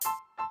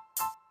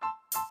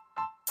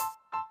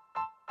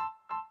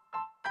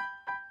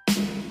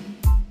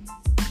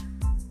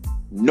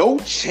No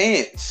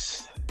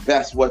chance.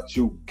 That's what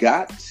you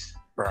got.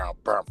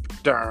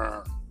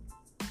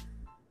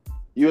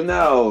 You're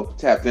now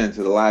tapped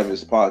into the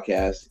Livest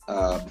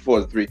podcast. Before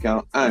the 3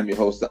 count, I'm your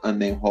host, the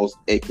unnamed host,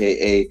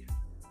 aka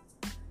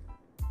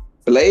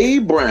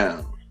Blade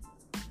Brown.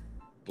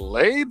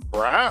 Blade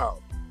Brown.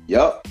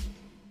 Yup.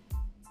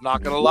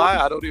 Not gonna lie,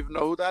 I don't even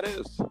know who that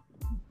is.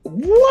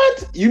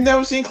 What? You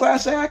never seen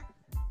Class Act?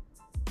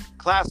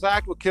 Class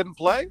Act with Kid and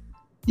Play?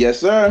 Yes,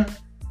 sir.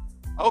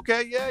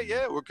 Okay,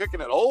 yeah. We're kicking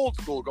it old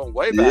school, going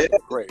way back in the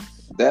grades.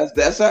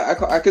 That's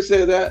I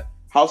consider that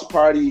House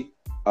Party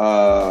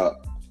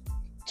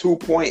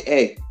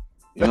 2.A.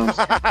 You know what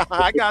I'm saying?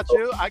 I got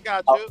you.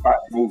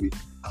 Movie.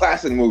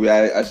 Classic movie.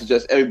 I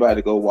suggest everybody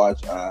to go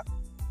watch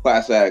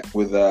Class Act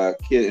with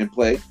Kid and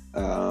Play.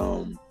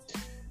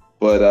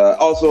 But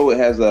also it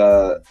has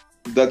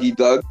Dougie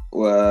Doug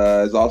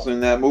was also in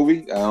that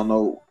movie. I don't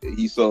know,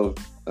 he sort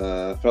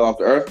of fell off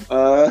the earth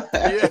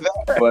after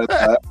that, but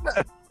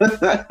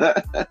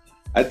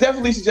I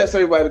definitely suggest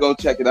everybody to go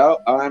check it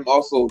out. I'm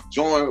also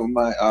joined with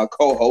my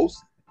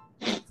co-host,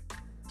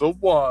 the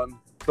one,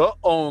 the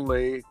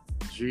only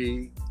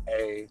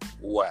G.A.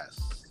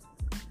 West.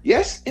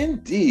 Yes,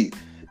 indeed.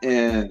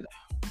 And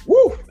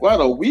woo, what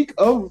a week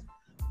of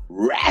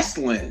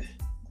wrestling.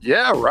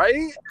 Yeah,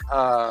 right?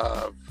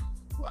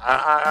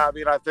 I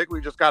mean, I think we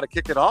just got to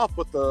kick it off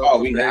with the. Oh,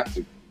 we have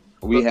to.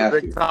 We have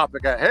the big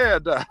topic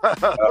ahead.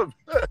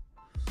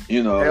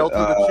 You know, hail to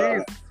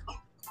the chief.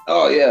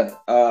 Oh yeah.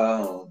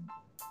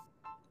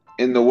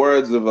 In the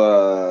words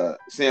of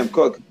Sam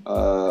Cooke,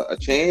 a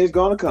change is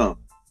gonna come.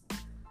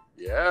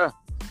 Yeah.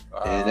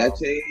 And that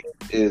change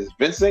is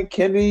Vincent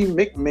Kennedy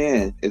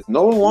McMahon is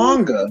no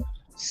longer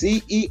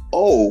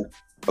CEO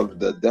of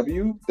the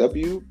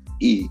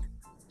WWE.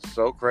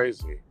 So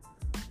crazy.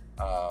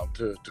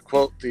 To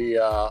quote the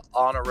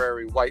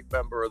honorary white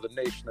member of the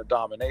Nation of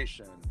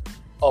Domination,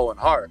 Owen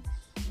Hart,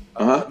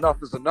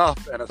 enough is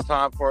enough, and it's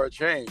time for a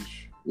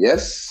change.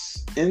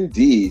 Yes,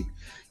 indeed.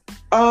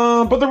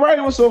 But the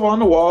writing was sort of on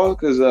the wall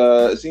because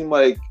it seemed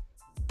like,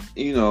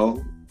 you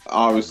know,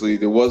 obviously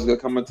there was gonna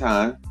come a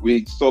time.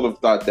 We sort of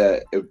thought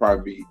that it would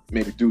probably be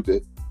maybe due to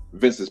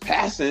Vince's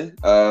passing.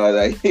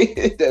 I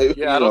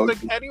don't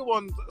think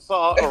anyone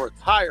saw a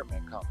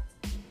retirement coming.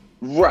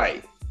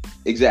 Right.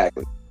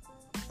 Exactly.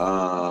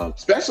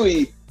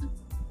 Especially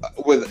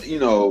with, you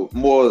know,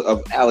 more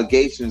of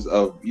allegations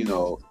of, you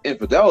know,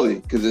 infidelity,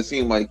 because it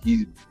seemed like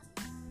he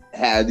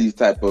had these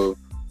type of,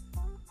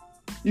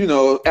 you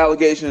know,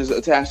 allegations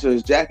attached to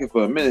his jacket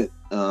for a minute.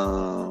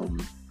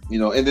 You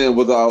know, and then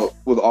with all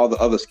the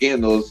other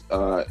scandals,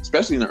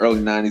 especially in the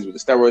early 90s with the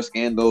steroid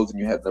scandals, and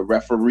you had the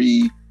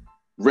referee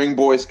ring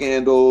boy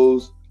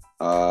scandals.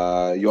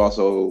 You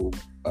also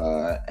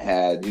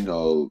had, you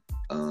know,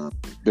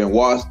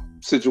 Benoit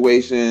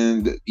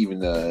situation, even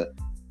the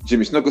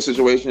Jimmy Snuka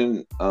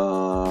situation.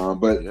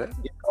 But you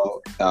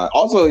know,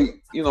 also,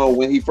 you know,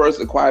 when he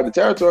first acquired the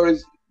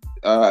territories,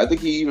 I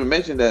think he even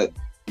mentioned that,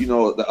 you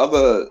know, the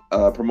other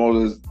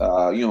promoters,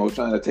 you know,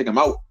 trying to take him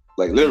out,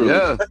 like literally.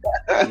 So,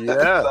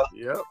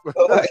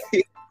 like,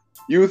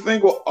 you would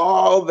think with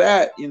all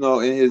that, you know,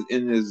 in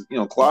his you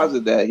know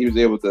closet, that he was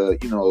able to,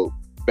 you know,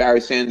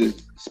 Barry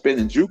Sanders spin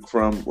and juke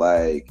from,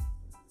 like,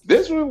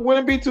 this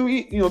wouldn't be too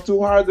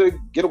hard to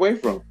get away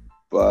from.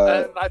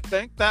 But and I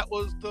think that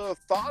was the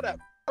thought at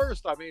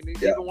first. I mean,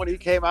 even when he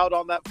came out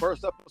on that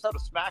first episode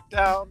of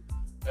SmackDown,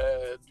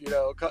 and, you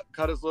know,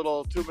 cut his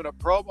little 2-minute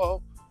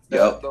promo.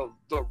 The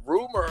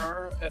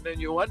rumor and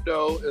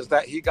innuendo is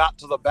that he got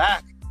to the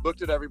back,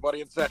 looked at everybody,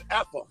 and said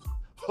 "F him,"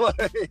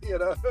 like, you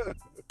know.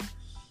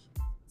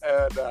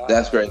 And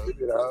that's great.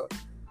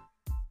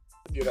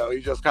 You know, he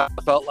just kind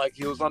of felt like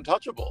he was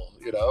untouchable.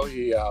 You know,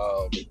 he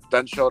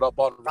then showed up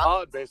on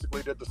Raw and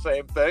basically did the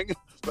same thing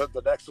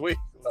the next week.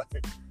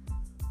 Like,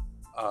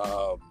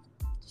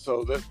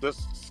 so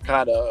this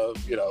kind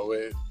of, you know,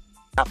 we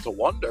have to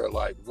wonder,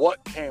 like,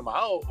 what came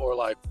out, or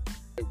like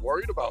they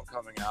worried about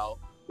coming out,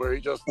 where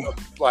he just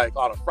like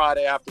on a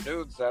Friday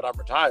afternoon said, "I'm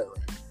retiring."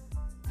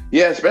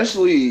 Yeah,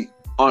 especially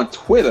on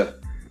Twitter,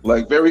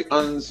 like very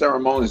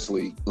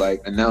unceremoniously,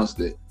 like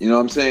announced it. You know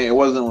what I'm saying? It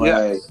wasn't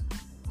like,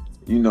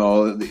 you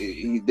know,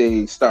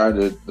 they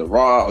started the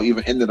Raw or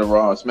even ended the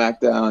Raw or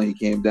SmackDown. He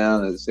came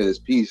down and said his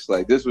piece.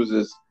 Like, this was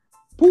just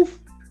poof.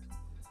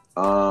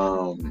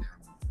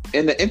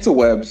 In the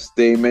interwebs,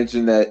 they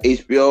mentioned that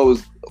HBO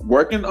was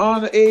working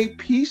on a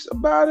piece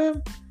about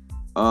him.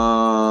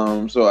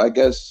 So I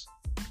guess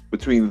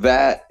between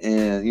that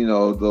and, you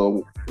know,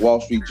 the Wall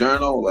Street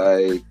Journal,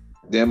 like,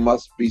 there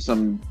must be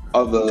some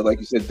other, like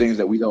you said, things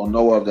that we don't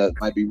know of that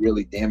might be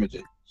really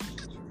damaging.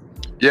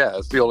 Yeah,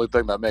 it's the only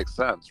thing that makes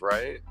sense,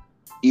 right?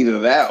 Either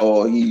that,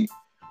 or he,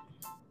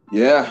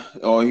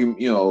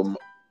 you know,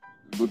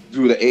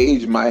 through the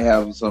age might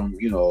have some,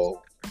 you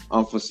know,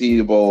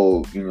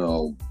 unforeseeable, you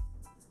know,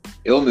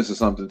 illness or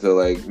something to,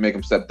 like, make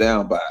him step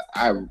down. But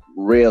I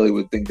rarely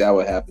would think that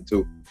would happen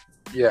too.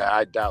 Yeah,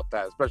 I doubt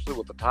that, especially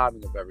with the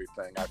timing of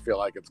everything. I feel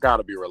like it's got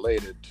to be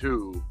related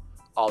to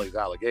all these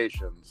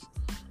allegations.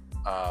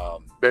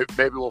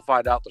 Maybe we'll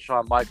find out the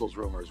Shawn Michaels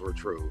rumors were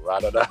true. I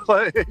don't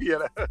know. You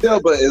know? Yeah,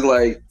 but it's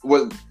like,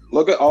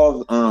 look at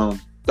all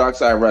Dark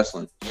Side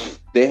Wrestling.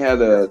 They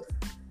had a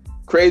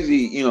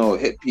crazy,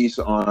 hit piece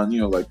on,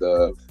 like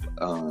the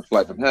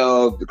Flight from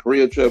Hell, the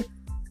Korea trip,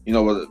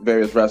 with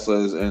various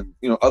wrestlers, and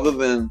other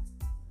than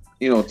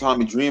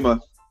Tommy Dreamer,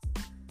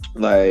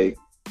 like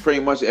pretty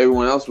much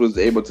everyone else was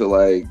able to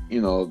like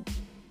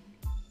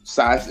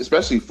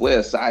especially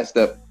Flair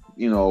sidestep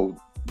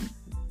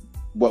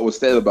what was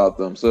said about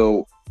them.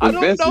 So I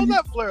don't know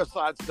that Flair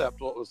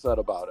sidestepped what was said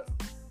about him.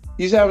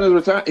 He's having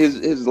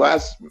his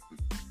last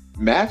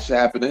match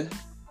happening.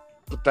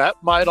 But that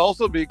might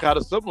also be kind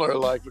of similar,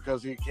 like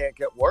because he can't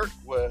get work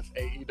with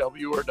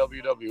AEW or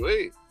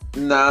WWE.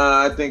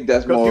 Nah, I think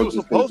that's more. Because he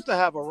was supposed to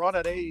have a run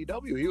at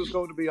AEW. He was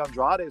going to be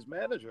Andrade's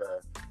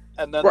manager,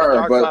 and then the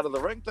Dark Side of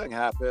the Ring thing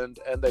happened,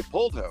 and they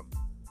pulled him.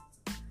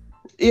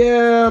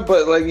 Yeah,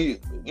 but like he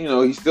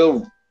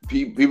still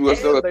people are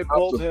still. They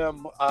pulled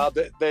him.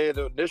 They had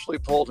initially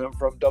pulled him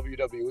from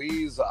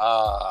WWE's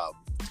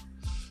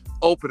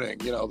opening.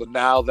 The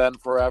Now Then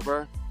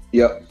Forever.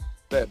 Yep.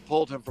 They had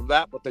pulled him from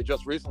that, but they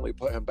just recently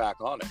put him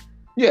back on it.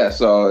 Yeah,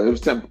 so it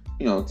was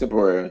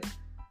temporary.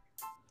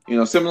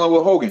 Similar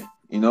with Hogan.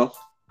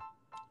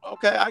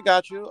 Okay, I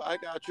got you.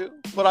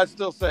 But I'd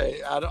still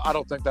say I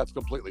don't think that's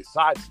completely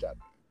sidestepping.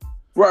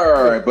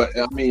 Right. But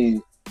I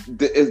mean,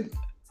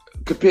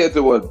 compared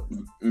to what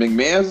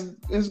McMahon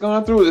is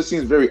going through, it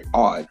seems very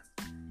odd.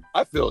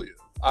 I feel you.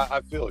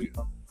 I feel you.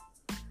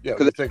 Yeah,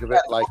 because think of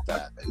it like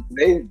that.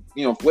 They,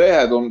 Flair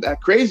had that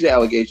crazy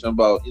allegation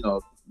about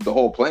the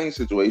whole playing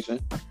situation.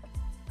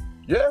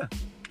 Yeah.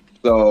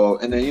 So,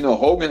 and then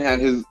Hogan had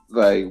his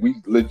we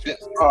legit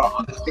saw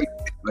on the stage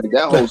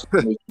that whole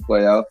situation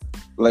play out.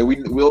 Like we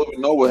don't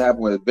even know what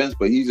happened with Vince,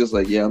 but he's just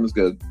like, yeah, I'm just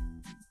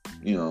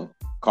gonna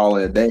call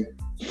it a day,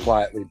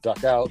 quietly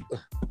duck out.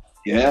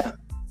 Yeah.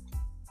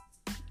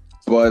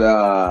 But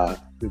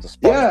the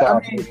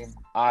SpongeBob meme.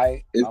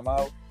 I'm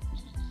out.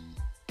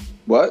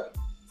 What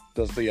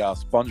does the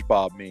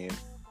SpongeBob mean?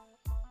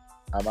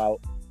 I'm out.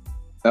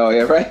 Oh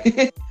yeah,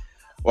 right.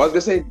 Well, I was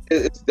gonna say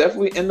it's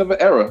definitely end of an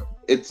era.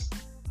 It's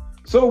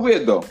so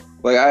weird though.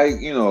 Like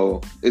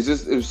it's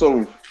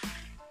so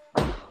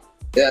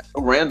so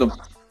random.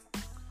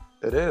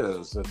 It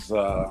is. It's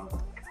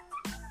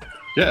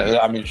yeah.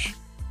 I mean,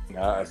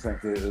 I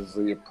think it is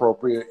the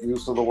appropriate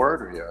use of the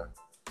word here.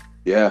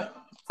 Yeah.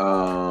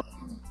 But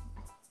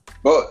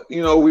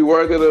we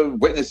were gonna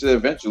witness it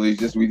eventually.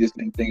 We just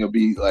didn't think it'd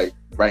be like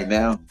right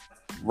now.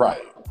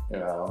 Right.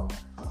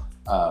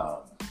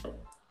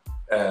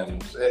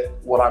 And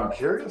what I'm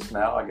curious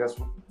now, I guess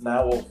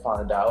now we'll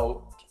find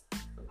out,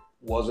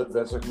 was it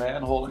Vince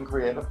McMahon holding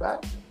creative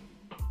back?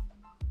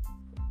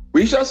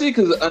 We shall see,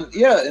 because in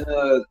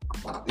the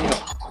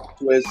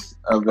twist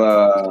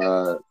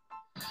of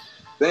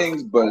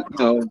things, but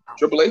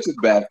Triple H is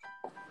back.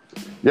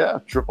 Yeah,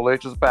 Triple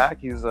H is back.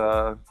 He's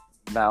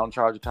now in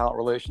charge of talent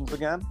relations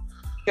again.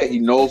 Yeah, he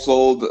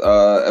no-sold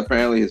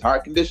apparently his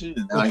heart condition,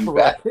 and now he's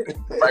back.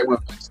 Right when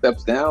he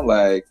steps down,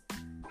 like,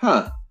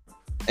 huh.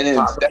 And then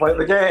time to play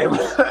the game.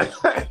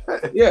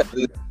 Yeah,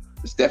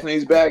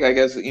 Stephanie's back. I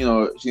guess she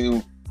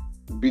didn't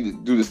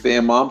do the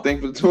stay-in mom thing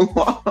for too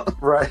long.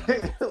 Right.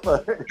 It's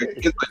like,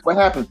 what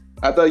happened?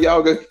 I thought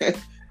y'all were gonna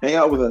hang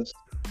out with us.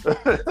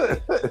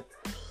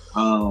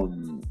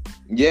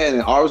 Yeah,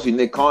 and obviously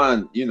Nick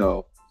Khan,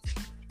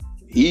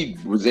 he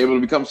was able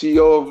to become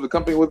CEO of the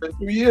company within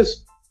 3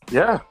 years.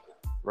 Yeah.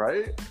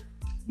 Right.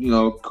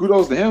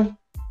 Kudos to him.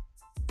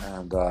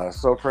 And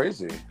so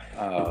crazy.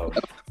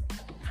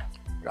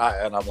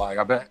 And I'm like,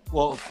 I bet.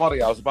 Well, it's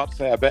funny. I was about to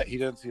say, I bet he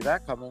didn't see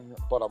that coming,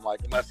 but I'm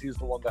like, unless he's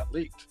the one that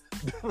leaked,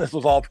 this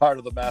was all part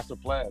of the master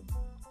plan.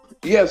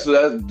 Yeah.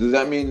 So does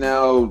that mean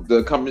now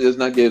the company does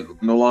not get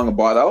no longer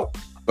bought out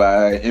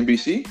by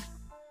NBC?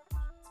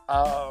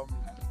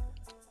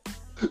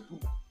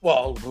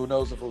 Well, who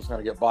knows if it was going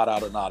to get bought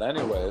out or not,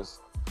 anyways.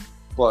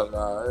 But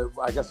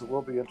I guess it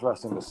will be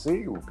interesting to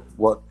see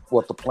what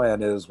the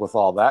plan is with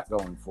all that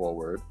going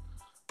forward.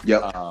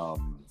 Yep.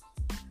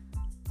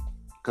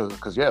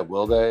 Because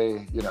will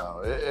they?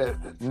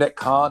 Nick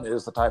Khan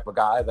is the type of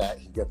guy that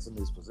he gets in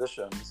these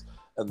positions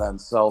and then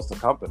sells the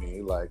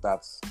company. Like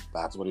that's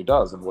what he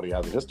does and what he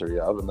has a history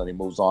of, and then he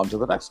moves on to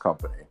the next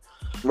company.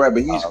 Right,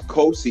 but he's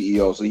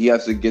co-CEO, so he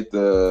has to get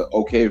the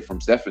okay from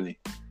Stephanie.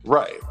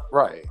 Right.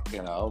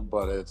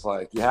 But it's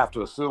like you have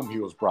to assume he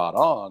was brought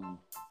on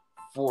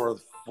for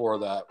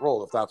that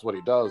role. If that's what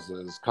he does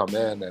is come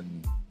in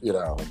and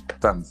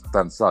then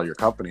sell your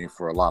company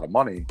for a lot of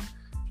money.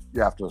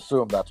 You have to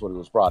assume that's what he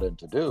was brought in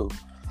to do.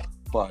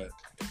 But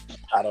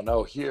I don't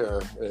know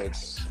here.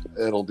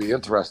 It'll be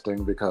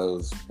interesting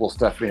because will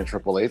Stephanie and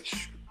Triple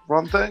H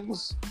run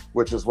things,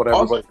 which is what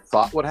everybody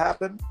thought would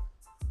happen.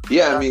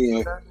 Yeah, I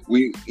mean,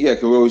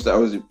 because we always thought it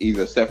was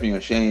either Stephanie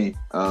or Shane.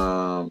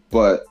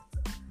 But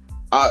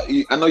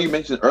I know you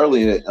mentioned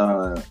earlier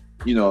that,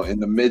 in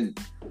the mid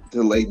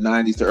to late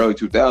 90s to early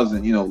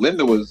 2000s,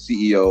 Linda was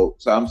CEO.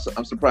 So I'm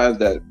surprised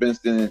that Vince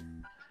didn't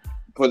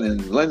put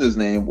in Linda's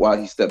name while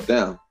he stepped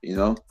down,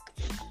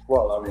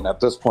 Well, I mean, at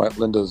this point,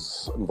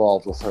 Linda's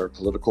involved with her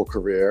political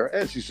career,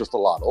 and she's just a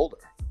lot older.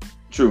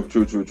 True.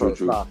 So it's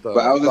not but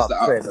I was not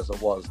the same as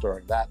it was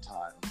during that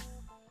time.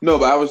 No,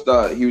 but I always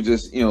thought he would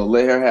just,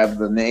 let her have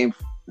the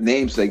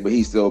namesake, but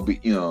he's still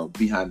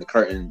behind the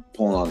curtain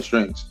pulling on the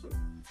strings.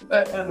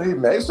 And he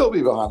may still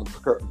be behind the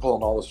curtain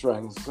pulling all the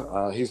strings.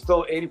 He's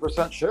still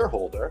 80%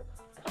 shareholder.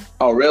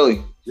 Oh,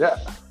 really? Yeah.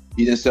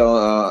 He didn't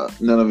sell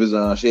none of his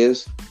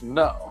shares?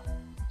 No.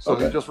 So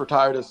He just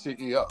retired as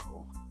CEO.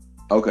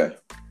 Okay.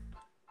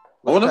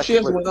 I wonder if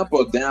shares went up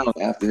or down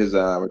after his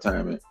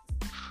retirement.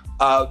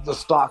 The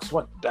stocks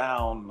went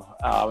down,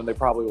 and they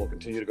probably will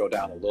continue to go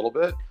down a little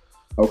bit.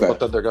 Okay. But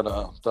then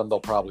they'll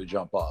probably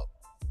jump up.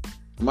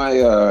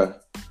 Might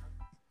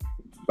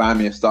buy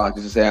me a stock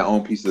just to say I own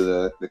a piece of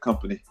the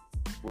company.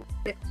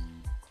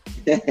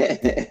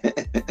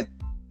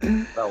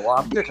 Well,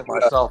 I'm kicking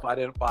myself. I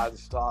didn't buy the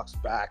stocks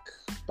back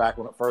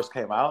when it first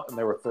came out, and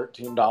they were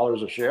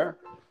 $13 a share.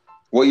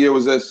 What year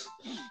was this?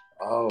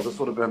 Oh, this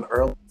would have been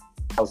early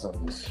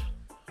 2000s.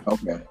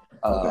 Okay.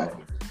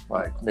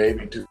 Like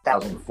maybe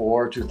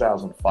 2004,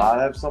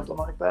 2005, something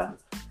like that.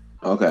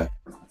 Okay.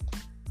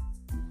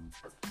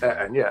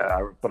 And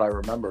but I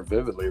remember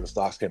vividly the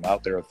stocks came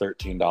out there at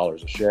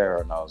 $13 a share,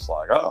 and I was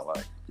like,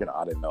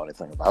 I didn't know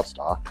anything about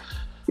stock.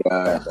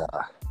 Yeah. And,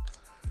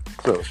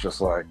 so it's just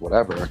like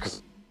whatever,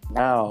 because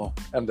now,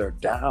 and they're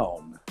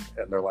down,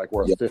 and they're like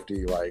worth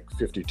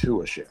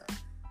 52 a share,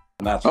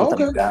 and that's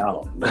looking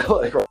down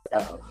like right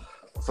now.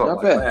 So I'm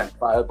like, man,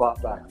 if I had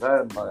bought back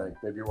then, like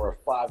maybe worth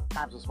 5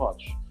 times as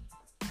much.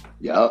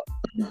 Yeah.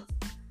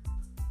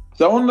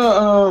 So I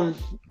wonder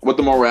what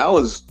the morale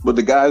is with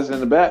the guys in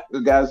the back,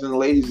 the guys and the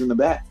ladies in the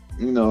back,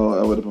 with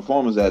the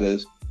performers that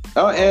is.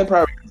 Oh, and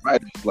probably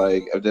writers,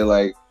 like if they're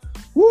like,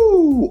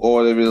 woo,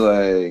 or they'd be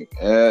like,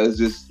 it's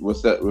just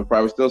we'll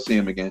probably still see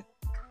him again.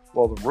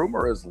 Well, the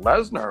rumor is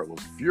Lesnar was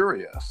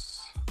furious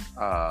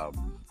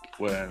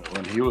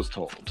when he was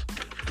told,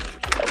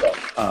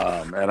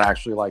 and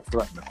actually like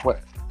threatened to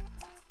quit.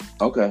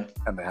 Okay.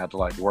 And they had to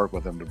like work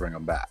with him to bring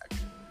him back.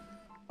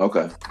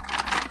 Okay.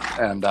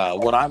 And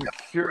what I'm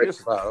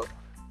curious about,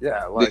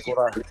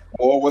 rapport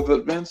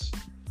with Vince?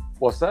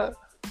 What's that?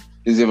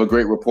 Does he have a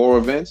great rapport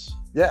with Vince?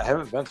 Yeah, him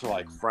and Vince are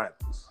like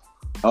friends.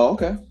 Oh,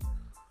 okay.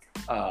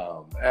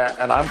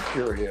 And I'm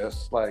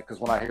curious, like, because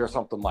when I hear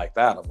something like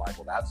that, I'm like,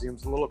 well, that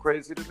seems a little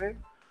crazy to me.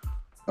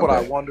 But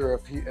I wonder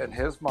if in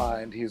his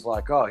mind, he's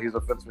like, oh, he's a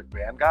Vince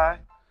McMahon guy.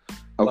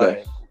 Okay.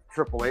 Like,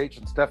 Triple H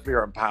and Stephanie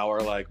are in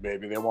power. Like,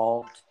 maybe they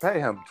won't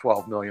pay him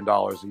 $12 million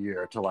a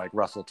year to like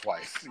wrestle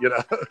twice.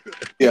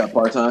 Yeah,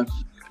 part time.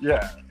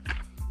 Yeah.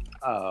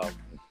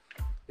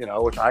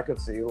 Which I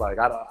could see. Like,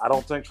 I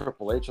don't think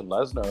Triple H and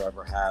Lesnar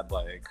ever had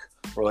like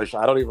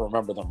relation. I don't even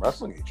remember them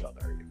wrestling each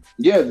other.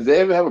 Yeah, did they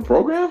ever have a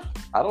program?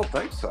 I don't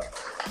think so.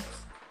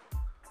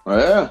 Oh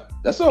yeah,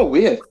 that's so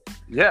weird.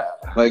 Yeah,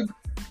 like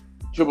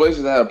Triple H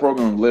has had a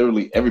program with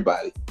literally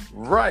everybody.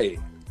 Right,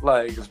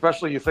 like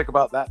especially you think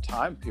about that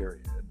time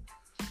period.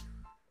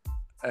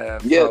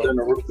 And during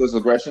the Ruthless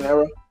Aggression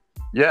era.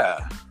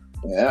 Yeah.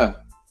 Yeah.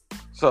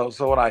 So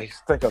when I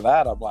think of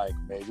that, I'm like,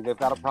 maybe they've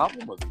got a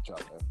problem with each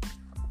other.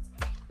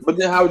 But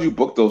then how would you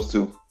book those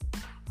two?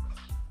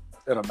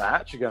 In a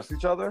match against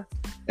each other?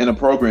 In a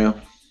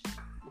program.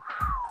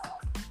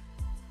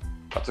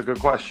 That's a good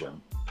question.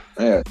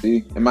 Yeah, see?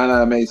 It might not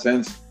have made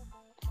sense.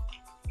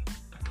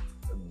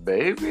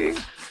 Maybe.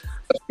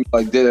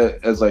 Like did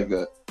it as like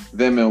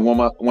them and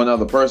one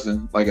other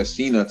person, like a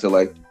Cena to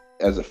like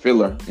as a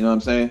filler. You know what I'm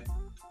saying?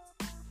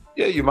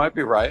 Yeah, you might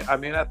be right. I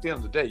mean, at the end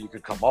of the day, you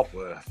could come up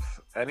with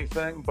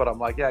anything, but I'm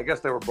like, yeah, I guess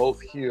they were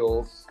both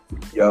heels.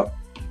 Yep.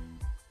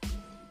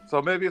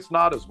 So maybe it's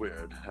not as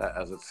weird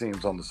as it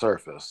seems on the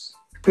surface.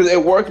 Because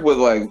it worked with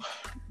like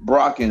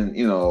Brock and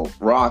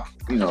Rock.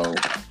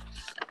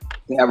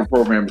 They have a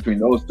program between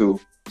those two.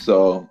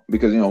 So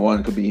because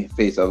one could be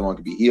face, the other one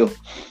could be heel.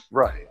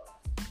 Right.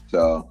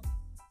 So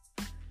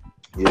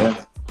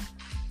yeah.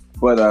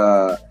 But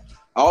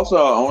also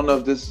I don't know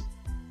if this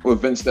with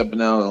Vince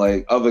stepping out,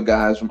 like other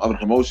guys from other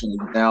promotions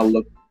now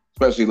look,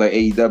 especially like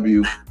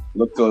AEW,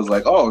 look towards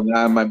like, oh,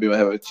 now I might be able to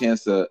have a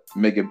chance to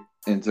make it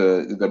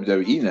into the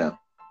WWE now.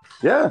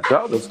 Yeah,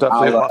 that's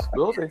definitely a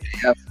possibility.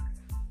 Yeah.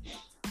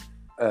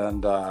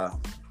 And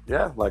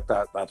like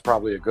that's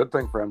probably a good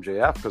thing for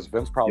MJF because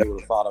Vince probably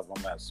would have thought of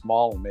him as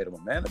small and made him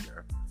a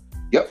manager.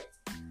 Yep.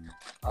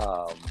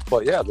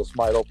 But yeah, this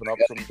might open up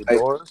some of the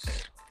doors.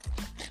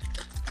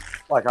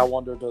 Like, I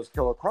wonder, does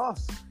Killer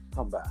Cross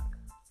come back?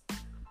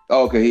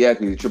 Oh, okay, he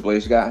actually a Triple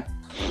H guy.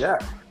 Yeah.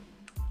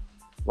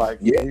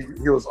 Like,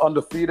 he was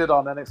undefeated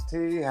on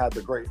NXT, had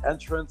the great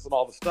entrance and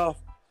all the stuff.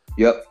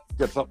 Yep.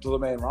 Gets up to the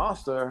main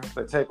roster,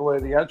 they take away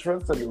the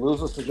entrance, and he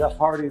loses to Jeff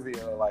Hardy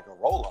via, like, a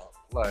roll-up.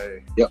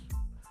 Like, yep.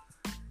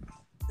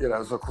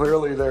 So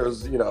clearly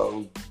there's,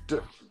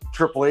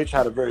 Triple H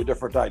had a very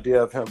different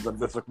idea of him than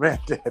Vince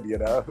McMahon did,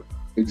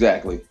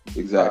 Exactly.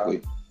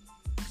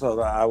 So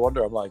I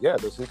wonder, I'm like, yeah,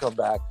 does he come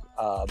back?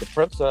 The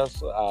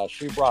Princess,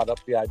 she brought up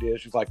the idea.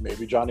 She's like,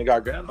 maybe Johnny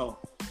Gargano.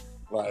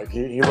 Like,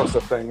 he looks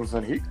at things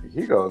and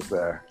he goes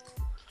there.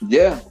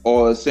 Yeah,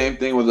 or the same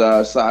thing with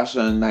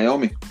Sasha and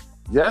Naomi.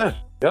 Yeah,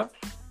 yeah.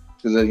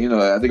 Because I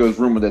think it was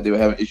rumored that they were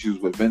having issues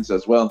with Vince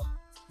as well.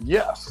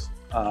 Yes.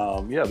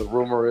 Yeah, the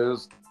rumor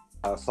is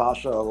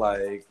Sasha,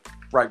 like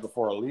right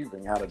before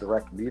leaving, had a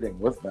direct meeting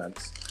with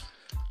Vince,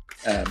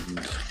 and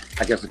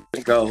I guess it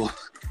didn't go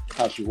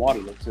how she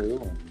wanted it to,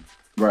 and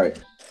Right.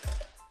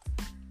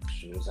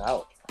 she was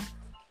out.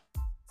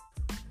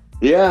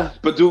 Yeah,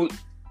 but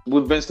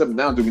with Vince stepping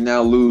down, do we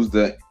now lose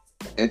the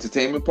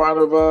entertainment part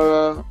of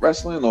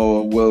wrestling,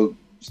 or will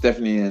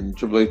Stephanie and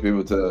Triple H be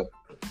able to,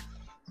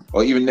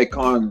 or even Nick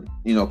Khan,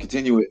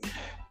 continue it?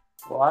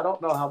 Well, I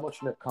don't know how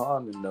much Nick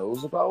Khan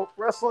knows about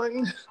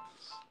wrestling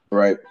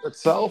Right.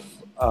 itself,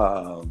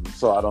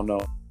 so I don't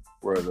know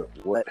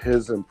what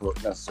his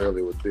input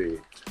necessarily would be.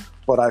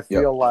 But I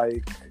feel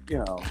like,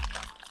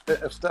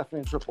 if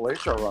Stephanie and Triple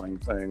H are running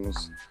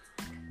things,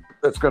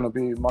 it's going to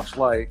be much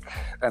like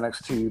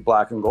NXT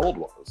Black and Gold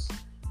was.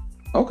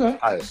 Okay.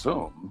 I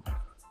assume.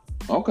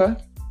 Okay.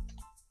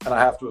 And I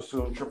have to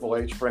assume Triple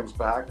H brings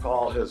back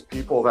all his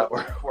people that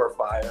were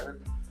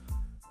fired.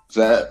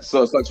 So it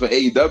sucks for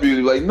AEW to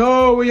be like,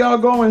 no, where y'all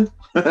going?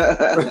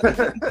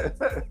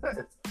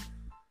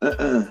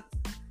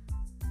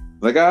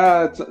 Like,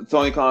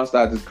 Tony Khan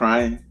started just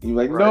crying. He's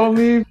like, no,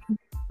 leave.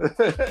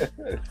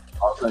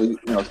 Also,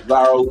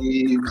 Cesaro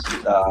leaves,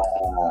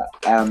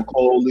 Adam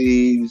Cole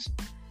leaves.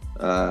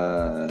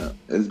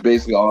 It's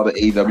basically all the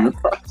AEW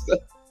process.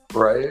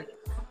 Right.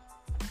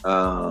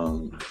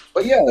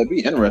 But yeah, it'd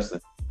be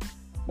interesting.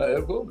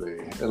 It will be.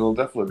 It'll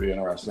definitely be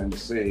interesting to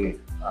see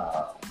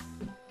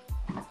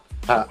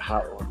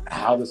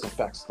how this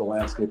affects the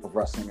landscape of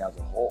wrestling as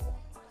a whole.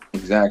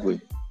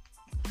 Exactly.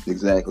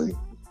 It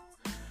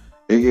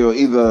will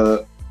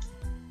either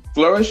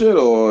flourish it,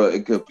 or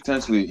it could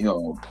potentially,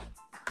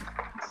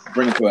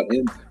 bring it to an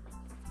end.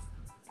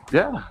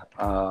 Yeah.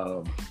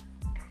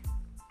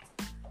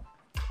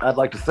 I'd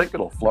like to think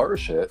it'll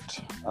flourish it.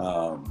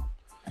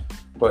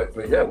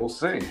 But yeah, we'll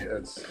see.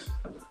 It's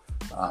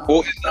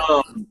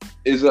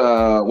is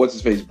what's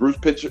his face, Bruce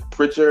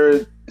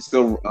Pritchard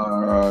still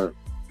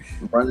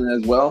running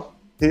as well?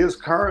 He is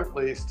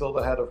currently still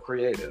the head of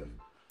creative.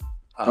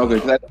 Okay,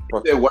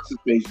 what's his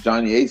face,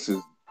 Johnny Ace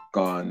is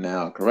gone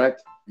now,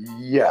 correct?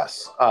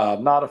 Yes,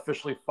 not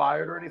officially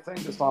fired or anything,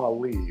 just on a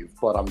leave,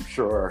 but I'm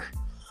sure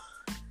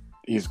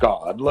he's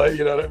gone. Like,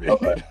 you know what I mean?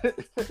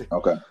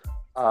 Okay.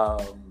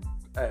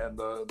 And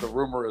the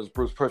rumor is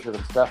Bruce Pritchard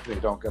and Stephanie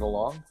don't get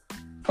along.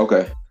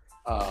 Okay.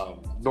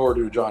 Nor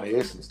do Johnny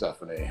Ace and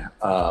Stephanie.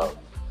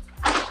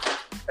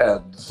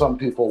 And some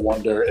people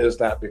wonder, is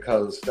that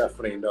because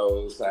Stephanie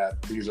knows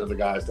that these are the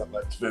guys that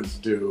let Vince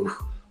do,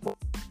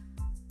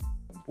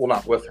 well,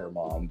 not with her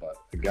mom, but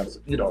against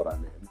it. You know what I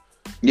mean?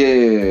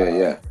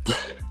 Yeah.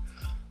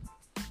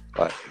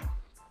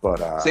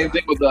 But same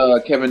thing with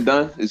Kevin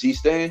Dunn. Is he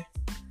staying?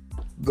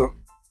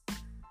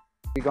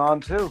 He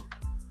gone too.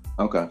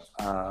 Okay.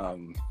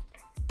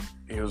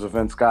 He was a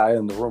Vince guy,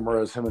 and the rumor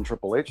is him and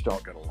Triple H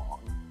don't get along.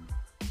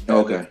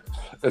 Okay.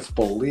 It's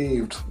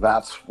believed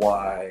that's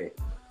why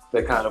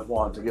they kind of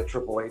wanted to get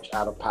Triple H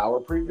out of power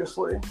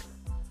previously.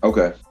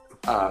 Okay.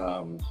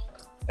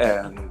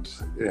 And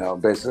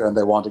basically, and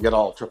they wanted to get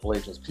all of Triple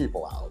H's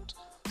people out,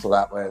 so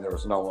that way there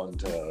was no one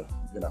to,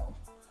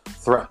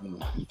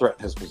 threaten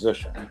his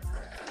position.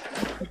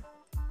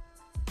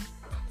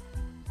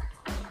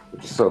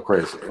 Which is so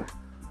crazy.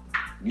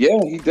 Yeah,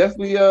 he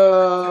definitely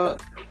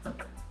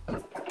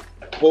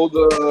played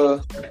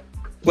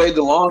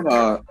the long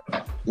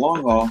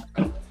haul.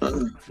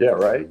 Yeah,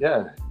 right.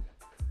 Yeah,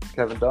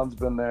 Kevin Dunn's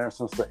been there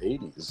since the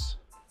 80s.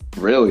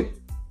 Really?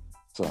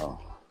 So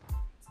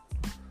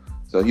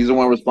he's the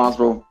one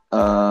responsible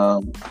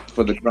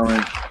for the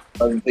current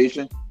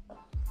presentation.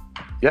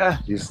 Yeah,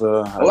 he's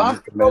the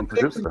main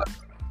producer.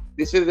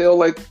 They say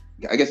they'll I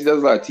guess he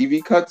does a lot of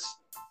TV cuts.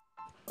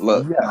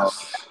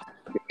 Yes.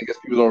 I guess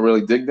people don't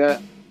really dig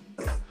that.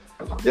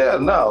 Yeah,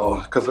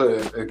 no, because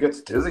it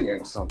gets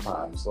dizzying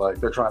sometimes.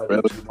 Like, they're trying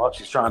to do too much.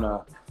 He's trying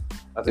to.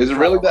 Is it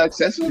really that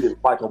excessive?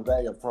 Michael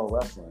Bay of pro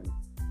wrestling.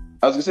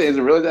 I was gonna say, is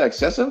it really that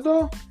excessive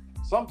though?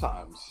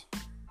 Sometimes.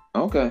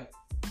 Okay.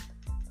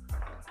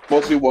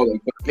 Mostly what,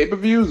 like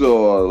pay-per-views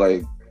or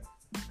like?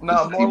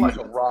 No, more like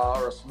a Raw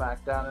or a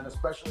SmackDown, and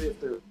especially if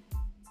they're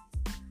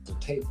to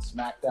tape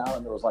SmackDown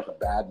and there was like a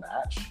bad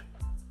match.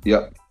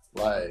 Yep.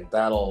 Like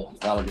that'll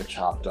get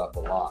chopped up a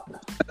lot.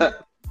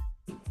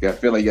 Yeah, I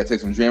feel like you gotta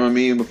take some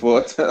Dramamine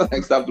before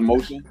to stop the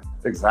motion.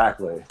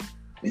 Exactly.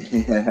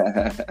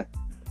 Yeah.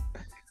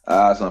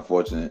 That's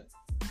unfortunate.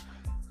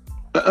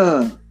 But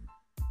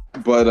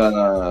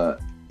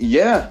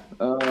yeah,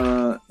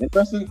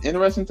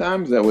 interesting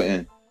times that we're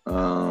in.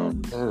 Do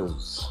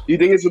you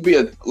think this would be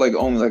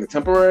only a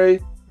temporary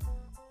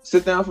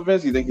sit down for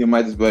Vince? You think he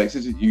might just be like,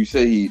 since you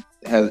say he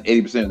has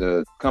 80% of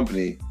the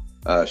company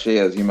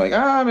shares, he might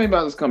maybe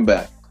I'll just come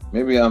back.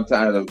 Maybe I'm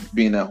tired of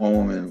being at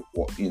home and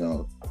I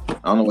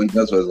don't know what he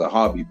does as a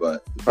hobby,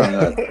 but it's probably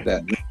not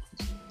that.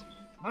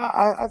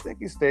 I think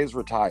he stays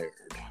retired,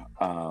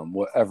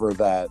 whatever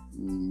that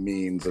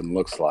means and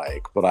looks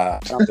like. But I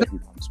don't think he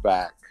comes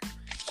back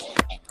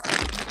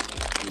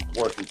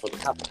working for the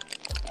company.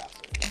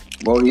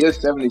 Well, he is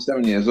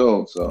 77 years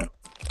old, so.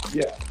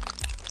 Yeah.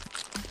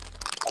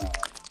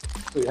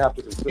 So you have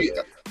to consider.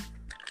 Yeah.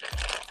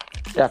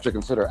 You have to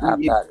consider at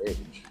that age.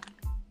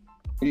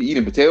 You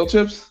eating potato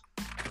chips?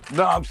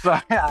 No, I'm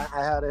sorry. I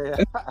had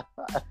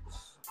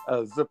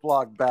a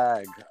Ziploc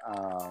bag.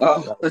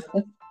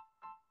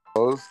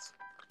 Closed.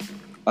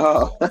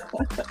 Oh.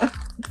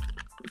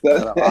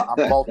 I'm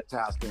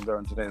multitasking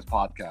during today's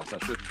podcast. I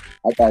shouldn't.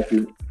 I got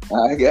you.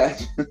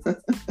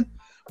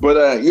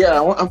 But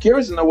yeah, I'm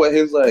curious to know what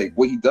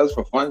he does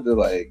for fun to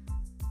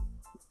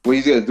what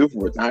he's gonna do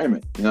for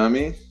retirement. You know what I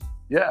mean?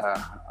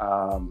 Yeah.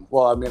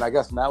 Well, I mean, I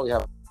guess now we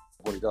have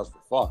what he does for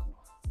fun.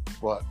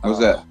 But what's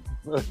that?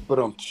 But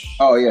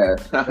oh yeah.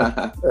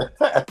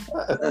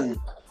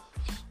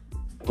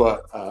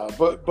 but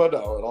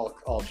no.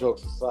 All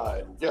jokes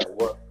aside, yeah.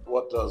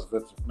 What does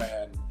Vince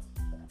McMahon,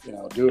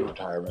 do in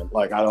retirement?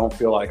 Like, I don't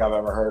feel like I've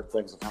ever heard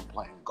things of him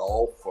playing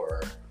golf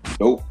or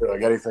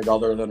anything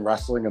other than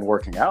wrestling and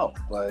working out.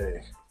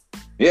 Like,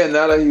 yeah,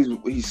 now that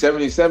he's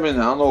 77,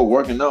 I don't know,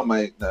 working out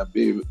might not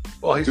be.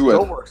 Well, he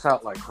still works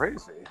out like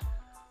crazy.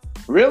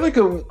 Really?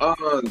 Cause I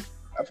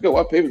forget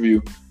what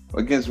pay-per-view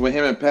with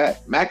him and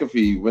Pat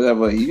McAfee,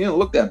 whatever. He didn't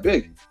look that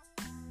big.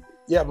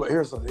 Yeah, but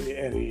here's the thing,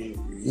 and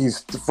he's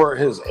for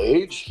his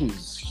age,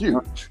 he's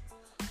huge.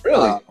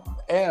 Really?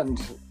 And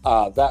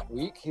that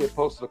week, he had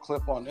posted a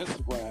clip on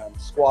Instagram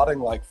squatting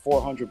like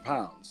 400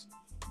 pounds.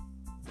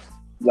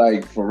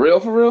 Like, for real?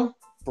 For real.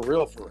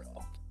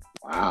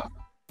 Wow.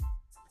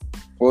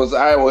 Well,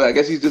 I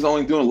guess he's just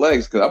only doing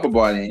legs because upper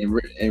body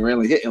ain't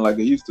really hitting like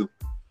it used to.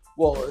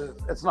 Well,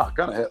 it's not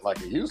going to hit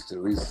like it used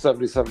to. He's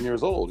 77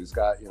 years old. He's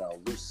got,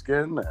 loose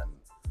skin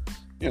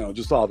and,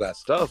 just all that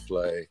stuff.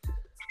 Like,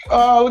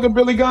 oh, look at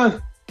Billy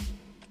Gunn.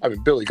 I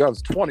mean, Billy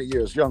Gunn's 20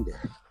 years younger.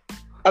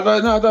 I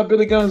thought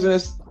Billy Gunn's in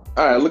this.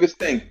 All right, look at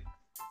Sting.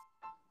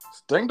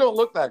 Sting don't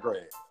look that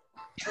great.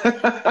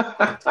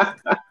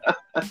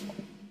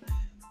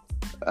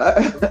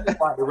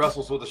 He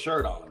wrestles with a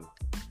shirt on.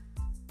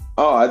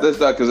 Oh, I just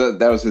thought because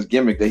that was his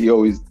gimmick that he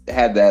always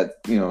had that,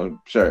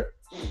 shirt.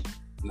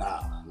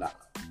 Nah.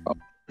 Oh.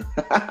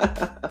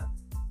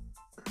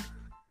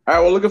 All right,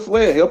 well, look at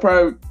Flair. He'll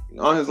probably,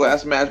 on his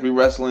last match, be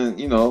wrestling,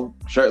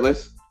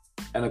 shirtless.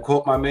 And to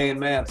quote my main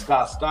man,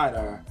 Scott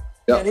Steiner,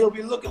 yep. And he'll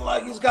be looking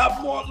like he's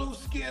got more loose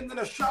skin than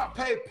a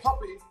Shar-Pei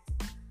puppy.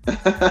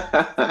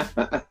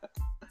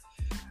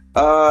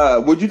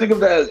 What'd you think of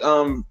that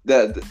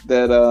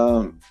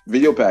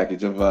video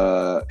package of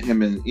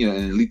him and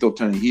Lito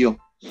turning heel?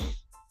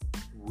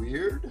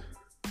 Weird.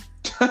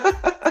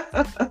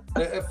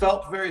 It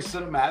felt very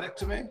cinematic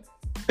to me.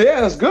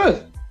 Yeah, that's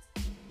good.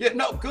 Yeah,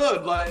 no,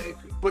 good. Like,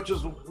 but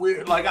just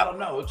weird. Like, I don't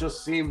know. It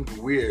just seemed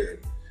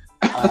weird.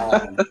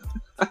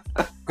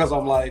 Because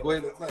I'm like,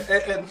 wait,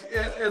 and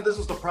this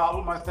is the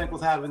problem I think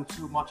with having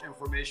too much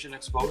information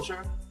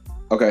exposure.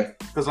 Okay.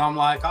 Because I'm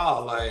like,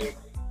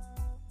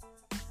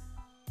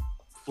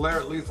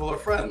 Flair and Lethal are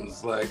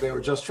friends. Like, they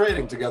were just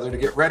training together to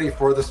get ready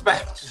for this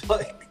match.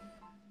 Like,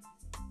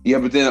 yeah,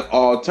 but then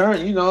all turn,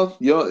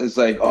 it's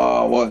like,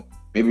 oh, well,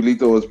 maybe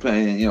Lethal was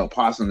playing,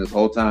 possum this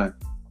whole time.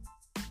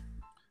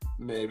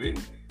 Maybe.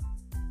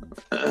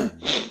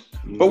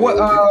 But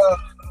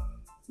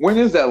when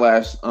is that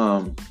last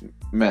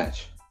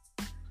match?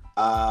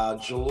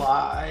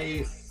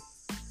 July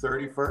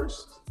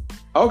 31st.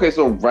 Okay,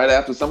 so right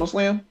after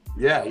SummerSlam?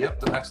 Yeah,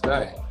 yep, the next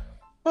day.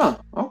 Huh,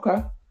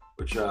 okay.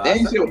 Which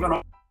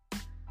the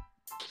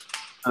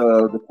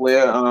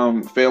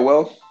Flair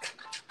farewell?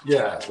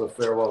 Yeah, the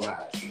farewell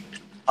match.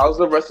 How's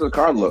the rest of the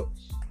card look?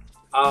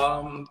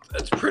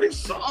 It's pretty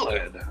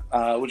solid,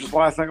 which is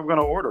why I think I'm going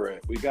to order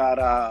it. We got,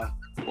 I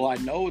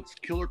know it's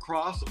Killer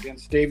Cross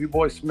against Davey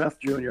Boy Smith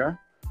Jr.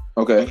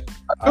 Okay.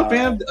 I'm a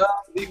fan of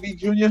Davey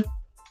Jr.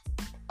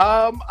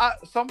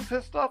 Some of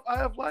his stuff I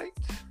have liked.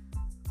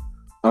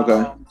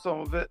 Okay. Some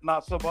of it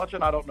not so much,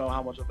 and I don't know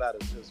how much of that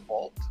is his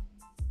fault.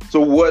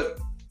 So what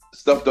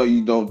stuff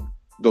don't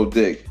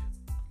dig?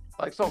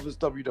 Like, some of his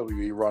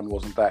WWE run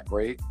wasn't that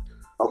great.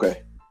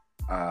 Okay.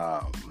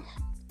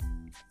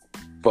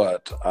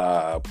 But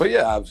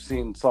yeah, I've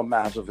seen some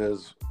matches of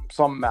his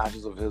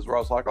where I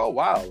was like, oh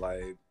wow,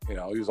 like, he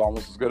was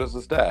almost as good as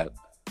his dad.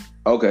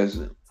 Okay,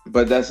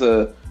 but that's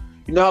how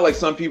like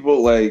some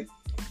people like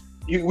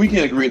we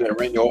can agree that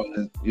Randy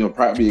Orton is,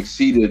 probably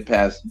exceeded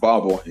past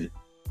Bob Orton.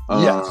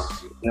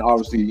 Yes. And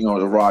obviously,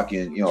 The Rock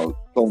and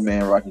Soul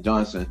Man Rocky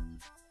Johnson.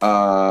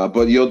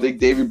 But you don't think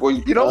Davey Boy?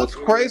 What's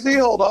crazy?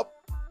 Hold up.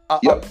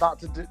 Yep. Not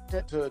to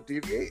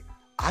deviate.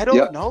 I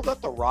don't know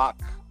that The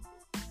Rock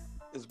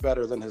is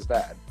better than his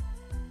dad.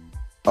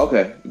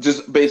 Okay,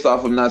 just based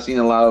off of not seeing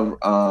a lot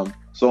of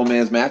Soul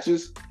Man's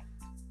matches.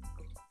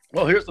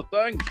 Well, here's the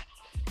thing.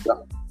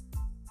 Yeah.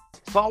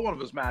 Saw one of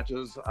his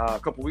matches a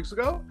couple weeks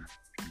ago.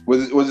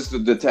 Was this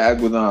the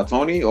tag with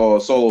Tony or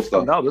solo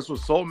stuff? No, this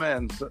was Soul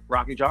Man's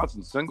Rocky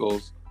Johnson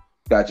singles.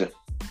 Gotcha.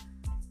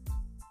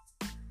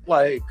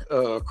 Like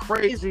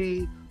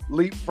crazy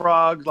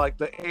leapfrog, like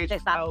the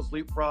AJ Styles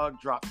leapfrog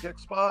drop kick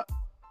spot.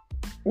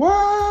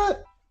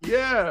 What?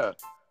 Yeah.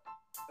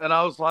 And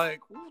I was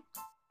like,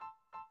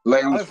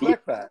 Like, I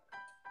expect that.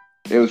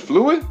 It was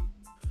fluid?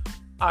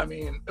 I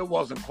mean, it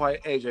wasn't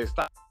quite AJ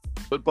Styles,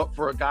 but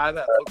for a guy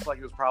that looks like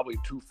he was probably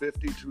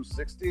 250,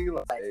 260,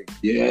 like,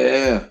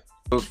 yeah,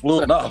 it was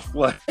fluid enough.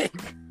 Like,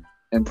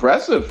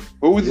 impressive.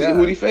 Who'd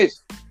he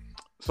face?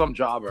 Some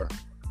jobber.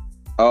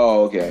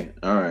 Oh, okay.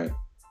 All right.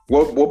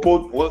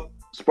 What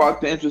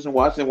sparked the interest in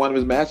watching one of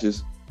his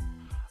matches?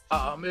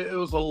 It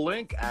was a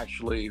link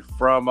actually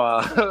from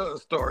a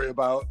story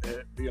about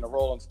it being a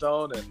Rolling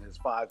Stone and his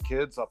 5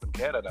 kids up in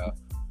Canada.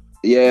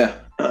 Yeah.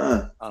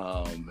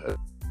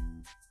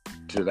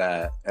 To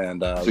that,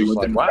 and so you was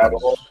like, wow.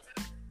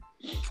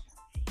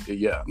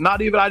 Yeah, I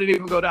didn't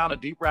even go down a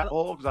deep rabbit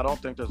hole because I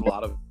don't think there's a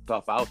lot of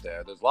stuff out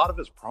there. There's a lot of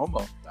his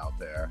promos out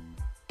there,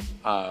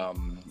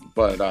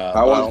 but I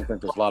don't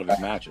think there's a lot of his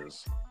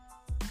matches.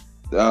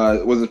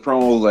 Was his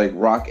promo like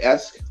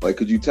Rock-esque? Like,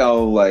 could you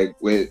tell like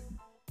with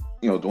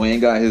Dwayne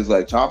got his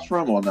like chops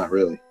from, or not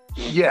really?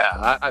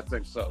 Yeah, I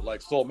think so.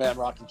 Like Soul Man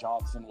Rocky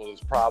Johnson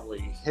was probably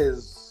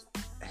his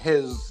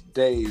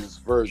day's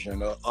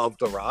version of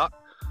The Rock.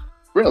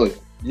 Really?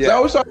 Yeah. I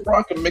always thought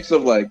Rock a mix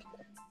of like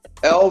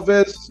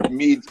Elvis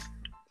meets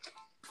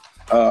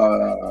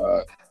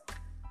Deion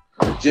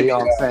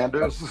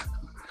Sanders.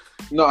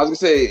 No, I was gonna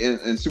say in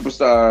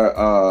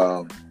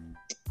Superstar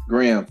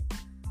Graham.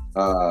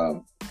 You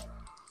know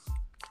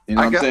what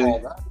I'm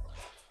saying?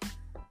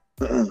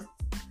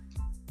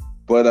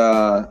 But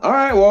all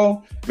right,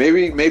 well,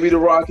 maybe The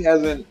Rock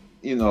hasn't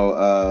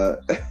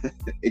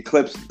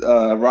eclipsed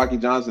Rocky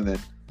Johnson then.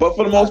 But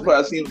for the most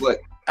part, it seems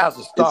like as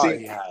a star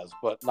he has,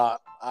 but not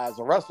as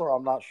a wrestler.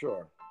 I'm not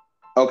sure.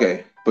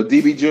 Okay, but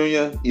DB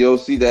Jr., you'll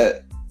see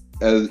that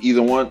as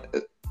either one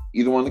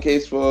the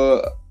case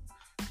for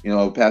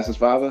past his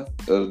father,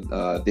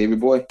 Davey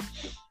Boy.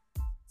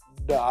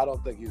 No, I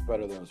don't think he's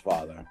better than his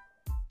father.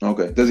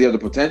 Okay, does he have the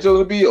potential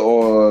to be,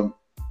 or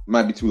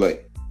might be too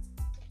late?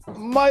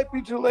 Might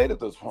be too late at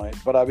this point,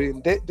 but I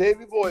mean,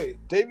 Davey Boy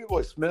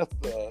Smith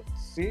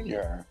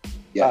Senior.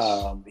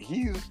 Yes,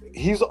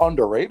 he's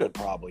underrated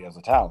probably as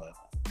a talent.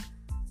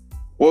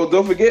 Well,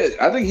 don't forget,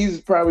 I think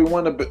he's probably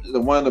one of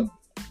the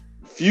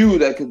few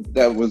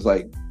that was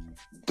like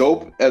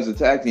dope as a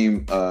tag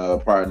team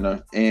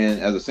partner and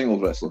as a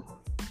singles wrestler.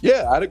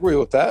 Yeah, I'd agree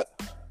with that.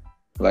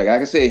 Like I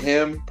can say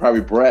him,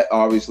 probably Brett,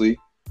 obviously.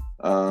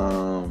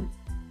 I'm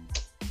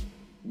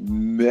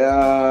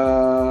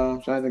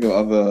trying to think of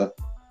other.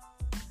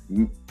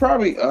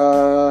 Probably,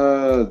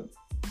 I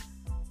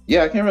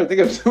can't really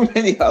think of too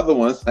many other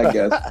ones. I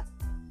guess.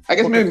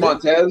 Maybe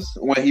Montez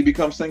when he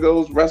becomes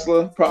singles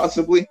wrestler,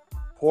 possibly.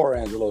 Poor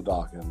Angelo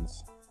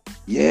Dawkins.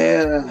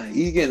 Yeah,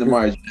 he's getting the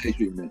Marty Jannetty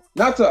treatment.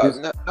 Not to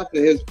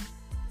his,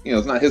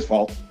 it's not his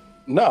fault.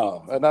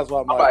 No, and that's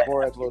why I'm like,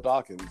 poor Angelo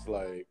Dawkins.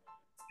 Like,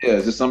 yeah,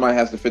 it's just somebody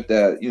has to fit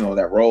that,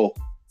 that role.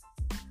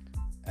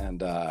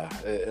 And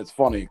it's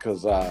funny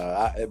because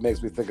it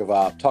makes me think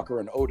of Tucker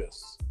and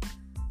Otis.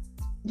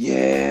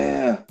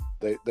 Yeah,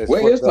 they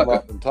split them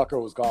up, and Tucker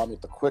was gone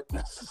with the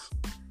quickness.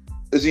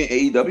 Is he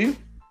in AEW?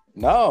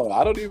 No,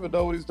 I don't even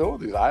know what he's doing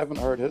with these. I haven't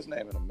heard his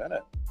name in a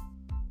minute.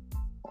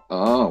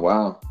 Oh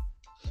wow,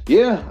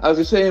 yeah. I was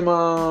just saying,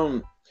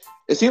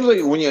 it seems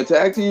like when you're a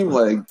tag team,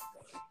 like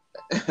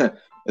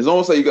it's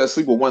almost like you got to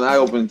sleep with one eye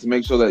open to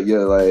make sure that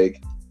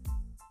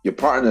your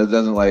partner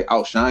doesn't like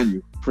outshine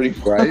you. Pretty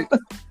right.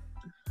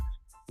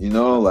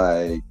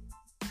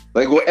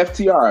 Like with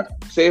FTR,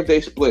 say if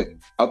they split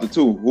out the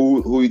two,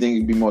 who you think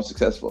would be more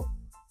successful?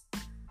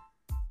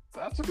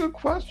 That's a good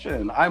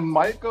question. I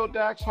might go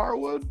Dax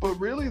Harwood, but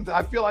really,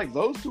 I feel like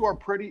those two are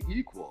pretty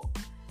equal.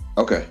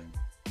 Okay.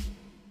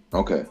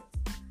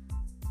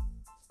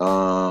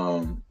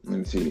 Let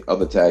me see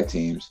other tag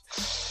teams.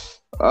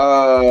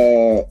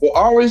 Well,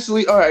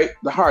 obviously, all right,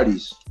 the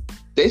Hardys.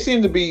 They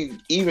seem to be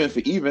even for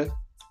even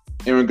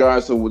in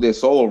regards to their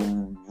solo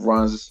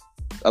runs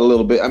a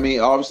little bit. I mean,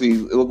 obviously,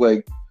 it looked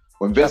like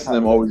when Vince and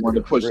them always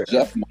wanted to push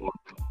Jeff more.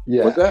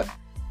 Yeah. What's that?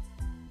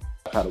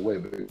 Had a way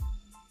bigger.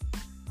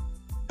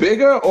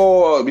 Bigger,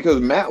 or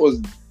because Matt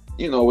was,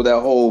 with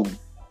that whole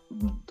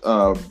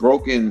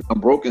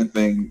unbroken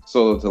thing,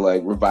 so to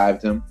like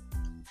revived him.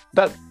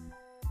 That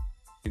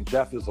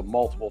Jeff is a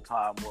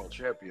multiple-time world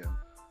champion.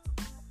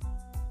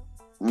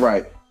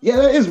 Right. Yeah,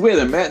 that is weird.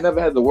 And Matt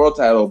never had the world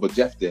title, but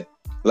Jeff did.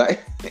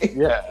 Like,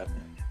 yeah.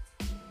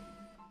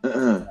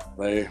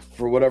 Like,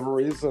 for whatever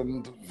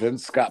reason,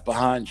 Vince got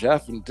behind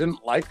Jeff and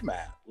didn't like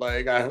Matt.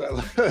 Like,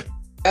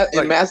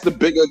 and Matt's the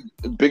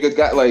bigger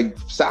guy, like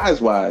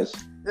size-wise.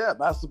 Yeah,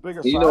 Matt's the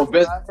bigger size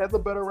Vince, and the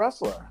better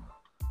wrestler.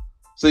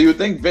 So you would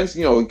think Vince,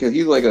 because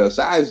he's like a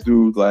size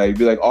dude, like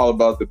be like all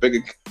about the bigger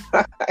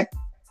guy.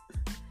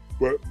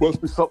 But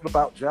must be something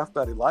about Jeff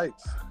that he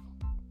likes.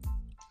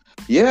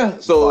 Yeah,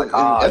 so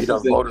he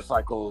does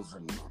motorcycles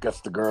and gets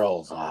the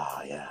girls.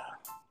 Yeah.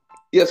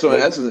 Yeah, so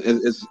in essence,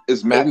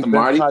 it's Matt the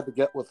Marty. Tried to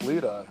get with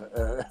Lita.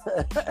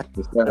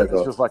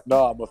 It's just like,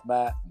 no, I'm with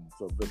Matt. And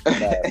so Vince is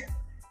mad.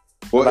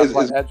 Well, that's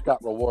why Edge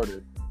got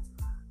rewarded.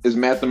 Is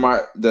Matt the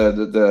Marty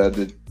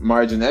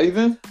Jannetty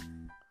then?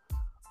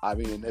 I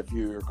mean, if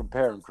you're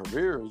comparing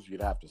careers,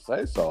 you'd have to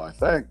say so, I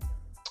think.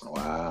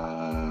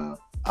 Wow.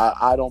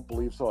 I don't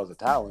believe so as a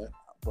talent,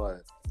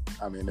 but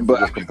I mean, if you're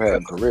just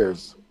comparing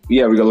careers.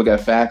 Yeah, we're going to look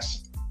at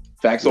facts.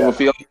 Facts over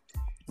feelings.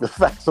 The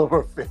facts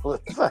over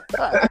feelings. I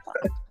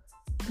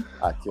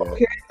can't.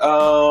 Okay.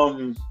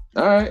 All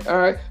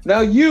right.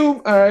 Now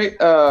you,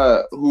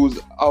 who's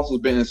also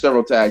been in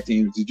several tag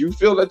teams, did you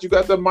feel that you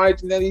got the Maya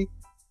Jannetty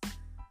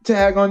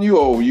tag on you,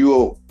 or were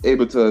you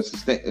able to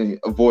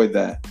avoid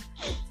that?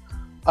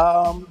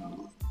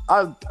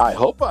 I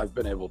hope I've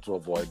been able to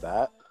avoid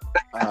that.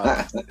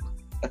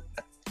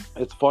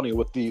 It's funny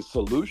with the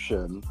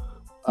Solution.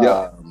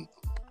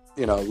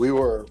 You know, we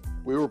were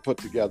put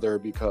together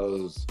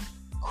because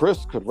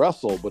Chris could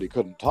wrestle, but he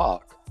couldn't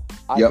talk.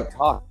 I could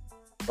talk,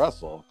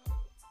 wrestle.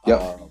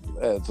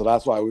 And so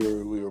that's why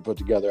we were put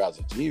together as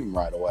a team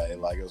right away.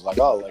 Like it was like,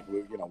 oh, like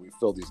we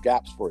fill these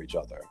gaps for each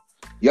other.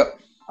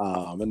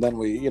 And then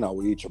we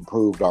each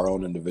improved our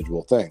own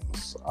individual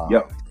things.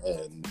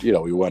 And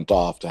we went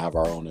off to have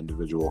our own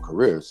individual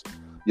careers.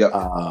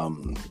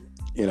 And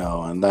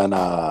then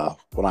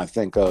when I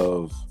think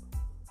of,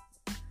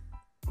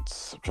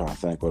 I'm trying to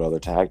think what other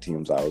tag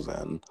teams I was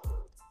in.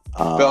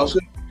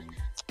 Fellowship?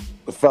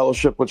 The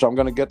Fellowship, which I'm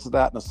going to get to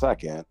that in a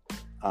second.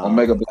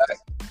 Omega Black.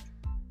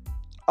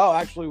 Oh,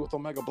 actually, with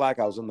Omega Black,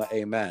 I was in the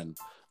Amen.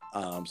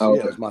 It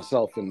was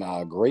myself and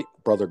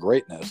Brother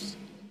Greatness.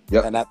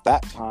 And at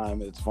that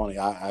time, it's funny,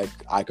 I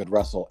could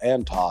wrestle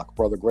and talk.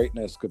 Brother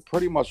Greatness could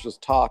pretty much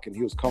just talk, and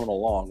he was coming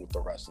along with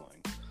the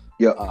wrestling.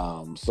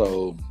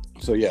 So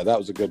that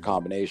was a good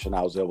combination.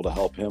 I was able to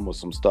help him with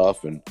some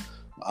stuff, and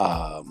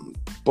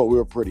but we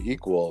were pretty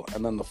equal.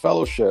 And then the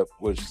Fellowship,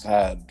 which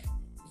had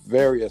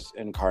various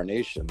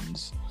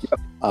incarnations,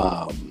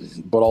 but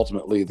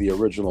ultimately the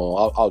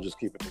original, I'll just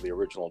keep it to the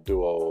original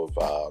duo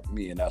of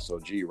me and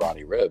SOG,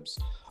 Ronnie Ribs.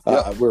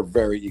 We're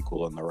very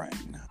equal in the ring.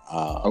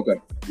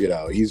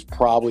 He's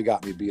probably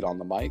got me beat on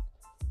the mic.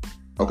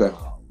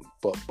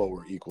 But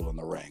we're equal in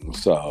the ring.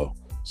 So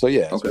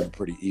it's been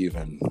pretty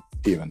even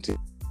team.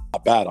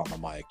 Not bad on the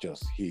mic,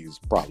 just he's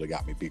probably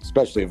got me beat,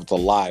 especially if it's a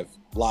live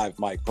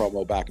mic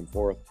promo back and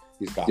forth.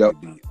 He's got me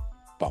beat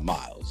by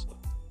miles.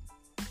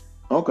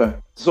 Okay.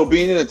 So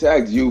being in a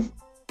tag, you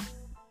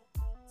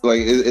like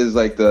is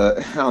like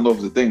the, I don't know if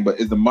it's a thing, but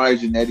is the Maya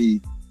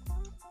Jannetty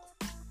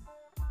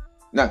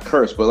not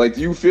cursed, but like do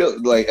you feel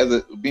like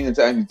being in a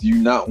tag, do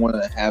you not want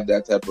to have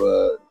that type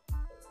of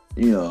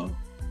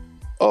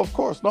of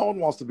course, no one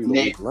wants to be the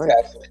weak link.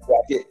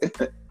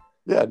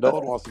 Yeah, no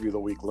one wants to be the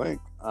weak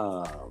link.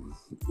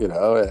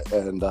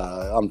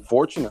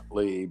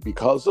 Unfortunately,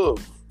 because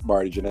of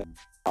Marty Jannetty,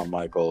 Shawn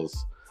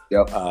Michaels,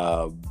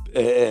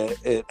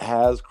 it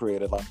has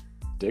created like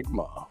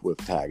stigma with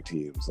tag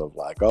teams of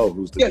like, oh,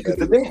 who's the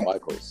Jannetty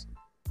Michaels?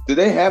 Did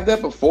they have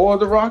that before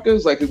the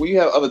Rockers? Like, when you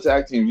have other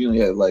tag teams, you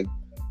had like,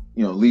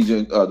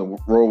 Legion, the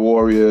Road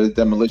Warriors,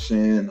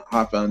 Demolition,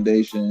 Hot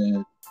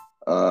Foundation,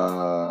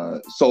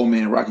 Soul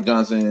Man, Rocky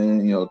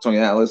Johnson, Tony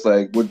Atlas.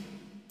 Like, would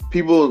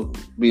people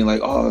being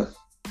like, oh,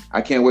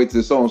 I can't wait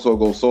till so and so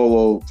go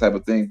solo type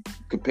of thing,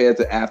 compared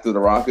to after the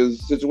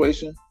Rockers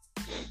situation?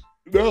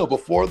 No,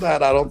 before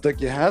that, I don't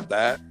think you had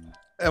that.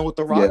 And with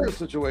the Rockers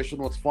situation,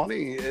 what's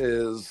funny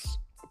is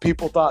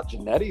people thought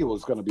Jannetty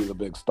was going to be the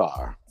big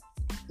star.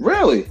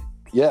 Really?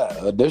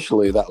 Yeah,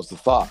 initially that was the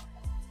thought.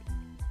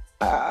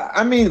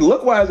 I mean,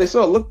 look-wise, they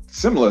sort of look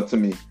similar to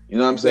me. You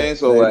know what I'm saying?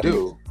 So they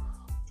do.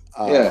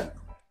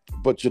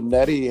 But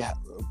Jannetty,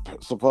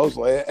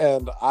 supposedly,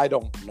 and I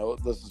don't know,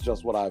 this is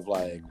just what I've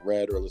like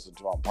read or listened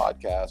to on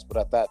podcasts, but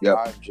at that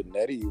time,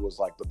 Jannetty was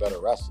like the better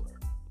wrestler.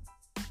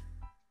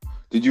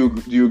 Do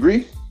you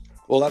agree?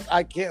 Well,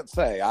 I can't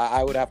say.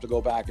 I would have to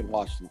go back and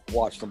watch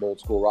some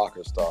old school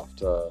Rocker stuff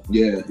to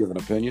give an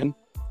opinion.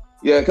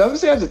 Yeah, because I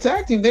say as a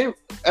tag team,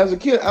 as a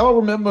kid, I don't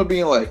remember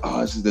being like,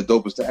 oh, this is the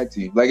dopest tag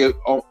team. Like,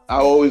 I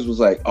always was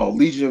like, oh,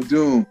 Legion of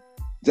Doom,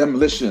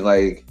 Demolition,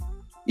 like,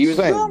 even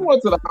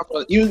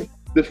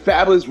the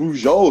Fabulous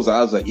Rougeaus, I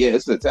was like, yeah,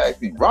 it's a tag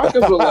team.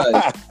 Rockers were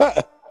like,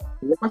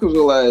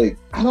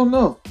 I don't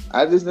know.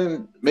 I just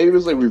didn't, maybe it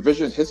was like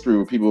revisionist history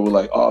where people were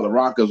like, oh, the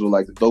Rockers were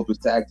like the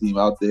dopest tag team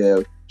out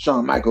there.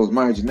 Shawn Michaels,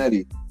 Maya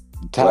Jannetty.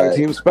 Tag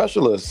team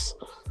specialists.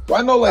 Well,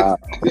 I know, like,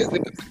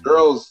 the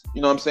girls,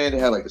 you know what I'm saying? They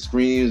had, like, the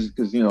screams,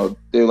 because, they were,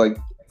 like,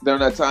 during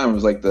that time, it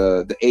was, like,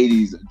 the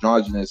 80s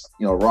androgynous,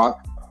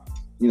 rock,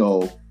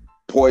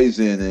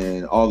 Poison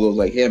and all those,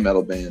 like, hair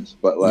metal bands.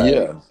 But, like, I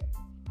don't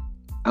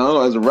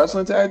know, as a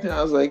wrestling tag team,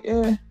 I was like,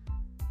 eh.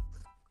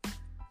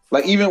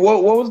 Like, even,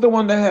 what was the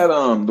one that had,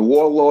 the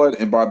Warlord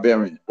and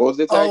Barbarian? What was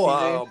their tag team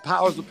name?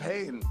 Powers of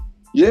Pain.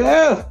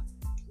 Yeah.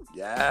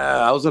 Yeah,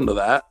 I was into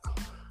that.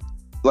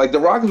 Like,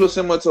 the Rockers were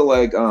similar to,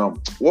 like, what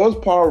was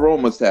Paul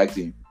Roma's tag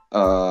team?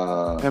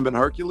 Him and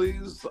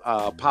Hercules,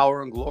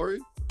 Power and Glory.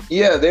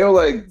 Yeah, they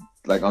were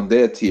like on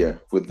their tier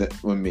with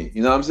me.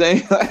 You know what I'm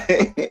saying?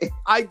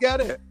 I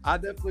get it. I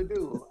definitely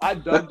do. I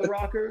dug the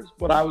Rockers,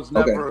 but I was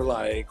never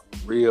like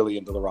really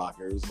into the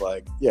Rockers.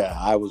 Like, yeah,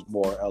 I was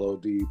more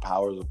LOD,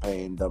 Powers of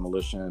Pain,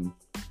 Demolition.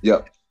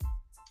 Yep.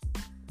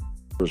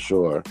 For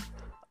sure.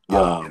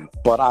 Yeah.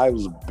 But I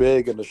was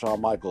big into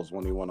Shawn Michaels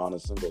when he went on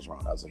his singles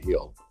run as a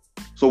heel.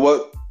 So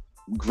what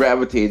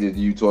gravitated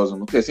you towards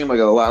him? Okay, it seemed like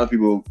a lot of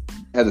people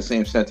had the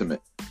same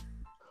sentiment.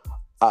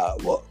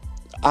 Well,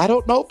 I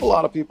don't know if a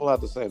lot of people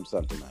had the same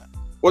sentiment.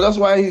 Well, that's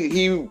why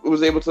he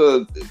was able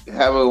to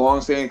have a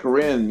long-standing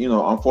career, and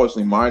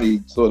unfortunately,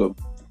 Marty sort of,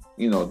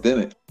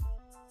 didn't.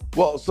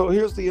 Well, so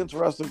here's the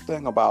interesting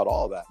thing about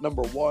all that.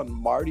 Number one,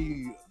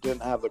 Marty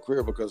didn't have the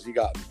career because he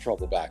got in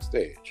trouble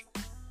backstage.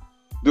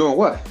 Doing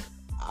what?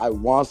 I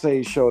want to say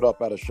he showed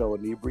up at a show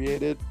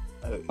inebriated.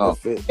 But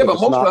most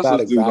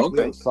wrestlers do, don't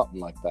they? Something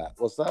like that.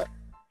 What's that?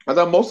 I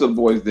thought most of the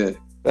boys did.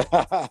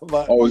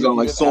 Always on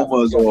like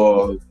somas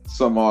or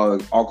some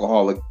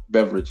alcoholic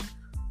beverage.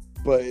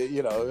 But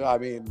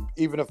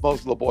even if most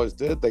of the boys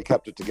did, they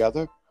kept it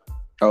together.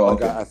 Oh,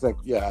 okay. I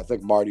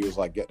think Marty was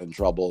like getting in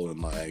trouble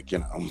and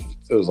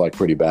it was like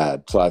pretty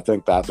bad. So I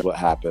think that's what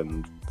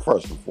happened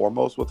first and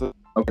foremost with it.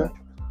 Okay.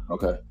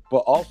 But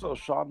also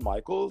Shawn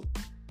Michaels,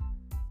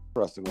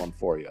 interesting one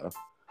for you.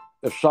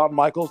 If Shawn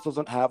Michaels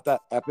doesn't have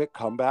that epic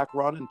comeback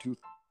run in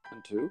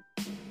 2002,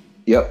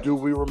 yep, do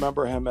we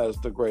remember him as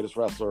the greatest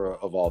wrestler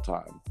of all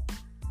time?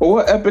 Well,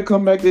 what epic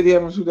comeback did he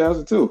have in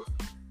 2002?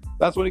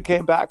 That's when he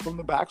came back from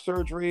the back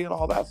surgery and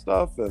all that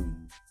stuff,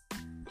 and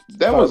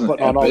that wasn't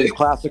putting on all these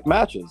classic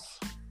matches.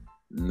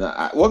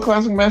 Nah, what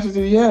classic matches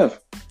did he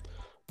have?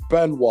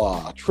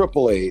 Benoit,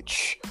 Triple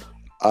H,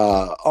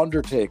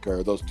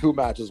 Undertaker. Those two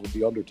matches with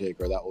the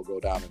Undertaker that will go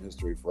down in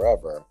history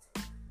forever.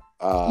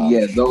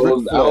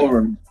 Those. I don't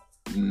remember.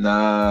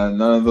 Nah,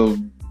 none of those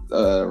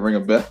ring a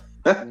bell.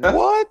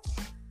 What?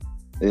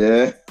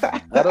 Yeah.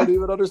 I don't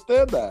even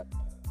understand that.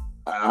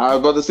 I was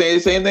about to say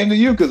the same thing to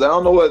you because I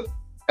don't know what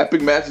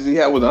epic matches he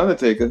had with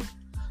Undertaker.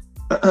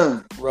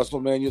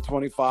 WrestleMania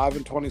 25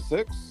 and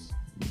 26?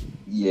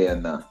 Yeah,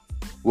 nah.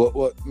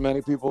 What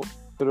many people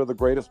consider the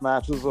greatest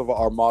matches of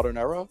our modern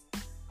era?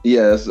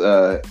 Yes,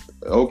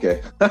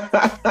 okay.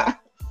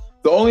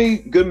 The only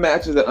good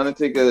matches that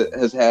Undertaker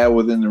has had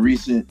within the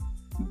recent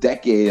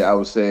decade, I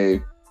would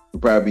say,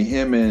 would probably be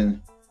him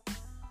and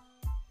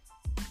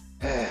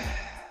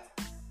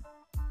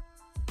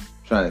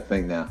trying to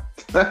think now.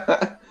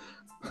 Because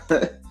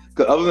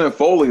other than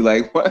Foley,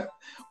 like what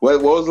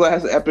was the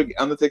last epic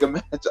Undertaker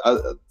match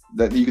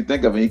that you could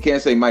think of? And you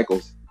can't say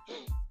Michaels.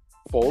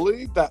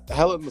 Foley? That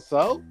Hell in the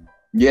Cell?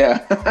 Yeah.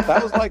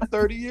 That was like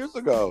 30 years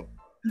ago.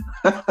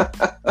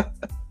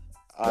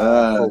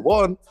 For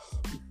one.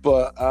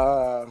 But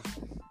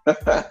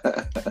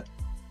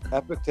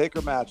epic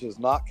Taker matches,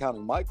 not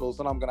counting Michaels,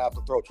 and I'm going to have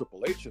to throw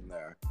Triple H in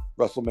there.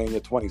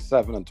 WrestleMania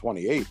 27 and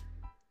 28.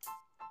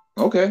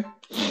 Okay.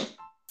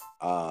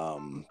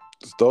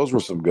 Those were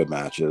some good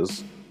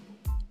matches.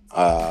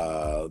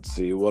 Let's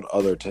see, what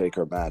other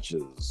Taker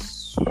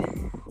matches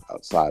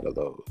outside of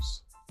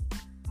those?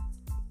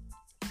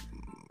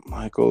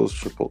 Michaels,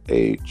 Triple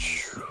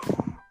H.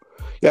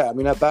 Yeah,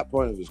 at that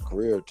point of his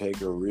career,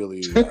 Taker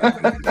really...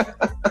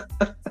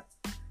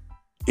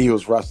 he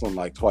was wrestling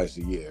like twice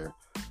a year.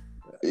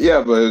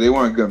 Yeah, but they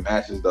weren't good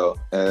matches, though.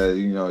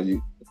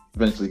 You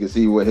eventually can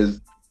see what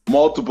his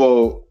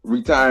multiple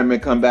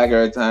retirement, comeback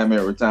out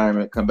of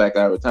retirement, comeback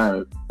out of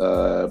retirement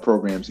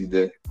programs he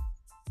did.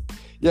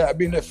 Yeah,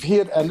 if he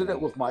had ended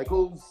it with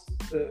Michaels,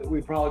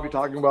 we'd probably be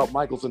talking about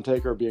Michaels and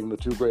Taker being the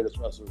two greatest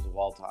wrestlers of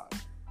all time.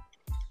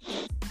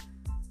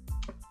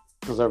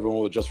 Because everyone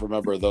would just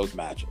remember those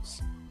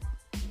matches.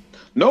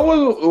 No,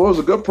 what was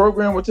a good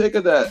program with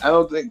Taker that I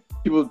don't think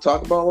people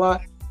talk about a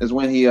lot is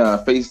when he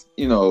faced,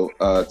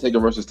 Taker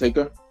versus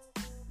Taker.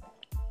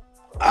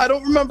 I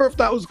don't remember if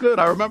that was good.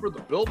 I remember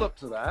the build-up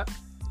to that.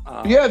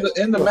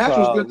 The match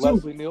was good, too.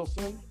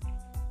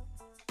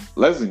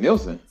 Leslie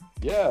Nielsen?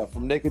 Yeah,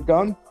 from Naked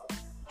Gun.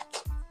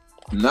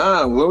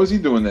 Nah, what was he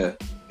doing there?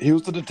 He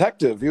was the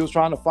detective. He was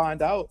trying to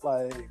find out,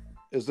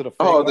 is it a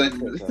fake?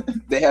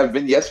 They have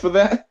vignettes for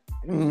that?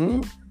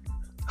 Mm-hmm.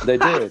 They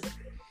did.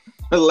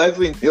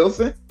 Leslie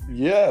Nielsen?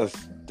 Yes,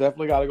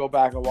 definitely got to go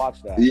back and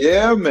watch that.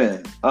 Yeah,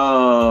 man.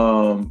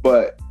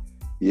 But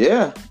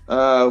yeah,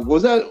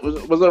 was that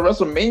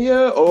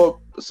WrestleMania or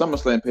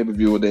SummerSlam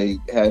pay-per-view where they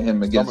had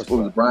him against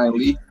Brian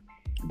Lee?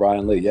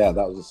 Brian Lee, yeah,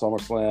 that was a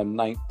SummerSlam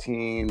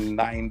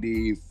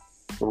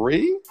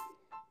 1993.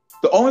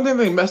 The only thing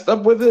they messed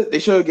up with it, they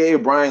should have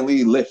gave Brian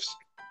Lee lifts.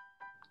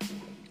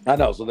 I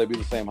know, so they'd be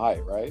the same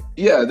height, right?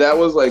 Yeah, that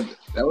was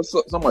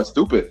somewhat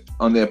stupid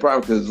on their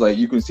part because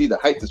you can see the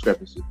height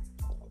discrepancy.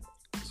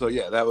 So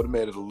yeah, that would have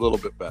made it a little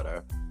bit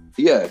better.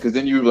 Yeah, because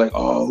then you'd be like,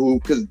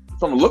 because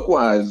from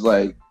look-wise,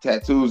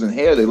 tattoos and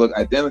hair, they look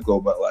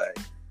identical, but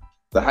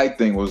the height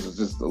thing was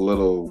just a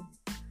little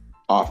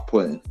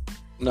off-putting.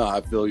 No,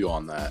 I feel you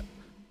on that.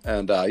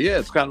 And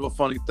it's kind of a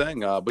funny thing.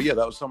 But yeah,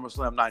 that was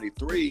SummerSlam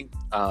 93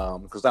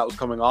 because that was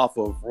coming off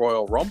of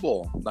Royal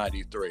Rumble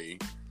 93.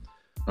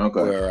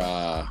 Okay. Where,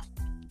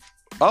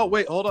 oh,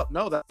 wait, hold up.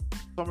 No, that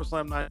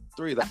SummerSlam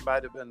 93. That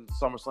might have been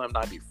SummerSlam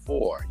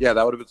 94. Yeah,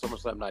 that would have been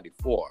SummerSlam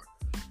 94.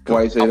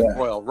 Why you say that?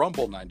 Royal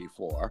Rumble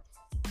 94.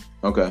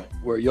 Okay.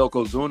 Where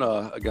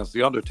Yokozuna against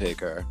The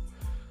Undertaker.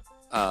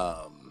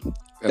 That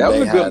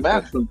was a good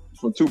match from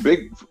two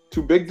big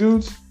Two big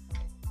dudes?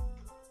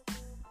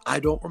 I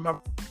don't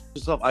remember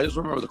stuff. I just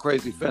remember the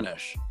crazy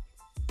finish.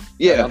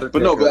 Yeah, but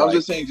no, but I'm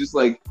just saying, just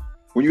like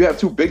when you have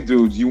two big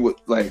dudes, you would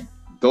like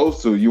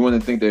those two. You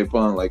wouldn't think they'd put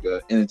on like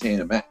a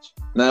entertaining match.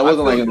 Now it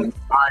wasn't like an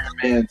Iron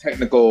Man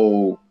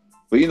technical,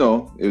 but you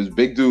know, it was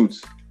big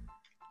dudes.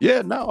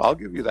 Yeah, no, I'll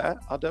give you that.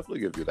 I'll definitely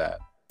give you that.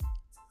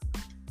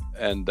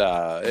 And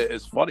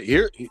it's funny.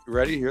 Here,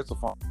 ready? Here's a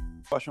fun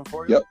question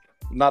for you. Yep.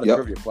 Not a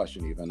trivia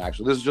question, even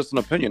actually. This is just an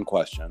opinion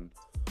question.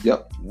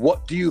 Yep.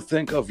 What do you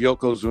think of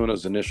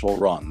Yokozuna's initial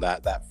run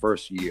that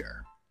first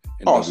year?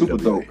 Oh, super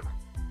dope.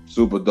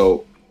 Super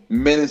dope.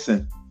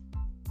 Menacing.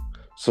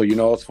 So you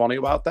know what's funny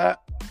about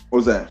that?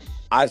 What's that?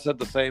 I said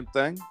the same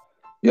thing.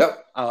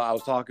 Yep. I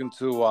was talking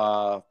to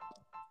a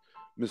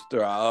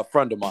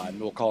friend of mine.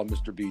 We'll call him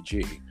Mr.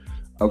 BG.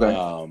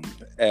 Okay.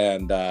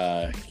 And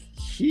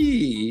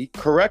he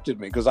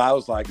corrected me because I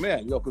was like,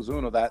 man,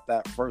 Yokozuna,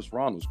 that first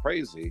run was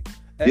crazy.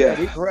 And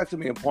he corrected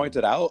me and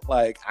pointed out,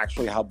 like,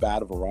 actually how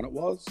bad of a run it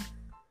was.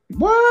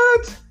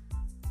 What?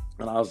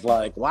 And I was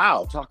like,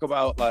 wow, talk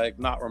about, like,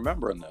 not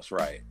remembering this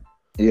right.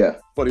 Yeah.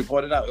 But he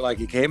pointed out, like,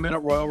 he came in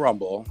at Royal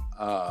Rumble.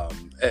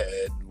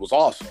 It was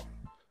awesome.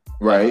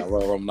 Right.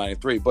 Royal Rumble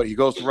 93. But he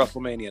goes to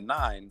WrestleMania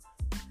 9,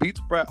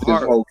 beats Bret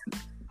Hart.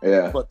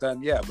 Yeah. But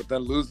then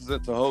loses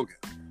it to Hogan.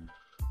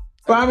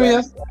 But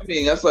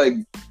that's like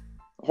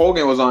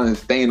Hogan was on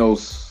his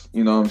Thanos,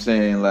 you know what I'm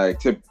saying? Like,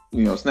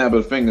 snap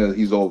of the finger,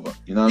 he's over.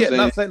 You know what I'm saying?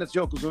 Yeah, not saying it's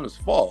Yokozuna's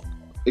fault.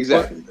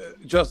 Exactly.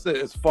 But just that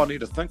it's funny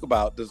to think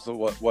about this is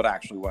what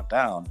actually went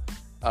down.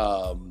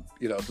 So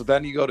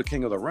then you go to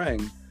King of the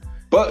Ring.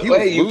 But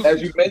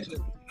as you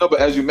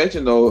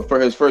mentioned though, for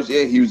his first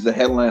year, he was the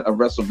headline of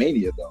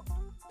WrestleMania though.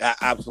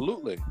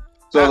 Absolutely.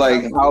 So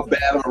how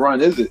bad of a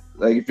run is it?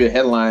 Like if you're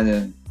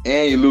headlining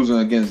and you're losing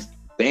against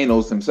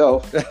Thanos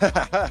himself,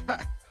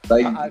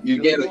 like you're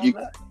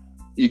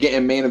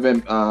getting main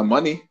event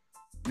money.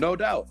 No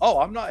doubt. Oh,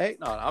 I'm not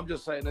hating on it. I'm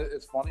just saying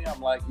it's funny.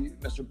 I'm like,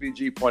 Mr.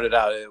 BG pointed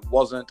out it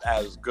wasn't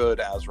as good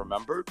as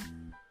remembered.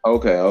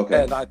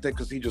 Okay. And I think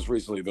because he just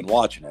recently been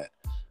watching it.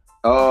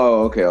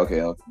 Oh, okay.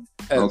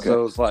 And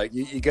so it's like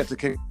you get to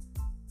King,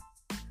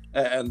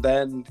 and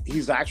then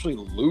he's actually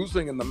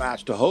losing in the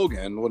match to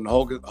Hogan when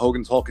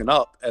Hogan's hulking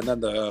up, and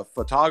then the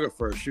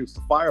photographer shoots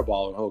the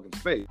fireball in Hogan's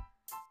face.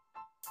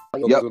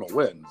 Yokozuna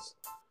wins.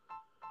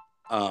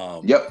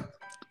 Yep.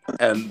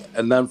 And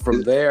then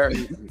from there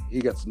he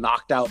gets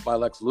knocked out by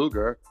Lex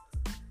Luger.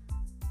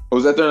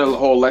 Was that during the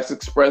whole Lex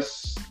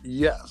Express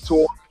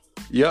tour?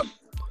 Yep.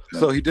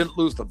 So he didn't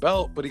lose the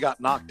belt, but he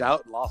got knocked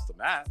out and lost the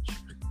match.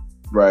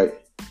 Right.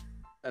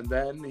 And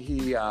then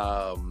he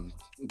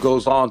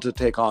goes on to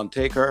take on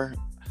Taker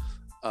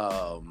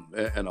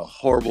in a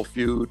horrible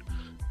feud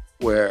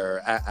where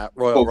at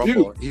Royal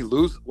Rumble he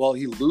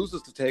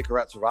loses to Taker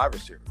at Survivor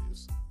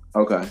Series.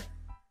 Okay.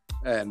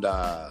 And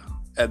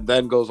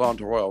then goes on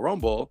to Royal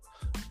Rumble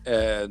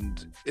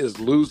and is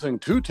losing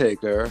to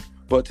Taker,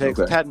 but takes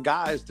 10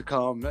 guys to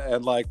come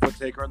and like put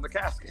Taker in the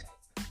casket.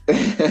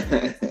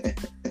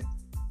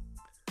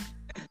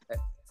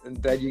 And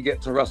then you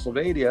get to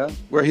WrestleMania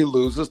where he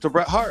loses to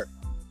Bret Hart.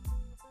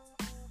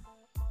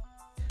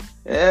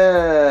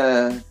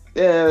 Yeah,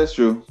 that's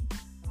true.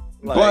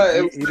 Like,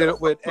 but he did it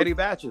with Eddie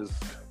Batches.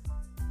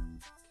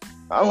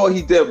 Well,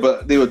 he did,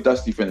 but they were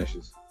dusty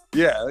finishes.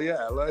 Yeah,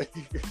 like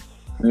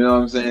you know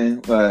what I'm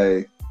saying?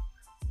 Like,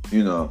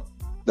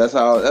 that's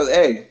how.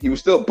 Hey, he was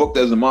still booked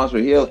as a monster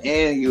heel,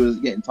 and he was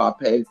getting top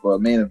pay for a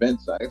main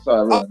event. So that's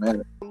all it really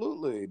mattered.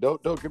 Absolutely,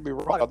 don't get me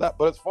wrong about that.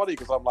 But it's funny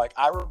because I'm like,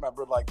 I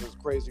remember like this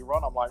crazy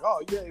run. I'm like,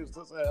 oh yeah, he was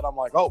this, and I'm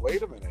like, oh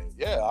wait a minute,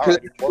 yeah, all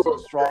right, it wasn't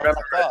as strong as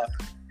I thought.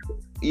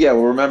 Yeah,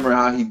 well, remember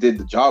how he did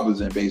the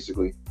Jobbers in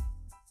basically.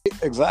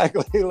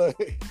 Exactly.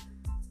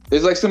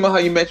 It's like similar how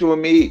you mentioned with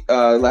me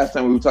last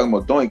time we were talking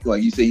about Doink.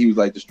 Like you say, he was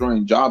like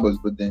destroying Jobbers,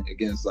 but then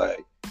against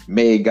like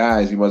made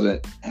guys, he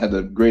had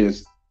the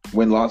greatest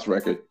win-loss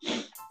record.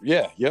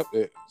 Yeah, yep,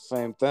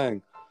 same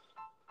thing.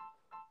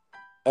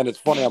 And it's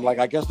funny. I'm like,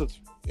 I guess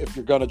if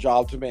you're gonna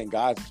job to main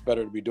guys, it's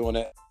better to be doing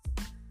it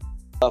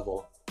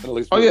level. And at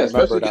least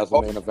remembered as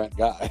a main event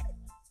guy.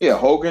 Yeah,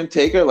 Hogan,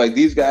 Taker, like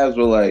these guys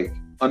were like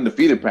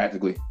undefeated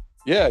practically.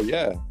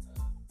 Yeah.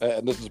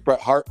 And this is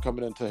Bret Hart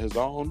coming into his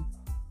own.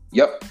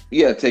 Yep.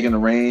 Yeah, taking the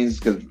reins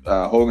because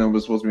Hogan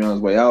was supposed to be on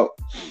his way out.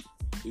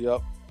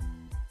 Yep.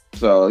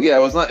 So yeah,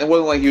 it wasn't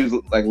like he was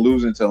like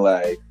losing to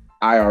like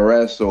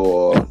IRS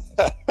or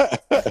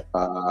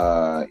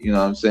you know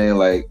what I'm saying,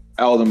 like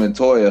Aldo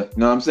Montoya. You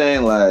know what I'm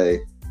saying?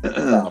 Like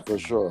for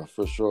sure.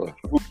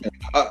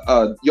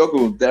 Yoko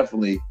was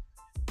definitely,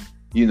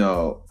 one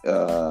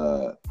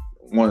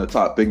of the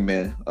top big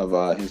men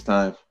of his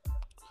time.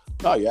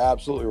 No, you're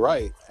absolutely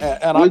right.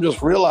 And I'm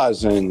just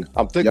realizing,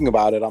 I'm thinking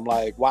about it. I'm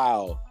like,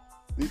 wow,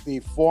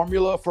 the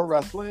formula for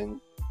wrestling,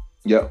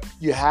 yep,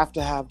 you have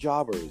to have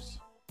jobbers.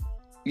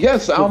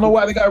 Yes, I don't know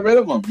why they got rid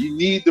of them. You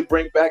need to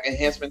bring back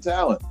enhancement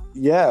talent.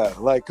 Yeah,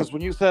 like, because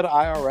when you said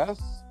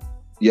IRS,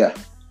 yeah,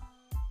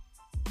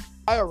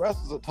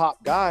 IRS is a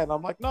top guy, and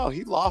I'm like, no,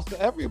 he lost to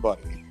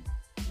everybody.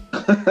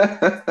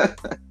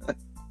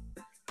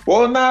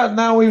 Well, not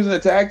now he was in a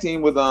tag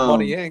team with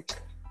Money Inc.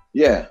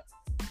 Yeah.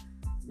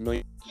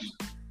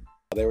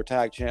 They were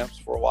tag champs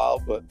for a while,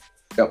 but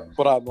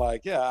I'm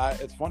like, yeah,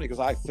 it's funny because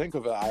I think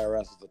of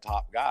IRS as the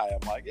top guy.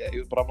 I'm like, yeah,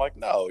 but I'm like,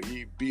 no,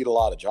 he beat a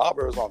lot of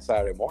jobbers on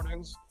Saturday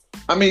mornings.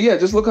 I mean, yeah,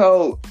 just look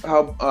how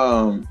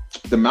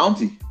the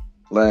Mountie,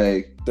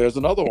 like, there's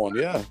another one,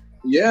 yeah.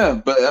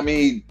 Yeah, but I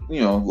mean,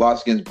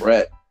 lost against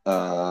Brett.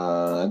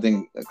 I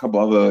think a couple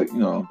other,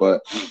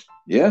 but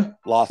yeah.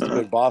 Lost to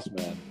Big Boss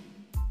Man.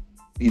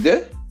 He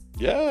did?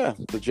 Yeah,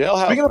 the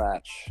jailhouse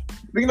match.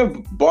 Speaking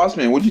of Boss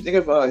Man, what do you think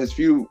of his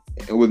feud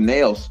with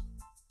Nails?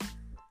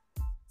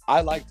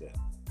 I liked it.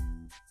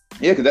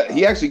 Yeah, because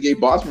he actually gave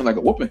Boss Man like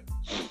a whooping.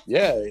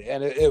 Yeah,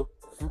 and it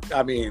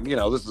I mean,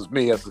 this is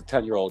me as a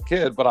 10-year-old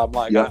kid, but I'm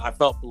like, I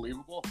felt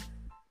believable.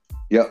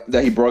 Yep,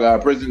 that he broke out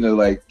of prison to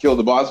like kill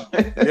the Boss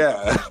Man.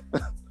 Yeah.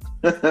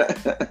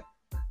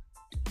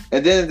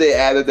 And then they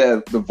added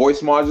the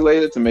voice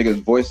modulator to make his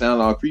voice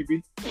sound all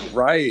creepy.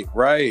 Right.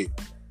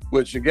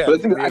 Which again,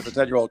 for me as a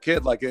 10-year-old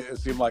kid, like it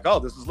seemed like, oh,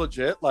 this is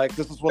legit. Like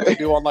this is what they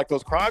do on like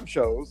those crime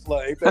shows.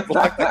 Like they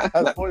like that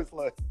guy's voice.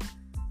 Like.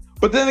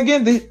 But then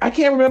again, I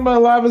can't remember a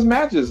lot of his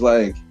matches.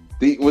 Like,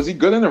 was he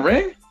good in the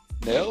ring?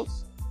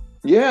 Nails?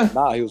 Yeah.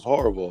 Nah, he was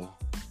horrible.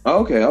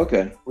 Okay.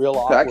 Real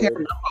awkward. I can't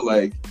remember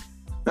like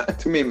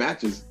too many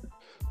matches.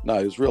 No,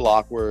 he was real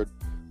awkward.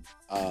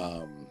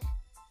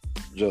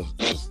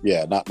 Just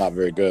yeah, not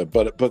very good.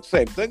 But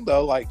same thing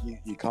though. Like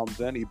he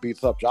comes in, he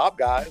beats up job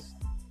guys,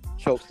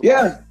 chokes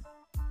the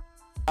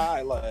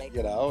guy, like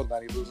and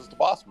then he loses to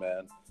Boss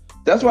Man.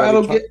 That's why I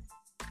don't get.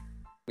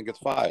 He gets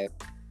fired.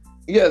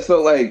 Yeah,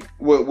 so like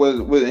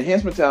with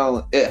enhancement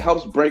talent, it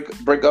helps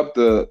break up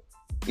the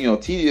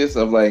tedious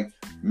of like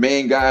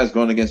main guys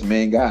going against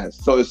main guys.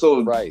 So it's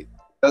so right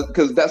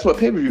because that's what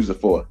pay-per-views are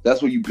for.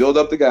 That's where you build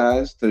up the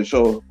guys to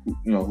show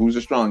who's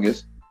the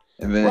strongest.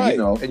 And then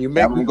and you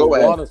make them go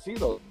want to see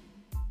those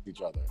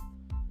each other.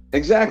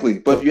 Exactly,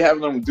 but if you have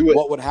them do it,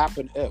 what would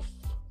happen if?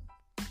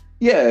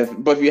 Yeah,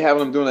 but if you have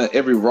them doing it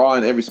every Raw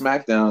and every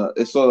SmackDown,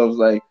 it's sort of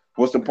like,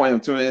 what's the point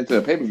of tuning into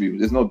a pay-per-view?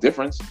 There's no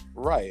difference,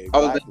 right? Exactly.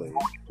 Other than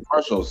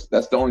commercials,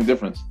 that's the only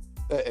difference.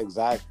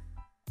 Exactly.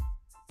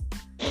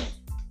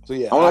 So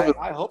yeah,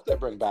 I hope they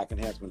bring back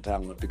enhancement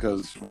talent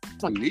because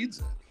someone needs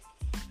it.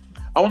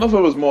 I wonder if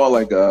it was more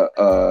like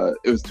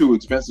it was too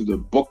expensive to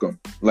book them,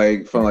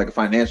 like from like a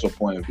financial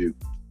point of view.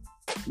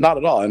 Not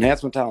at all.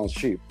 Enhancement talent's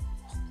cheap.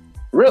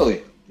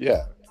 Really?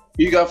 Yeah.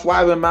 You got to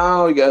fly them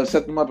out. You got to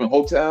set them up in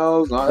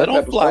hotels. They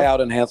don't fly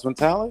out enhancement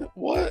talent.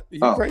 What? Are you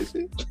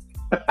crazy?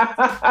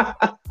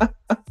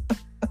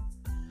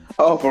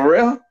 Oh, for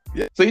real?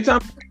 Yeah. So you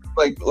talking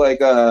like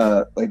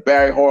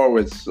Barry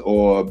Horowitz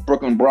or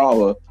Brooklyn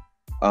Brawler,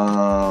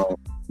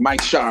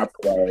 Mike Sharp,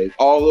 right?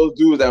 All those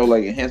dudes that were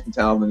like enhancement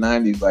talent in the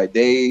 90s, like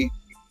they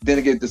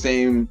didn't get the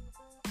same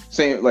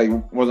like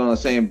was on the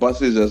same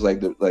buses as like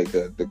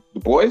the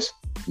boys?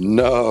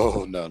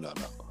 No.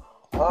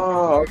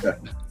 Oh, okay.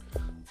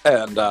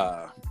 And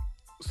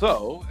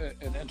so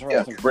an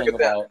interesting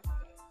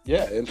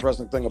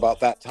thing about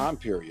that time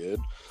period,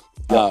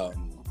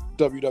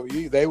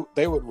 WWE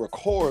they would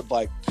record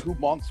like 2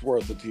 months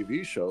worth of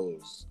TV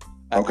shows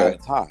at a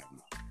time.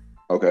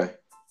 Okay.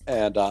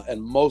 And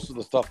most of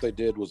the stuff they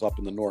did was up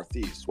in the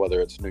Northeast,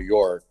 whether it's New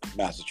York,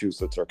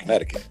 Massachusetts, or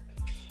Connecticut.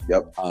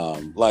 Yep.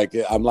 Like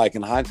I'm like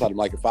in hindsight, I'm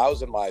like if I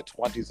was in my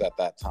 20s at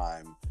that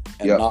time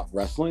and not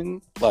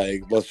wrestling,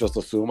 like let's just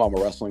assume I'm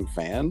a wrestling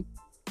fan.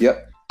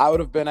 Yep. I would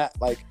have been at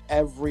like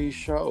every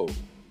show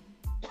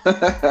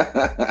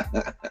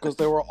because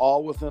they were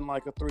all within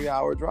like a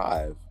 3-hour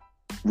drive.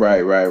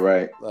 Right.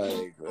 Like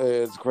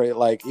it's great.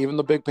 Like even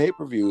the big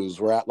pay-per-views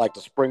were at like the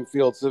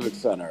Springfield Civic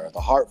Center,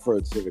 the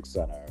Hartford Civic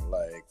Center.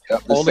 Like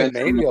only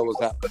Mania was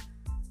at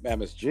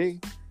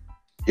MSG.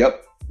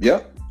 Yep.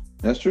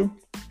 That's true.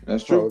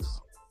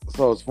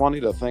 So it's funny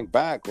to think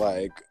back.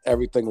 Like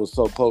everything was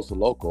so close to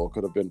local. It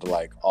could have been to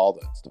like all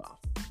that stuff.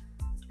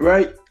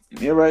 Right.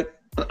 You're right.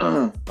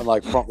 And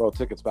like front row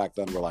tickets back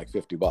then were like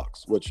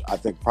 $50, which I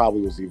think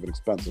probably was even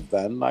expensive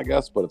then, I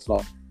guess, but it's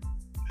not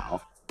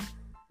now.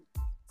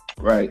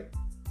 Right.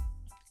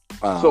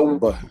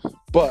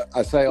 But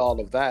I say all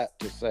of that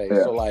to say,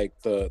 so like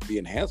the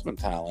enhancement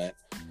talent,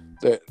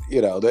 that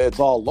it's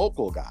all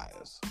local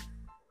guys.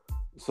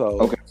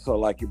 So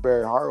like your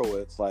Barry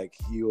Horowitz, like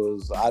he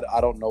was,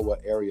 I don't know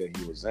what area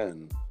he was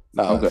in.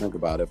 Now I think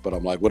about it, but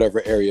I'm like,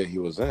 whatever area he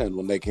was in,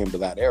 when they came to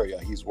that area,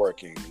 he's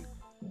working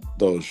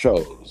those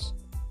shows.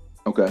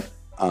 Okay.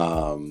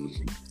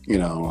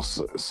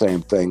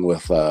 Same thing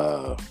with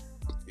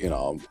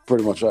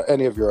pretty much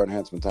any of your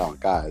enhancement talent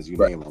guys, you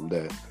name them,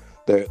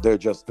 they're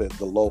just the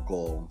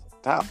local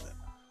talent.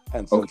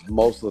 And since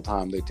most of the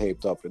time they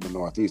taped up in the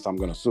Northeast, I'm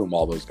going to assume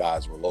all those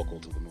guys were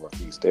local to the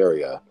Northeast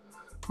area.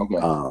 Okay.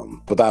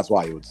 But that's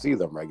why you would see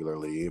them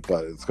regularly.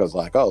 But it's because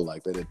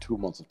they did 2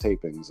 months of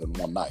tapings in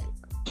one night.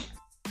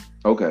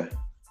 Okay.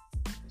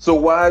 So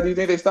why do you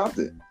think they stopped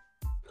it?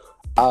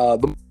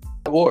 The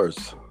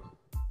wars.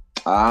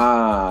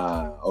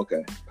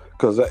 Okay.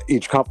 Because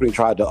each company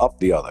tried to up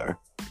the other.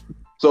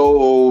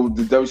 So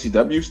the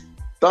WCW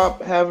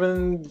stop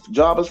having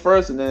jobbers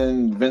first and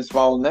then Vince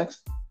follow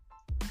next?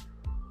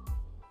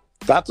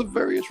 That's a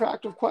very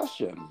attractive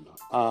question.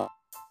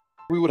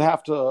 We would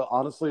have to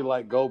honestly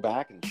like go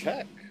back and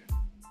check.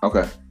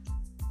 Okay.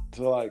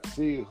 To like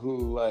see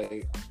who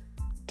like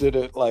did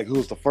it, like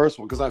who's the first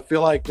one, because I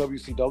feel like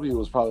WCW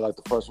was probably like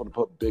the first one to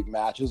put big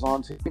matches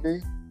on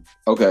TV.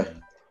 Okay.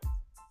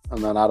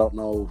 And then I don't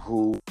know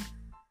who,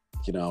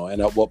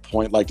 and at what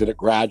point, like, did it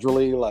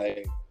gradually,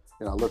 like,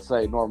 let's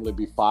say normally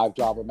be 5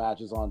 jobber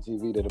matches on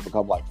TV, did it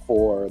become like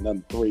 4 and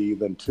then 3,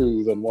 then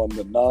 2, then 1,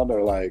 then none,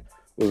 or like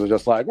was it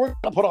just like we're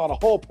gonna put on a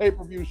whole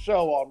pay-per-view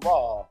show on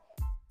Raw?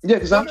 Yeah,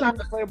 because I'm trying to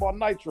the same on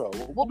Nitro.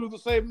 We'll do the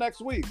same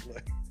next week.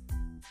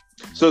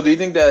 So do you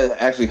think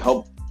that actually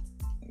helped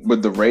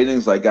with the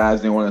ratings? Like,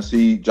 guys didn't want to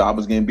see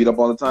jobbers getting beat up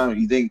all the time.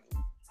 You think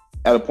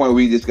at a point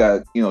we just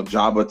got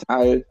jobber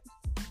tired,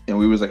 and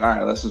we was like, all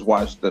right, let's just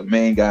watch the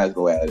main guys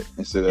go at it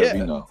instead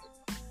of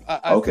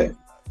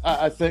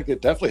I think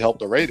it definitely helped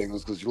the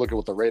ratings, because you look at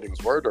what the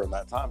ratings were during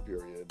that time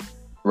period.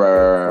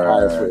 Right. The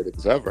highest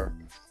ratings ever.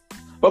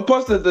 But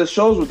plus the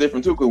shows were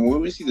different too, because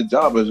when we see the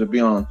jobbers, it'd be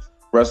on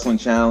Wrestling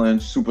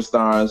Challenge,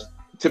 Superstars,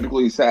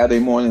 typically Saturday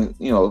morning,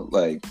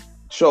 like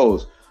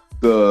shows.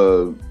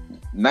 The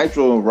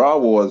Nitro and Raw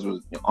Wars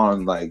was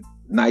on like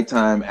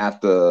nighttime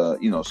after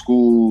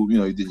school.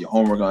 You did your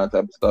homework on that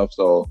type of stuff.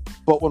 So,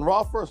 but when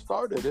Raw first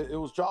started, it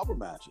was jobber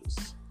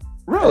matches.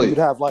 Really, and you'd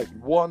have like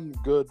one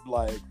good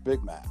like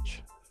big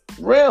match.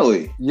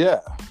 Really?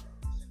 Yeah.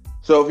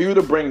 So if you were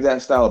to bring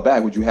that style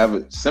back, would you have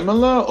it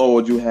similar, or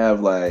would you have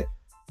like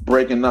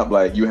breaking up,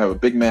 like you have a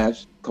big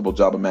match, a couple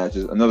jobber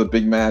matches, another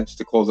big match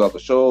to close out the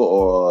show,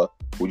 or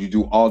would you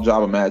do all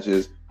jobber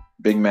matches,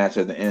 big match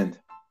at the end?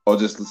 Or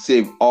just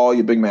save all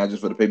your big matches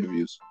for the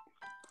pay-per-views?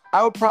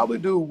 I would probably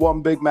do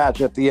one big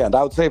match at the end.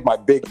 I would save my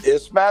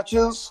big-ish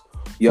matches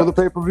for the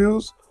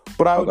pay-per-views,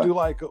 but I would do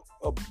like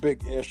a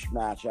big-ish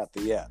match at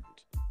the end.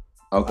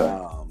 Okay.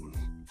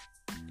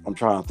 I'm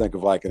trying to think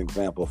of like an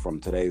example from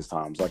today's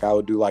times. Like I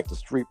would do like the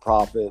Street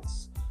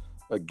Profits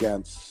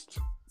against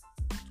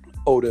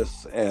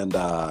Otis and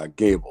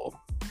Gable.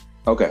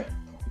 Okay.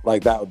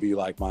 Like that would be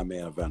like my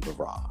main event of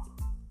Raw.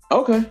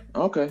 Okay.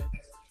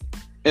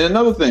 And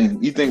another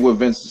thing, you think with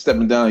Vince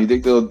stepping down, you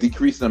think they'll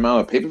decrease the amount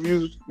of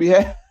pay-per-views we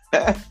have?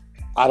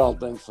 I don't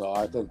think so.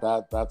 I think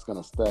that's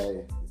going to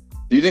stay.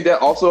 Do you think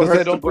that also hurts?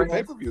 They don't do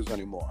pay-per-views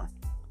anymore.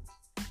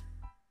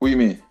 What do you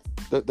mean?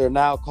 They're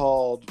now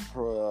called,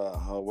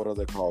 what are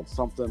they called?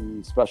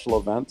 Something special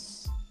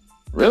events.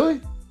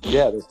 Really?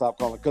 Yeah, they stopped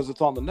calling it because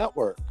it's on the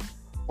network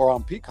or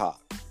on Peacock.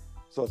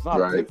 So it's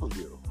not a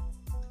pay-per-view.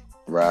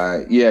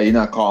 Right. Yeah, you're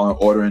not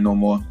ordering no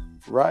more.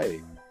 Right.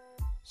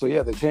 So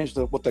yeah, they changed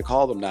what they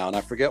call them now, and I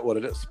forget what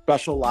it is.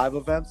 Special live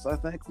events, I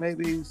think,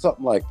 maybe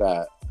something like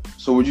that.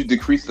 So would you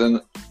decrease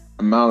the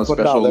amount of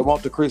special? No, they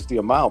won't decrease the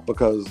amount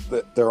because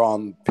they're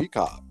on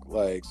Peacock.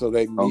 Like, so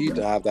they need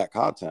to have that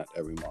content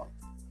every month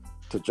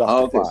to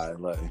justify.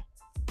 Like,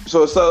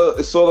 so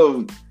it sort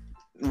of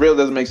really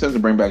doesn't make sense to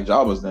bring back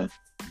jobbers then,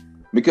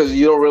 because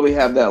you don't really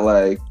have that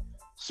like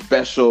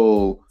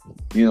special,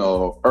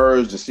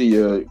 urge to see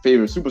your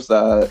favorite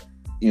superstar.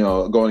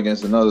 Going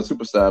against another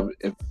superstar,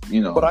 if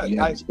But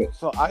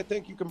I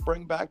think you can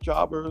bring back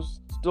jobbers,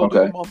 still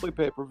do monthly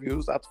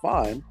pay-per-views. That's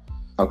fine.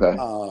 Okay.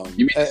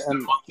 You mean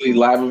the monthly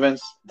live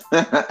events?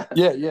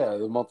 yeah,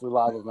 the monthly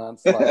live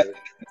events. Like,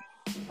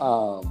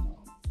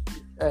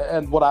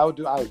 and what I would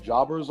do, I have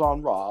jobbers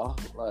on Raw,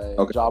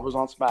 like jobbers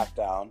on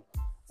SmackDown,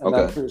 and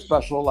then for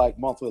special like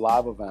monthly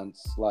live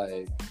events,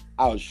 like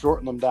I would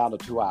shorten them down to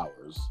 2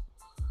 hours,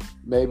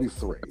 maybe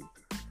 3.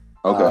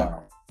 Okay.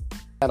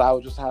 And I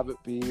would just have it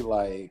be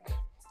like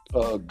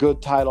a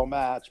good title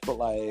match, but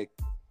like,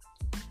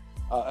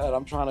 and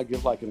I'm trying to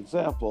give like an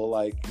example,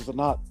 like, because they're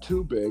not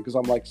too big, because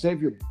I'm like,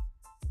 save your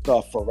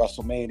stuff for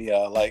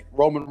WrestleMania, like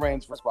Roman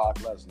Reigns versus Brock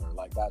Lesnar,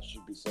 like that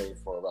should be saved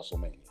for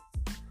WrestleMania.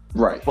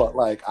 Right. But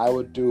like, I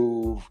would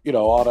do,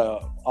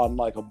 on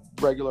like a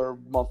regular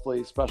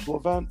monthly special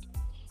event,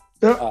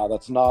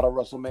 that's not a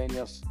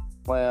WrestleMania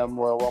Slam,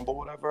 Royal Rumble,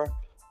 whatever.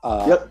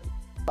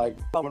 Like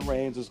Roman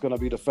Reigns is going to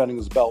be defending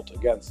his belt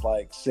against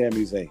like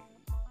Sami Zayn.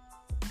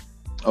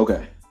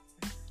 Okay.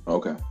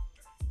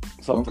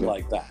 Something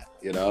like that,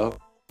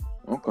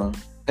 Okay.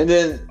 And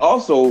then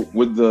also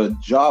with the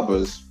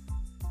jobbers,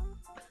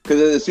 because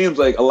it seems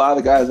like a lot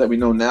of guys that we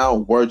know now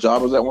were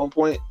jobbers at one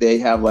point. They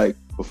have like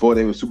before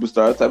they were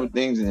superstars type of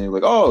things, and they're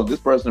like, oh,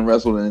 this person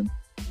wrestled in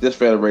this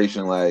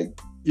federation like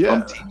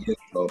 10 years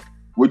ago.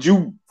 Would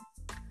you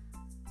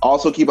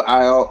also keep an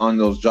eye out on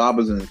those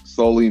jobbers and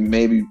slowly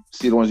maybe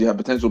see the ones you have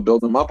potential,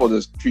 build them up, or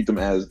just treat them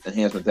as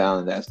enhancement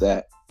talent? That's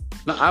that.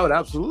 No, I would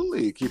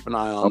absolutely keep an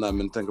eye on them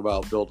and think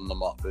about building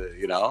them up,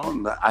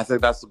 And I think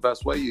that's the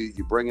best way.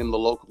 You bring in the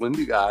local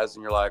indie guys,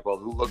 and you're like, well,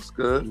 who looks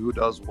good? Who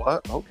does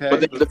what? Okay.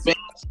 But then the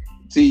fans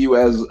see you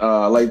as,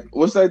 like,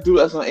 what's that dude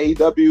that's on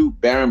AEW?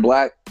 Baron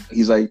Black?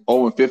 He's like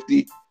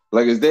 0-50.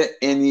 Like, is there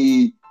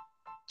any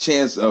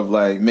chance of,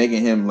 like,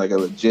 making him, like, a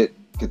legit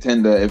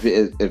contender if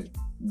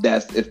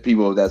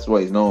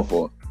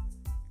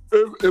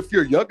If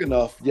you're young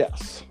enough,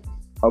 yes.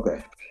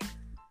 Okay.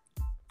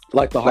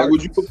 Like the Like,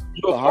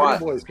 the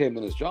Hardy Boys came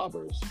in as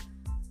jobbers.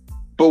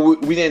 But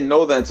we didn't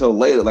know that until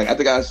later. Like, I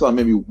think I saw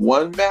maybe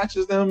one match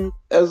of them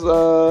as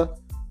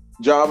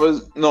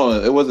jobbers. No,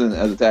 it wasn't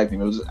as a tag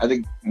team. It was, I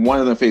think, one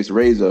of them faced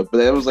Razor, but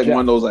it was like one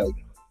of those, like,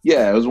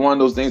 it was one of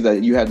those things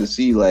that you had to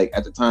see, like,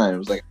 at the time. It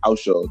was like house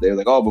show. They were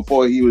like, oh,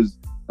 before he was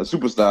a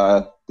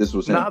superstar, this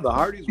was him. Nah, the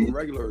Hardys were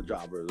regular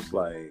jobbers.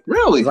 Like,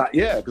 really?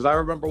 Because I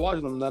remember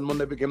watching them. And then when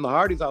they became the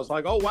Hardys, I was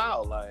like, oh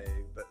wow, like,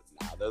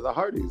 they're the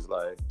Hardys.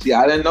 Like, see,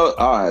 I didn't know.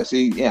 All right,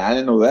 see, yeah, I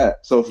didn't know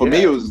that. So for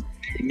me, it was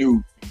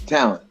new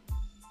talent.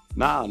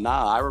 Nah,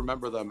 I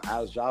remember them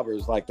as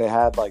jobbers. Like, they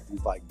had like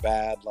these like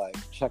bad like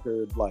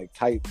checkered like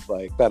tights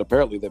like that.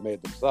 Apparently, they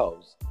made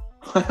themselves.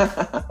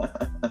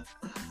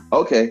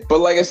 Okay, but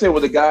like I said,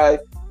 with a guy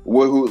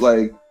who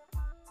like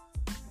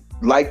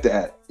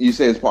that, you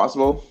say it's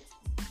possible.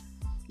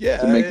 Yeah,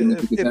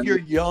 if you're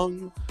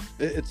young,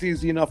 it's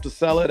easy enough to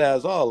sell it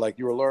as, oh, like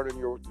you were learning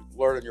your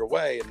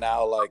way, and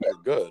now like you're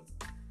good.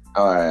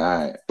 All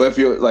right. But if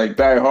you're like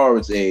Barry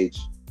Horowitz age,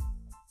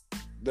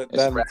 then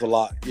it's a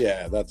lot.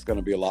 Yeah, that's going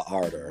to be a lot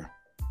harder.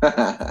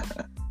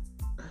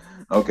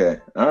 Okay.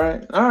 All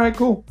right.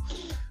 Cool.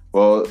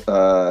 Well,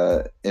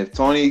 if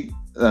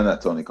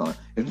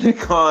Nick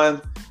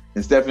Khan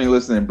is definitely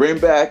listening, bring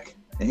back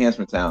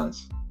enhancement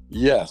talents.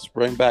 Yes,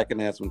 bring back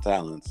enhancement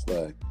talents.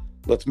 Like,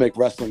 let's make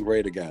wrestling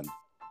great again.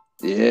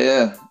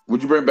 Yeah.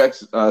 Would you bring back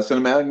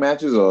cinematic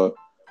matches or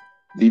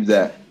leave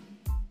that?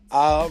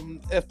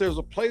 If there's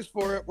a place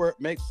for it where it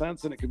makes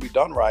sense and it can be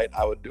done right,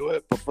 I would do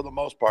it. But for the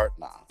most part,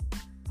 nah.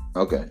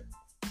 Okay.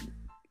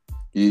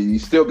 You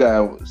still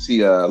gotta see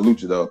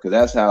Lucha though, because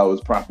that's how it was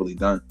properly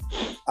done.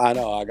 I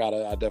know. I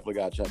definitely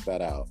gotta check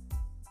that out.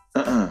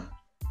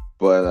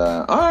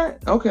 But all right.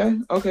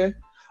 Okay.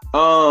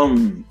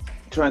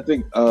 Trying to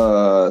think.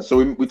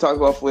 So we talked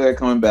about Flair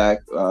coming back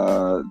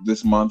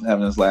this month,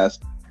 having his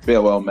last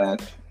farewell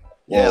match.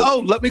 Yeah.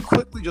 Oh, let me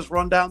quickly just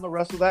run down the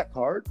rest of that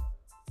card.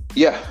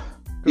 Yeah.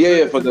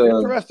 For the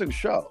interesting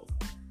show.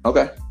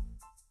 Okay.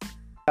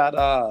 Got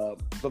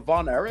the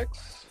Von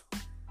Erichs.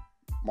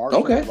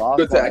 Marshall Ross,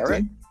 good tag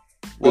team.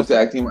 Good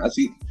tag team. I've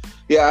seen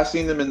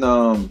them in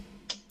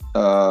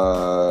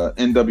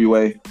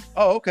NWA.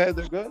 Oh, okay,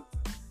 they're good.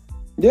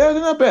 Yeah,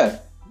 they're not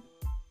bad.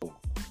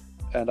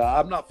 And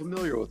I'm not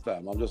familiar with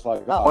them. I'm just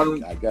like,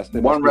 I guess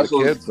they must be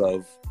the kids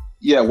of.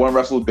 Yeah, one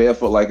wrestled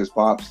barefoot like his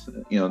pops.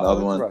 The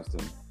other one.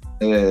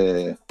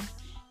 Yeah.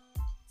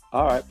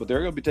 All right, but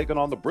they're going to be taking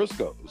on the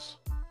Briscoes.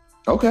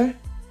 Okay.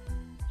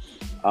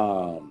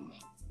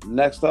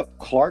 Next up,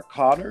 Clark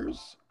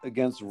Connors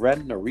against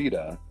Ren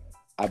Narita.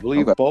 I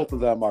believe both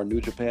of them are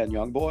New Japan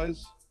Young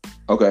Boys.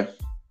 Okay.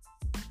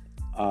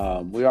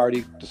 We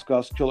already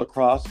discussed Killer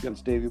Cross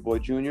against Davey Boy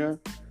Jr.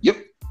 Yep.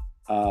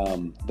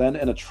 Then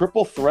in a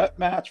triple threat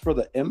match for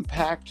the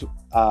Impact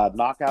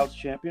Knockouts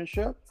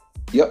Championship.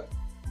 Yep.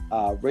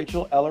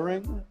 Rachel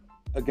Ellering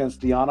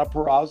against Deonna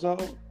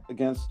Purrazzo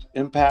against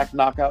Impact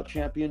Knockout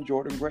Champion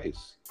Jordynne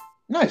Grace.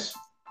 Nice.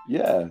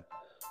 Yeah.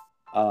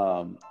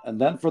 And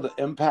then for the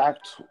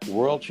Impact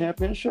World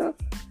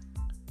Championship,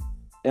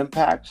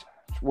 Impact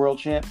World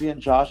Champion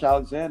Josh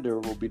Alexander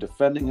will be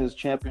defending his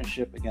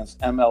championship against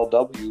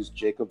MLW's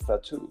Jacob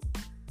Fatu.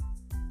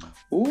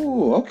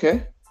 Ooh,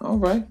 okay. All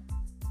right.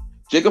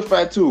 Jacob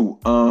Fatu.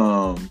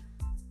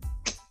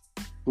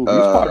 He's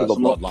part of the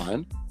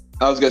bloodline.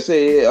 I was gonna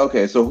say,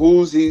 okay, so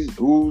who's is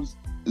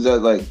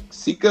that, like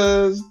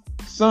Sika's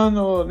son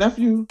or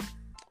nephew?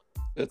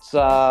 It's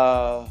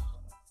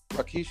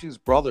Rakishi's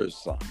brother's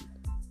son.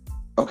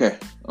 Okay.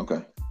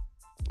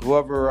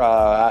 Whoever,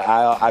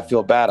 I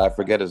feel bad, I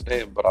forget his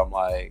name, but I'm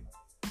like,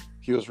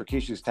 he was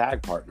Rikishi's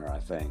tag partner, I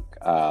think,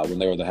 when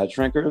they were the Head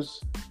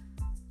Shrinkers.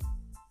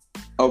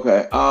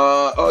 Okay.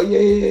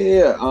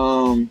 Yeah.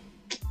 All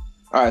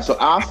right. So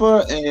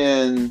Alpha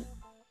and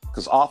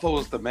because Alpha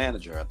was the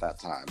manager at that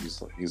time.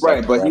 He's right,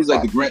 like but he's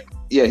like the grand.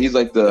 Yeah, he's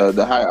like the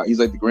high. He's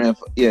like the grand.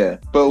 Yeah,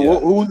 but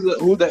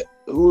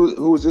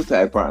who was his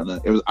tag partner?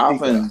 It was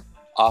Alpha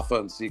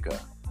and Sika.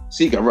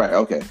 Sika, right?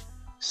 Okay.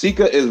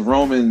 Sika is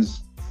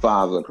Roman's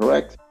father,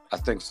 correct? I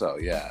think so.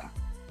 Yeah.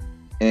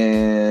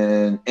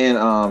 And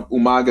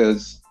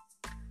Umaga's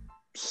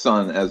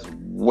son as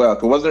well.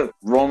 Cause wasn't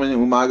Roman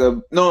and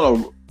Umaga?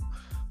 No.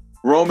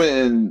 Roman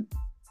and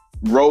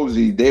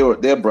Rosie,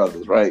 they're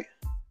brothers, right?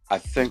 I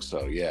think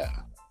so. Yeah.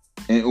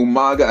 And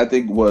Umaga, I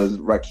think, was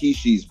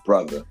Rikishi's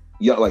brother,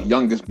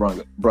 youngest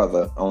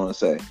brother. I want to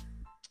say.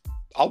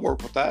 I'll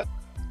work with that.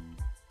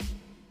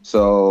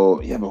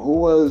 So yeah, but who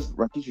was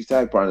Rikishi's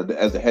tag partner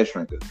as the Head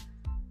Shrinkers?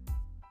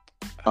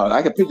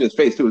 I can picture his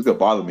face too. It's gonna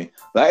bother me.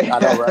 Like, I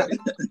know, right?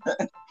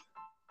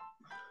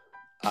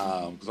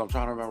 Because I'm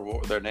trying to remember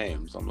what were their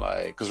names. I'm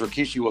like, because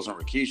Rikishi wasn't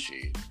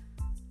Rikishi.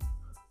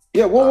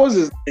 Yeah, what was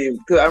his name?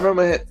 Because I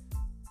remember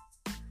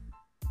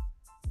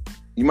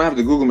you might have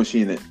to Google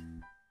machine it.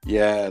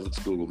 Yeah, let's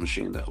Google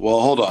machine that. Well,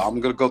 hold on.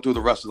 I'm gonna go through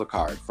the rest of the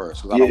card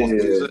first because I don't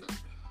want to lose it.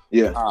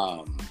 Yeah.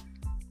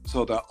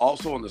 So that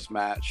also in this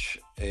match,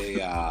 a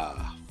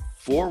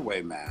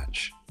 4-way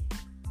match.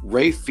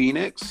 Ray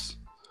Phoenix,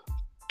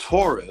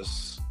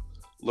 Taurus,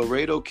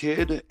 Laredo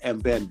Kid,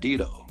 and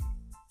Bandito.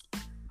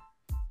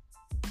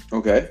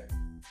 Okay.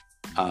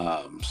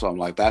 So I'm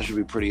like, that should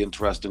be pretty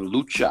interesting.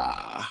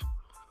 Lucha.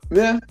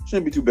 Yeah,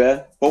 shouldn't be too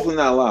bad. Hopefully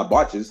not a lot of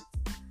botches.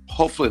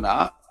 Hopefully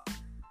not.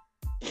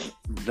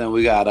 Then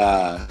we got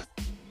a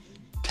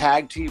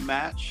tag team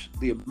match.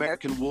 The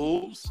American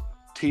Wolves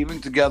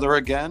teaming together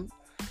again.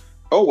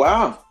 Oh,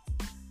 wow.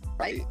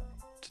 Right.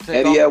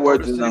 Eddie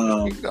Edwards and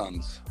Machine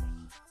Guns.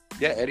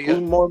 Yeah, Eddie who's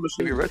more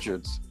Machine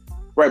Richards.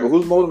 Right, but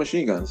who's more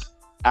Machine Guns?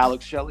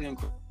 Alex Shelley and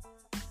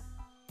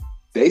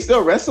they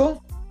still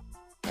wrestle?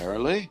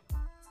 Apparently.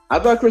 I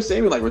thought Chris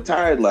Sabin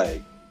retired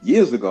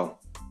years ago.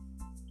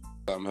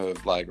 Some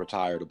have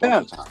retired a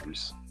bunch of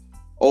times.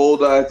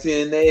 Old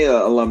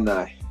TNA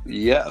alumni.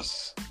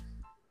 Yes.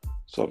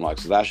 So I'm like,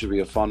 so that should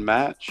be a fun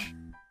match.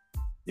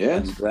 Yeah.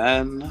 And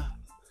then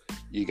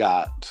you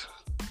got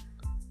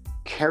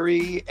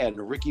Kerry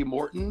and Ricky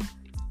Morton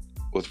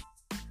with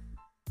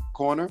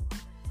corner.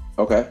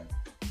 Okay.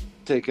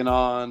 Taking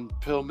on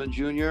Pillman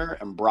Jr.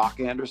 and Brock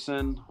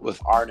Anderson with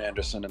Arn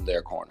Anderson in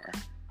their corner.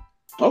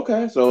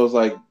 Okay, so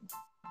it's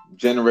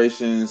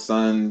generation,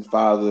 son,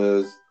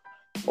 fathers,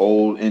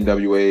 old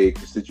NWA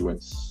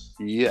constituents.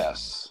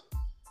 Yes.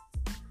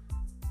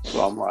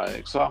 So I'm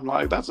like,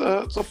 it's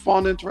a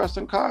fun,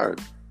 interesting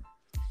card.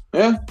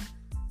 Yeah.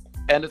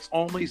 And it's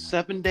only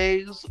 7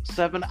 days,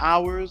 7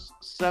 hours,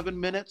 7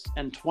 minutes,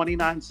 and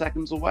 29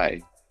 seconds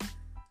away.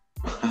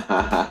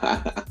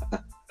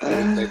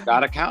 They've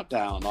got a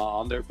countdown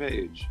on their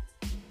page.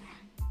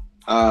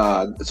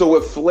 So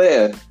with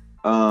Flair,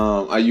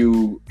 are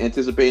you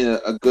anticipating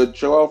a good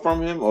show out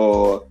from him,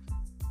 or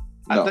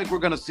no? I think we're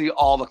going to see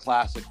all the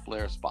classic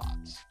Flair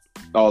spots.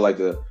 Oh, like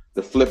the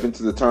flip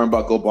into the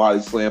turnbuckle, body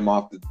slam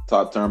off the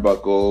top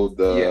turnbuckle,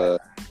 the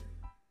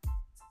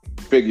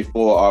figure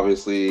four,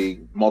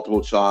 obviously,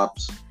 multiple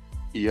chops.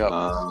 Yep.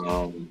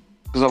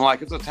 Because I'm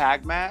like, it's a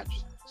tag match,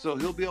 so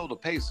he'll be able to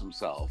pace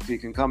himself. He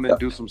can come in,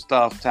 do some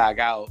stuff, tag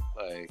out,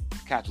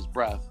 catch his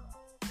breath.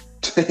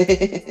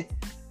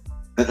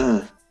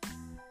 And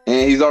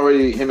he's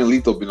already, him and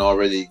Lethal been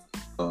already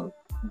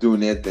doing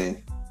their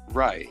thing.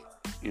 Right.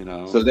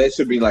 So there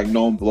should be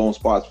known blown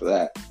spots for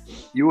that.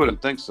 You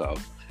wouldn't think so.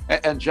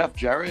 And Jeff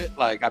Jarrett,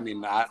 I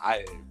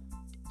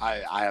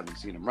haven't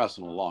seen him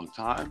wrestle in a long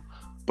time.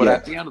 But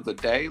at the end of the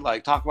day,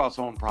 talk about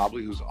someone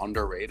probably who's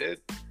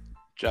underrated.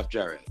 Jeff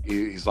Jarrett.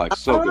 He's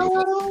so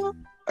good.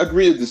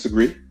 Agree to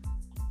disagree.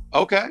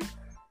 Okay.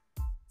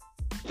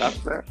 That's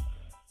fair.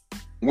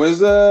 When's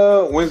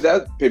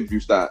that pay-per-view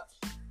start?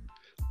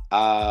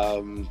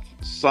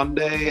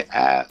 Sunday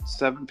at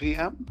 7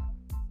 p.m.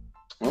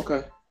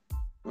 Okay.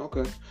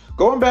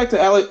 Going back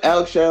to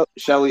Alex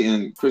Shelley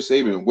and Chris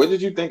Sabin, what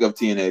did you think of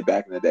TNA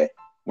back in the day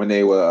when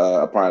they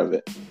were a part of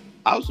it?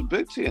 I was a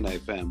big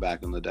TNA fan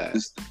back in the day.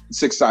 The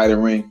six-sided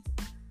ring.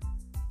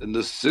 In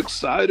the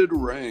six-sided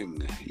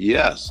ring.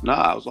 Yes. No,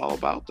 I was all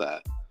about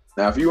that.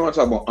 Now, if you want to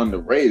talk about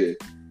underrated,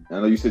 I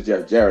know you said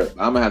Jeff Jarrett,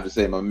 but I'm going to have to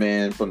say my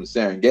man from the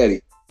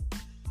Serengeti.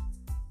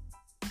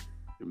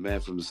 Your man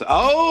from the...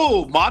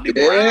 Oh, Monty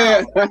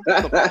Brown.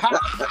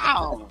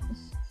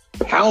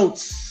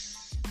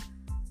 Pounce.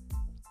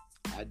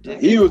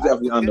 He was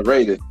definitely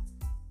underrated.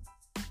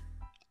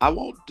 I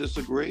won't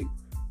disagree.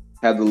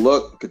 Had the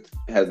look,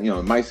 had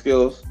mic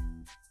skills.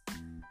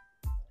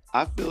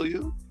 I feel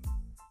you.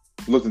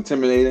 Looked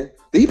intimidating.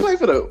 Did he play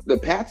for the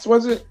Pats?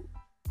 Was it?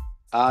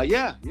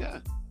 Yeah.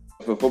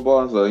 For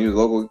football, so he was a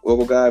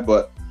local guy.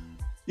 But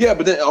yeah,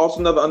 but then also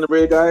another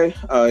underrated guy,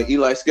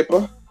 Eli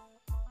Skipper.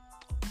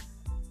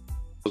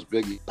 Was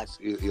big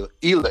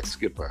Elex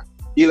Skipper.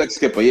 Elex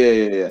Skipper,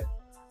 yeah.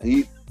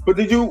 But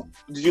did you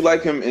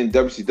like him in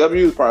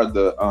WCW as part of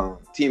the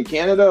Team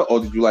Canada, or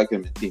did you like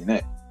him in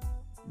TNA?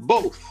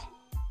 Both.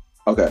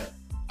 Okay.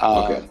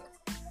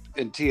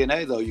 In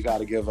TNA though, you got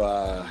to give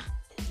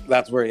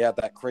that's where he had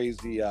that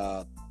crazy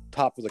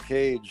top of the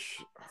cage.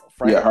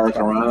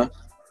 Hurricane Rana.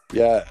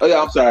 Yeah. Oh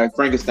yeah, I'm sorry,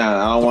 Frankenstein.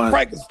 I don't want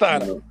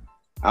Frankenstein.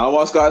 I don't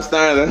want Scott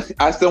Steiner.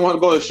 I still want to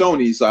go to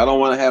Shoney, so I don't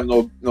want to have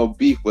no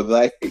beef with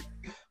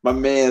my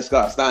man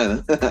Scott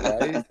Steiner.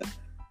 Right.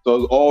 So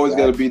it's always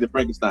got to be the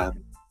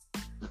Frankenstein.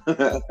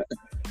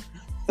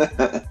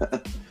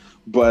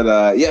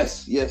 But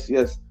yes.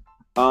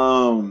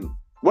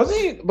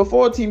 Wasn't he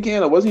before Team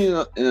Canada? Wasn't he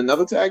in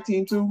another tag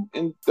team too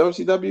in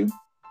WCW?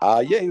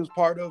 Yeah, he was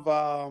part of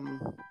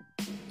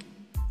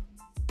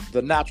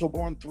the Natural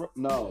Born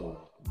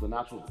the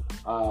Natural.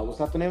 What's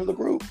that the name of the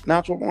group?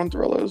 Natural Born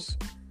Thrillers.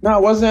 No,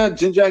 wasn't that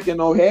Jim Jack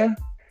and O'Hare?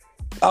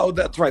 Oh,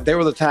 that's right. They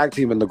were the tag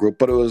team in the group,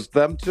 but it was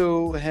them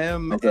two,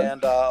 him,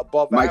 and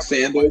above Mike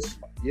Sanders.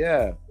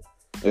 Yeah.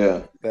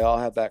 Yeah. They all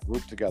had that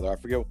group together. I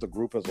forget what the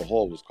group as a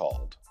whole was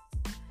called.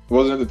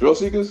 Wasn't it the Thrill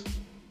Seekers?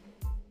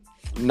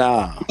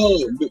 Nah.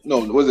 No.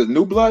 Was it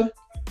New Blood?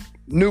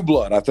 New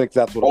Blood. I think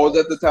that's what. Or was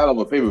that the title of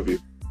a pay-per-view?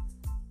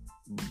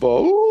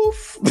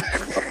 Both.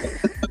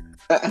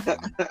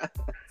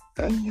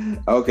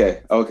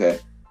 Okay. All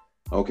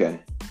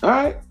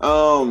right.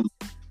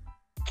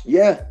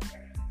 Yeah.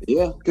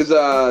 Because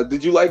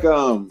did you like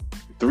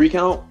 3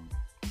 Count?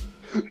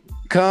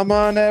 Come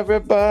on,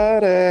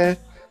 everybody.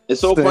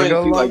 It's so Sing funny to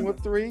see, along like,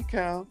 with 3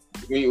 count.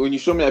 when you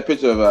show me that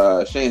picture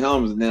of Shane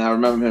Helms, and then I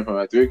remember him from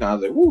like 3 count. I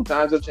was like, "Woo,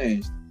 times have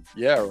changed."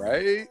 Yeah,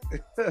 right.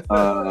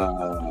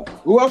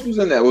 Who else was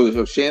in that? Was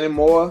it Shannon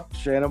Moore?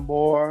 Shannon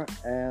Moore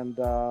and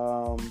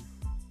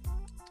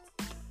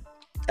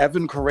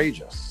Evan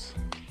Courageous.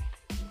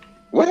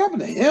 What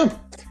happened to him?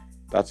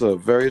 That's a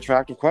very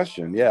attractive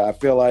question. Yeah, I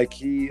feel like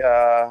he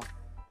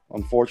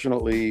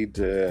unfortunately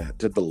did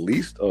the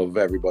least of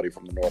everybody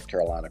from the North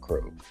Carolina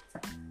crew.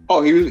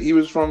 Oh, he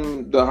was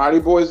from the Hardy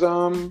Boys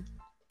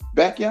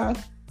backyard?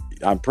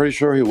 I'm pretty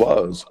sure he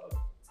was.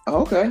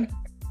 Oh, okay.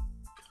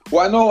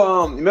 Well, I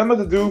know. Remember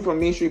the dude from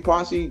Mean Street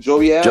Posse,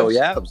 Joey Abs? Joey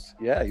Abs.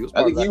 Yeah, he was.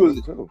 I think he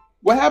was too.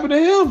 What happened to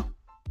him?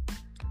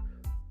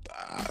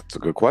 That's a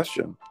good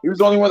question. He was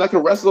the only one that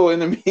could wrestle in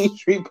the Mean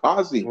Street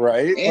Posse,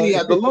 right? And he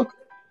had the look.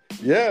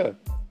 Yeah,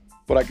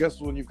 but I guess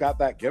when you've got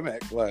that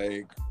gimmick,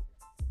 like,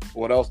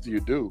 what else do you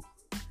do?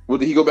 Well,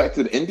 did he go back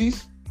to the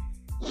Indies?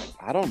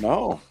 I don't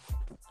know.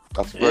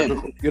 That's very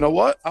good. You know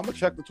what? I'm gonna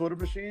check the Twitter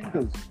machine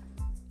because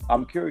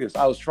I'm curious.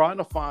 I was trying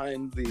to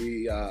find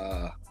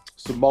the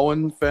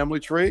Samoan family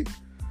tree.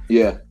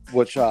 Yeah.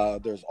 Which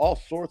there's all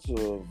sorts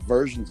of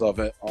versions of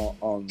it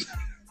on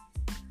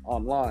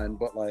online,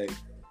 but like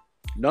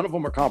none of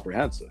them are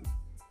comprehensive.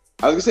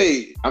 I was gonna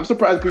say, I'm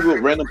surprised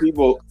random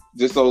people,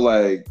 just so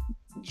like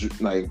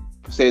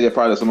say they're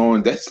part of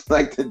Samoan. That's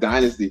like the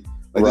dynasty.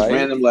 Like just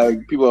random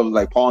like people of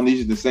like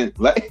Polynesian descent.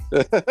 Like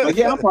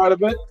yeah, I'm part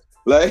of it.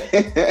 Like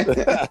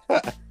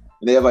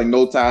they have like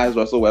no ties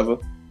whatsoever.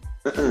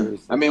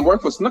 I mean,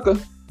 work for Snooker.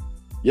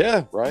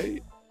 Yeah,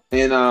 right.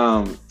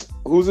 And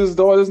who's his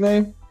daughter's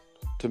name?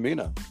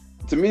 Tamina,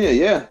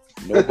 yeah.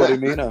 Nobody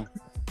Mina.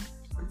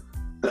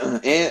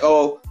 And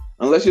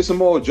unless you're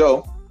Samoa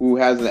Joe, who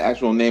has the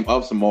actual name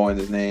of Samoa in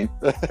his name,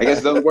 I guess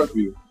it doesn't work for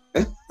you.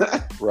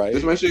 Right.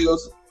 Just make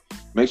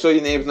sure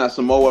your name's not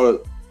Samoa,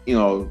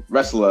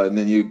 wrestler, and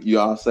then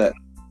you're all set.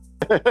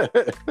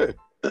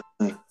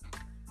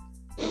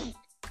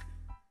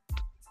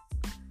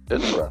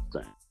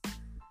 Interesting.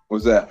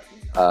 What's that?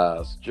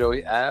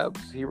 Joey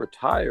Abs, he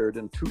retired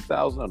in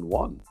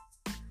 2001.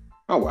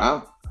 Oh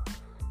wow.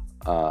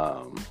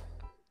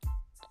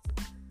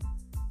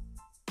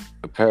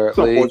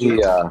 Apparently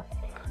he,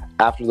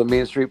 after the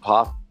Mean Street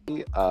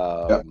Posse,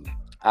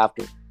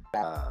 after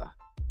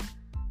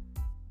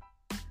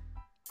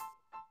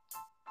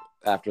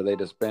they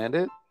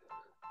disbanded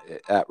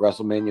at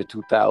WrestleMania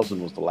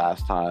 2000 was the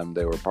last time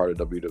they were part of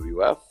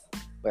WWF.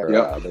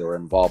 They were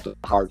involved in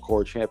a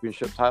hardcore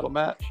championship title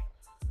match.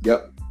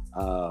 Yep.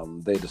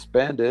 They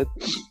disbanded.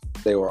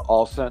 They were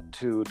all sent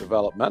to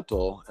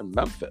developmental in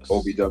Memphis.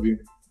 OVW?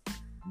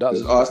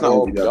 It's not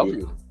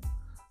OVW.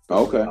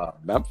 Okay.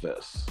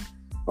 Memphis.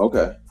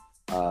 Okay.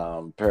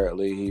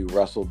 Apparently he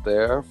wrestled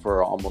there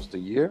for almost a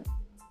year.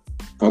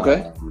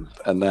 Okay.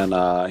 And then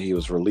he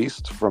was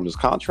released from his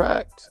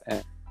contract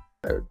and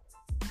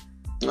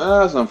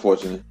that's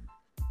unfortunate.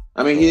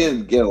 I mean, he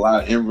didn't get a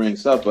lot of in-ring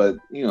stuff, but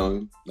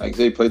like I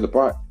say, he played the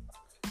part.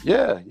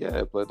 Yeah, he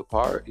played the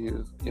part. He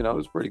was, he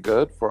was pretty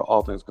good for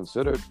all things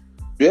considered.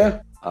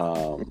 Yeah.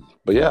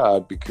 But yeah,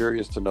 I'd be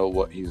curious to know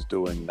what he's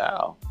doing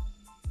now.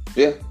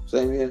 Yeah,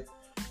 same here.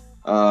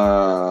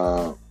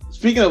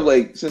 Speaking of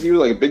since he was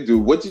like a big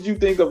dude, what did you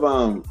think of he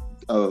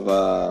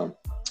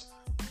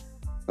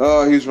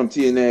was from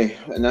TNA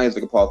and now he's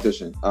like a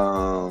politician.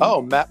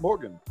 Matt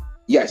Morgan.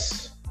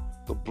 Yes.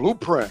 The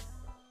Blueprint.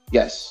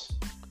 Yes.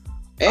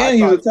 And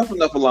he was a Tough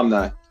Enough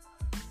alumni.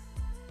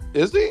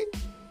 Is he?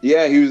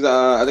 Yeah, he was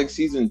I think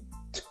season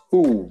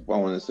 2, I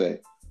want to say.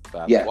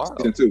 That's wild.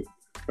 Season 2.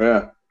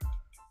 Yeah.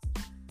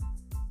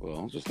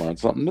 Well, just learned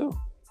something new.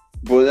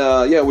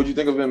 But what'd you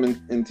think of him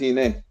in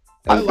TNA?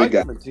 I like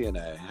him in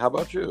TNA. How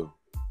about you?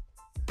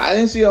 I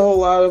didn't see a whole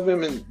lot of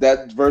him in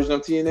that version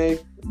of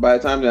TNA by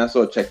the time that I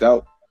saw it checked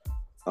out.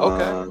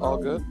 Okay, all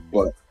good.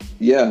 But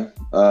yeah.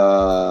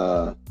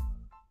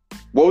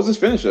 What was his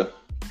finisher?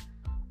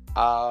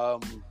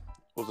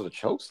 Was it a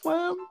choke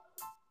slam?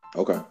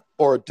 Okay.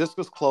 Or a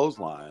discus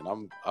clothesline?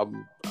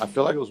 I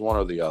feel like it was one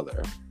or the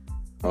other.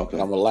 Okay.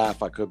 I'm gonna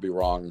laugh. I could be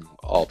wrong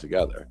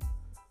altogether.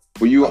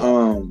 Were you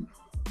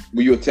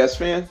a Test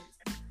fan?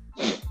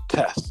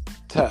 Test.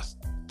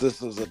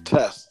 This is a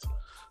test.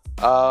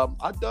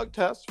 I dug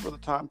Test for the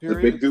time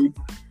period. The big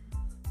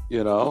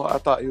dude. I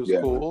thought he was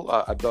cool.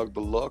 I dug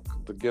the look,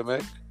 the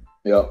gimmick.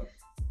 Yep.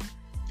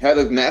 Had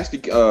a nasty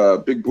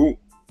big boot.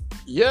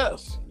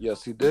 Yes,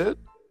 he did.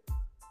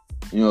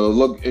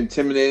 Look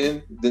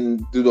intimidating.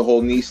 Didn't do the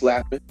whole knee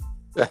slapping.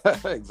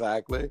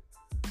 Exactly.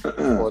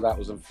 Before that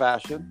was in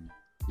fashion.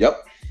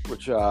 Yep.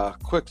 Which,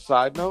 quick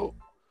side note.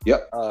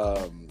 Yep.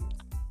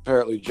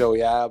 Apparently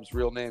Joey Abs,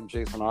 real name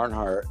Jason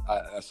Arnhart.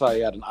 I saw he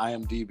had an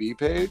IMDb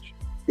page.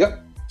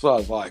 Yep. So I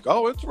was like,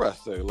 oh,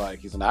 interesting. Like,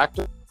 he's an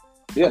actor.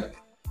 Yeah.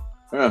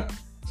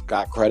 He's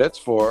got credits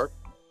for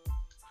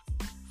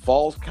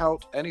Falls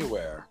Count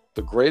Anywhere,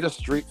 the greatest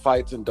street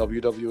fights in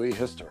WWE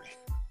history.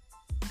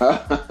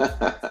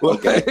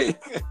 Okay.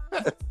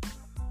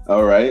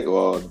 All right.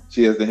 Well,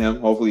 cheers to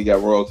him. Hopefully he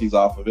got royalties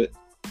off of it.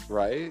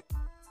 Right.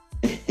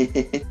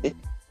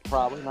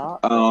 Probably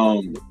not.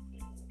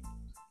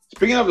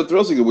 Speaking of the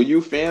Thrill Seeker, were you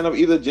a fan of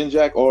either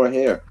Jin-Jack or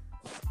Hair?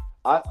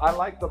 I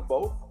like them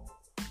both.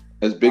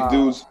 As big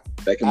dudes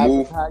that can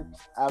move?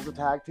 As a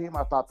tag team,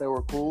 I thought they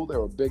were cool. They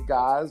were big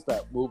guys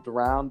that moved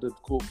around, did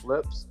cool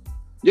flips.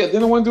 Yeah,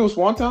 didn't one do a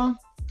Swanton?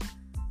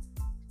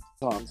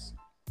 Tons.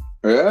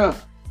 Yeah.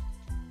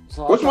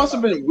 So which must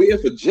have been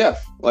weird for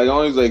Jeff. Like,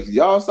 always like,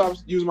 y'all stop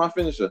using my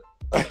finisher.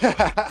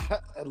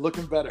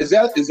 Looking better. Is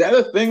that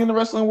a thing in the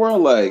wrestling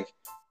world? Like,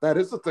 that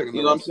is a thing in the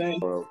you know what I'm saying?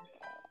 World.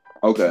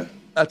 Okay.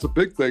 That's a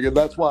big thing, and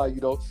that's why you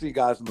don't see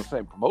guys in the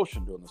same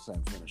promotion doing the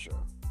same finisher.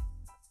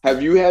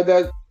 Have you had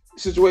that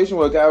situation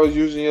where a guy was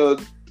using your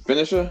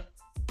finisher?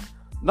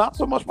 Not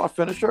so much my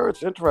finisher.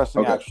 It's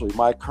interesting, actually.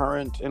 My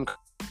current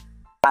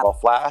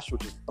Flash,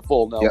 which is the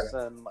full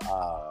Nelson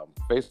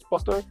face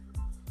buster.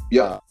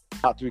 Yeah.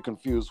 Not to be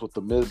confused with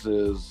the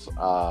Miz's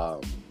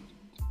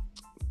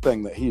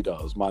thing that he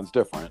does. Mine's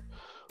different.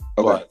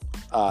 Okay.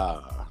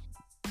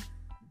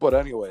 But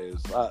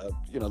anyways,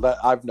 that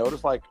I've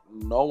noticed, like,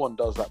 no one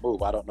does that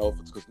move. I don't know if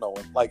it's because no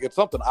one, like, it's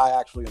something I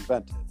actually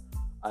invented.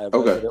 I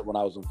invented it when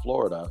I was in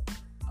Florida,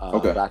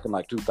 back in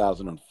like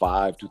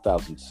 2005,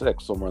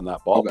 2006, somewhere in that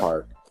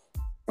ballpark.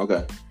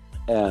 Okay.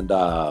 And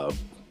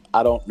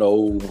I don't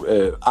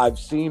know. I've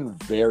seen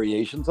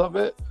variations of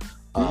it.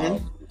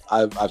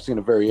 I've seen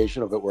a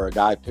variation of it where a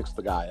guy picks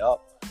the guy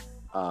up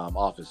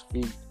off his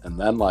feet and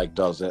then like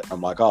does it. I'm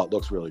like, oh, it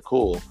looks really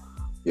cool.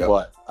 Yep.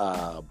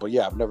 But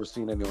yeah, I've never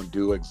seen anyone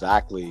do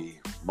exactly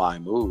my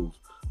move.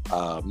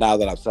 Now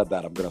that I've said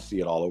that, I'm gonna see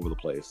it all over the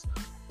place.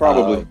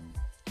 Probably.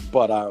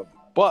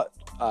 But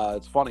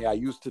it's funny. I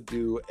used to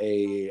do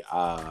a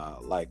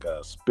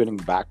spinning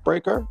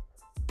backbreaker.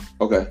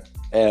 Okay.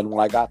 And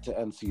when I got to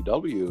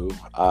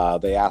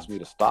NCW, they asked me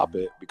to stop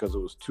it because it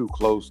was too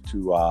close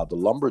to the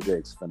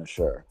Lumberjake's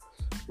finisher,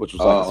 which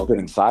was like a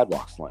spinning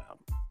sidewalk slam.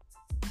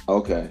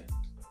 Okay.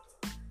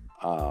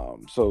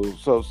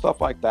 So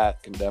stuff like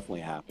that can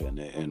definitely happen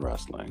in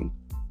wrestling.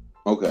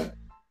 Okay.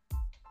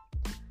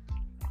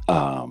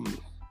 I'm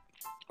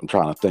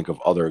trying to think of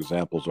other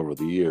examples over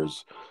the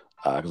years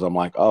because I'm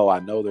like, I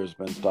know there's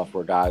been stuff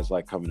where guys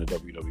like coming to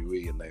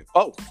WWE and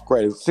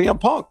great, CM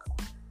Punk.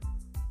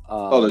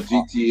 The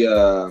GT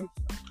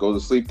go to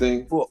sleep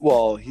thing?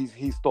 Well,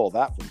 he stole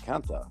that from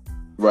Kenta.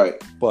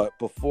 Right. But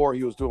before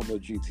he was doing the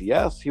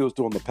GTS, he was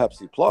doing the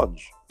Pepsi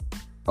Plunge.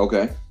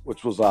 Okay.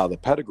 Which was the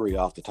pedigree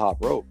off the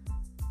top rope.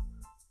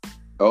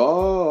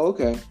 Oh,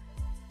 okay.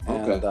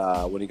 And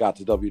when he got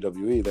to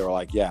WWE, they were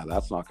like, yeah,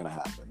 that's not going to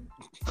happen.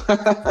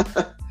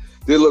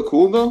 Did it look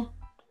cool, though?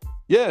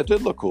 Yeah, it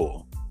did look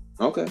cool.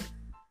 Okay.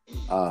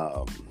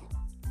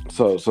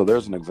 So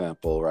there's an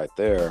example right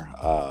there.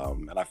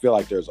 And I feel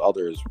like there's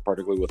others,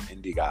 particularly with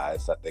indie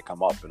guys, that they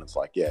come up and it's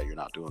like, yeah, you're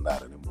not doing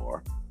that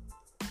anymore.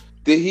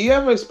 Did he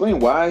ever explain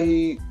why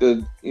he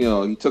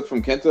took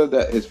from Kenta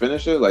that his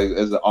finisher, like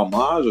as an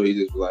homage, or he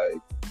just like,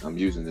 I'm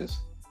using this?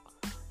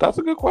 That's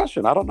a good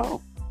question. I don't know.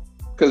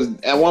 Because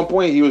at one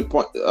point he was,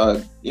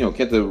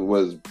 Kenta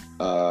was,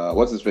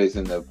 what's his face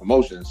in the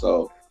promotion.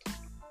 So,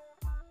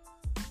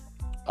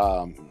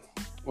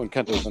 when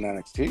Kenta was in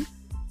NXT.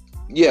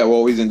 Yeah,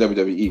 well, he's in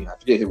WWE. I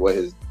forget what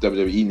his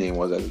WWE name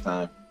was at the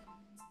time.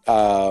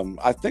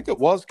 I think it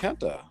was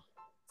Kenta.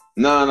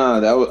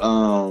 No, that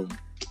was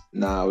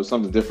it was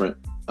something different.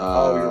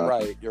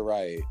 You're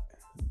right.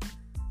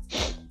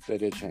 They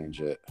did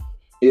change it.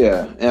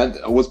 Yeah, and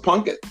was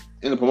Punk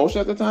in the promotion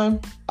at the time?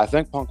 I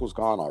think Punk was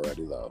gone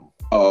already, though.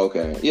 Oh,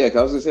 okay. Yeah, because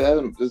I was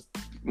gonna say this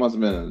must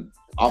have been an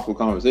awkward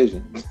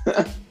conversation.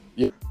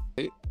 Yeah.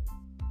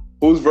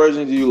 Whose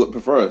version do you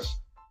prefer?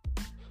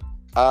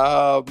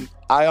 I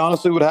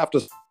honestly would have to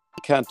say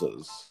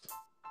Kenta's.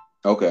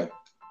 Okay.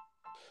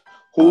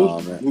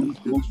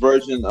 Whose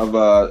version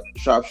of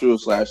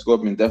Sharpshooter /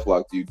 Scorpion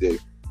Deathlock do you dig?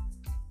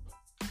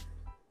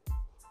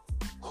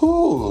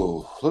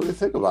 Let me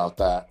think about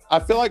that. I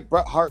feel like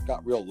Bret Hart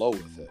got real low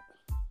with it.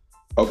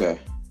 Okay.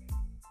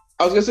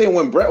 I was gonna say,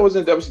 when Bret was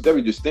in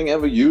WCW, did Sting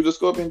ever use the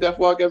Scorpion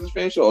Deathlock as his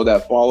finisher, or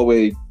that fall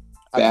away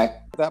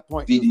back? At that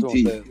point,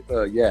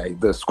 DDT.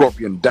 The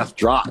Scorpion Death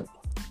Drop.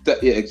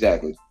 Yeah,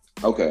 exactly.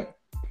 Okay.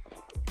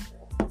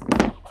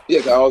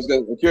 Yeah, I was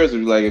curious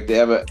if they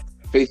ever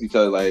face each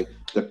other, like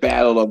the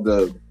battle of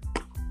the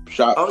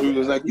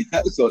sharpshooters, like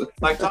that. So,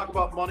 like, talk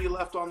about money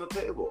left on the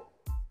table.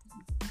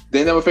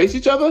 They never face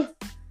each other?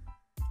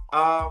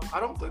 I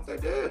don't think they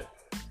did.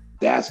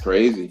 That's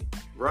crazy.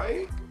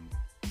 Right?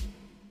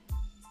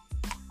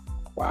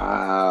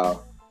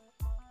 Wow.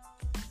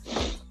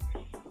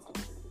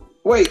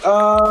 Wait,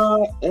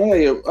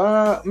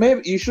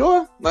 maybe, you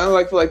sure? Not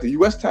like for like the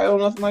US title or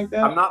nothing like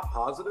that? I'm not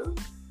positive.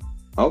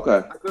 Okay.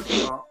 I could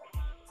be wrong.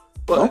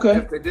 But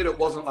if they did, it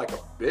wasn't like a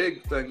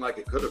big thing like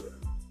it could have been.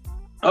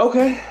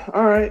 Okay.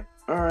 All right.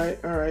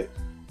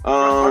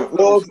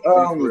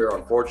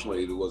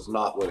 Unfortunately, it was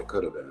not what it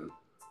could have been.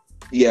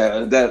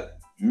 Yeah, that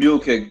mule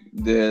kick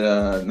did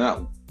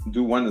not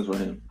do wonders with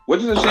him,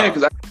 which is a shame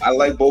because I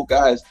like both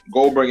guys,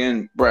 Goldberg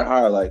and Bret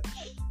Hart, like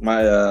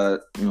my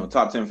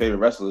top 10 favorite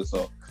wrestlers.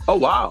 So. Oh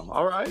wow!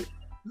 All right.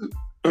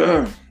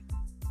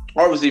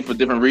 obviously for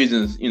different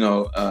reasons,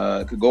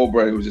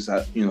 Goldberg was just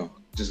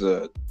just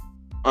a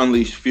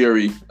unleashed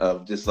fury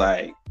of just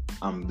like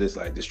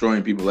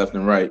destroying people left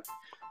and right,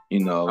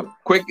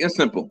 quick and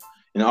simple.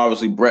 And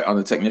obviously Brett on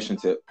the technician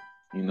tip,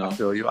 I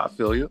feel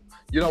you.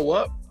 You know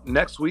what?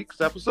 Next week's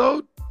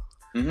episode,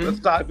 let's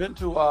dive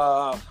into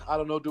I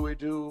don't know, do we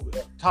do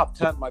top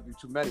 10? Might be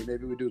too many.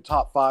 Maybe we do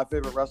top 5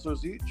 favorite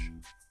wrestlers each.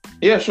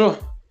 Yeah, sure.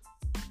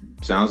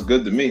 Sounds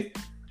good to me.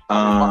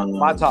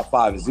 My top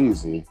 5 is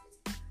easy.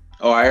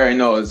 Oh, I already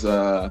know. It's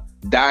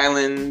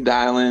dialing, and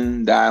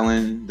dialing.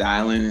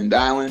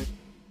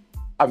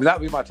 I mean, that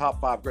would be my top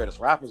 5 greatest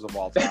rappers of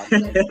all time.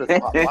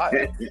 Top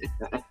 5.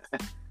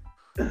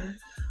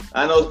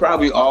 I know it's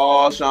probably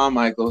all Shawn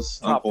Michaels.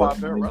 Top 5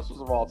 favorite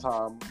wrestlers of all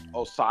time: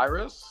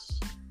 Osiris,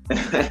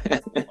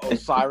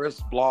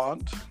 Osiris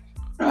Blonde,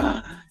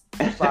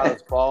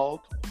 Osiris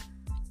Bald,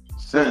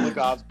 Simply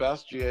God's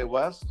Best, G.A.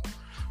 West,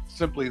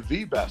 Simply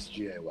the Best,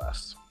 G.A.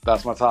 West.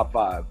 That's my top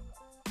 5.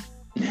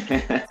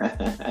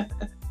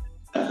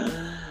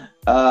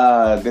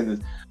 Goodness.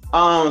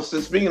 So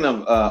speaking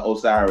of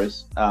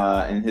Osiris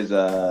and his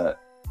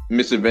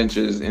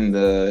misadventures in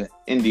the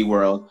indie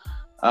world,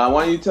 why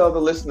don't you tell the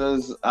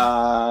listeners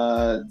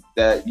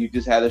that you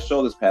just had a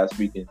show this past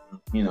weekend?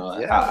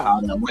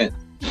 How that went.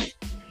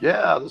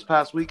 Yeah, this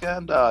past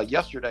weekend,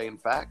 yesterday, in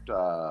fact,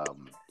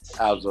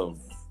 as of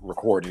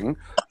recording, it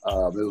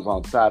was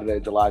on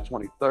Saturday, July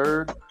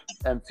 23rd.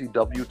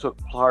 MCW took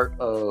part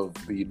of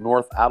the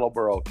North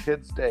Attleboro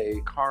Kids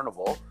Day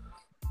Carnival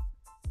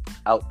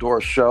outdoor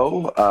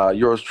show.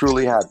 Yours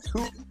truly had 2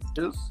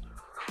 matches.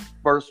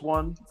 First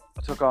one,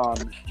 I took on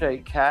Shay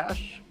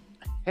Cash,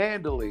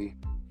 handily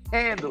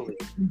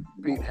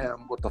beat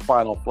him with the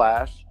final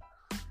flash.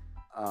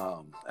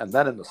 And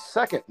then in the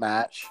second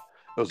match,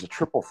 it was a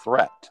triple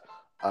threat.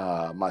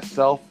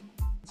 Myself,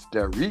 it's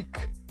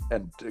Derek,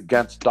 and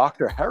against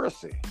Dr.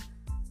 Heresy.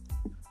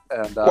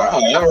 And wow,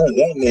 I heard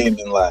that name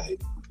in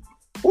like,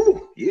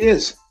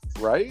 yes.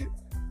 Right?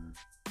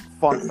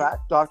 Fun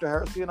fact, Dr.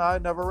 Heresy and I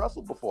never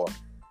wrestled before.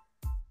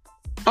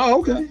 Oh,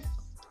 okay.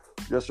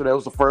 Yesterday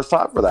was the first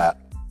time for that.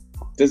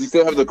 Does he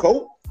still have the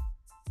coat?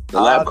 The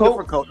lab coat?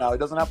 Different coat now. He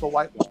doesn't have the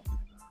white one.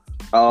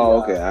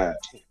 Oh, okay. All right.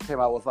 Came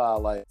out with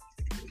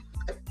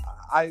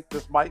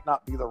this might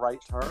not be the right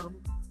term,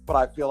 but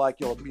I feel like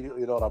you'll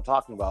immediately know what I'm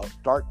talking about.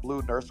 Dark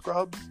blue nurse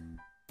scrubs.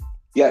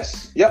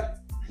 Yes. Yep.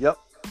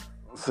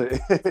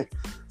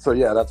 So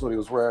yeah, that's what he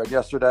was wearing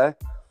yesterday.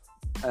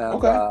 And,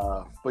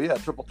 okay. But yeah,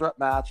 triple threat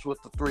match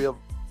with the 3 of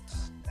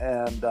us,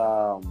 and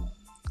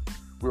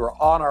we were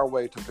on our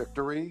way to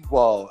victory.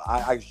 Well,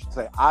 I should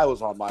say I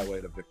was on my way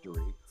to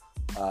victory.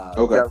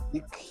 Okay.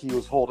 Derek, he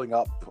was holding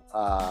up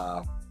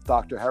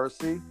Dr.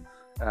 Heresy,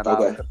 and I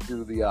was going to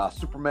do the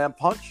Superman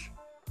punch.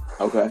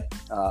 Okay.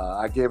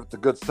 I gave it the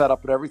good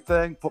setup and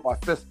everything, put my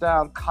fist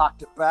down,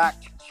 cocked it back,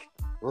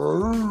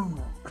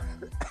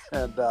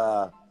 and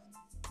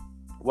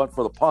went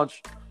for the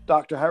punch.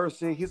 Dr.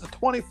 Heresy, he's a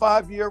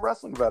 25-year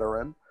wrestling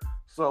veteran,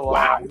 so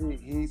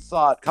he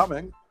saw it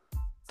coming,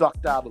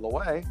 ducked out of the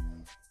way.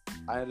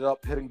 I ended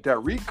up hitting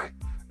Derek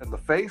in the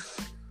face.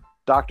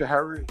 Dr.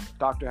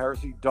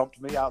 Heresy dumped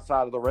me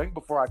outside of the ring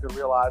before I could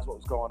realize what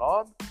was going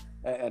on,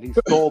 and he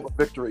stole the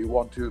victory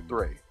 1, 2,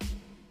 3.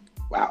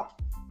 Wow.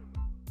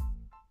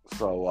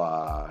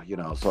 So,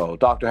 so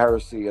Dr.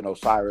 Heresy and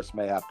Osiris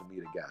may have to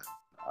meet again.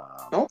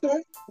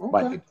 Okay.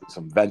 Might need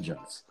some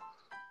vengeance.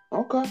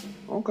 Okay.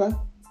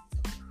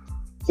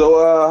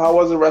 So, how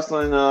was it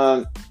wrestling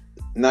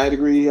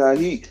 9-degree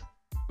heat?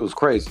 It was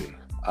crazy.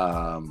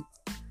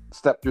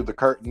 Stepped through the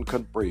curtain,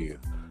 couldn't breathe.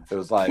 It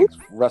was like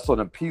wrestling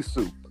in pea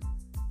soup.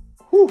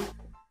 Whew.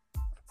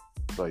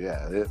 So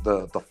yeah,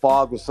 the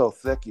fog was so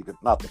thick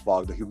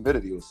the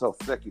humidity was so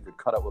thick you could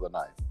cut it with a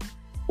knife.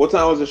 What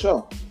time was the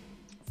show?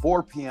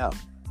 4 p.m.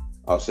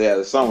 Oh, so yeah,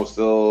 the sun was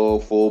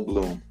still full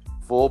bloom.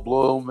 Full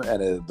bloom,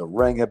 and the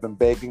ring had been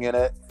baking in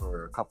it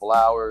for a couple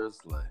hours.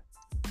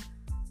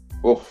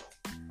 Oof.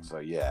 So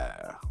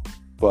yeah,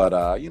 but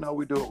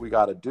we do what we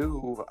got to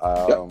do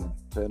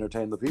to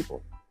entertain the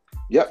people.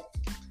 Yep.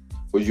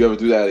 Would you ever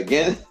do that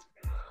again?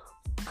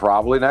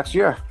 Probably next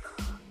year.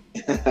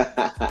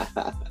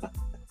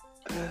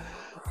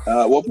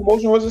 What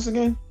promotion was this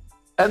again?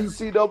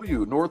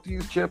 NCW,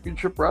 Northeast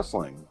Championship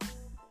Wrestling.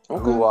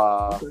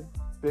 Okay.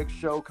 Big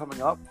show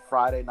coming up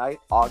Friday night,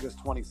 August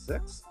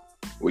 26th.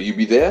 Will you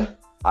be there?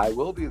 I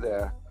will be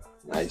there.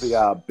 Nice. It's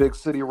the Big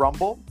City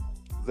Rumble,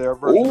 their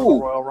version of the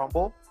Royal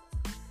Rumble.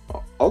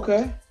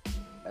 Okay.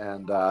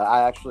 And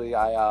I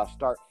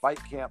start Fight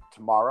Camp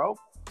tomorrow.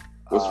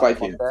 What's Fight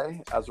Camp?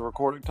 Monday, as a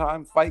recording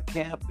time. Fight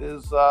Camp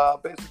is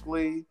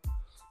basically,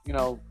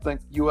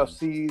 think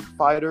UFC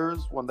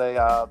fighters when they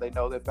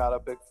know they've got a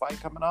big fight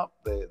coming up.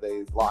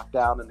 They lock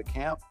down into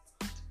camp.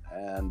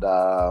 And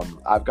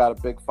I've got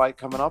a big fight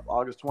coming up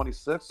August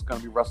 26th.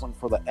 Going to be wrestling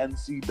for the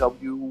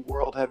NCW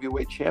World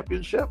Heavyweight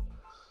Championship.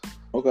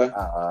 Okay.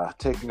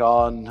 Taking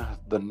on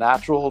the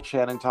Natural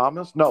Channing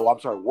Thomas. No, I'm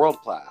sorry, World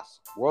Class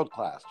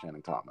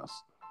Channing Thomas.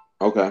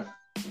 Okay.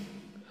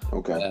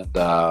 Okay.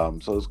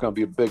 And so it's going to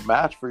be a big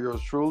match for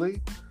yours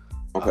truly.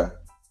 Okay.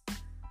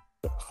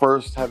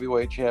 First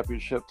heavyweight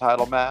championship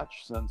title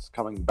match since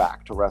coming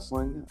back to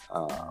wrestling.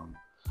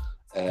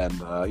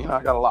 And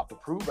I got a lot to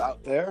prove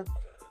out there.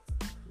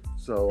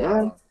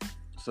 So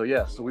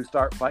we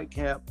start fight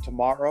camp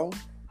tomorrow.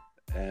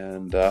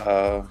 And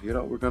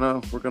we're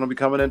gonna be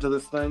coming into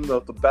this thing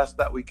the best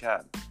that we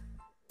can.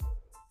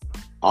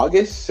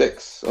 August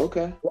 6th.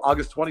 Okay. Well,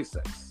 August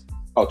 26th.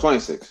 Oh,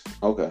 26th.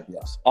 Okay.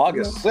 Yes.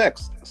 August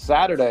 6th.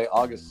 Saturday,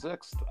 August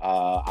 6th.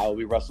 I will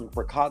be wrestling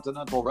for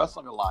Continental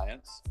Wrestling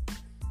Alliance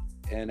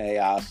in a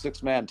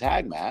 6-man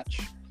tag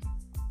match.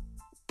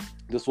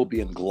 This will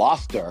be in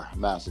Gloucester,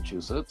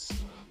 Massachusetts.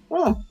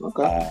 Oh,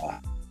 okay.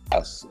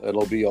 Yes,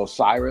 it'll be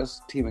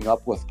Osiris teaming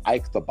up with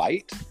Ike the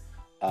Bite.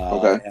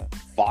 And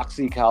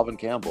Foxy Calvin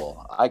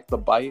Campbell. Ike the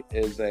Bite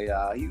is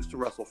he used to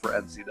wrestle for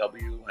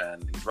NCW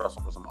and he's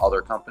wrestled for some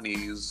other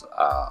companies.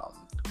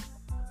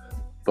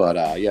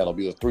 It'll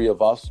be the three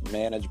of us,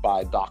 managed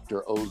by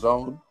Dr.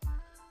 Ozone.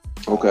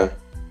 Okay.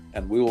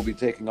 And we will be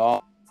taking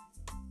on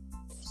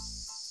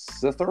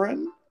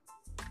Citherin,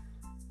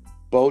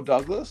 Bo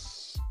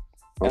Douglas,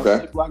 and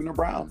Slick Wagner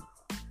Brown.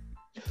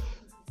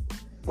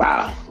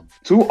 Wow.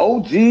 2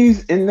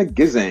 OGs in the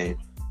Gizane.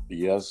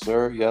 Yes,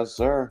 sir. Yes,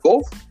 sir.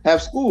 Both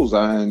have schools,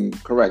 I'm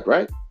correct,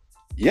 right?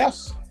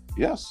 Yes.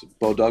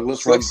 Bo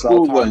Douglas Slick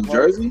schools in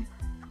Jersey?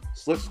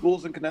 Slick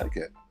schools in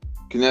Connecticut.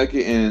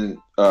 Connecticut and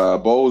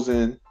Bo's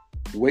in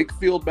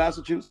Wakefield,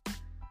 Massachusetts.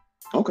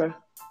 Okay.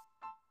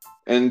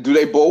 And do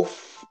they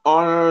both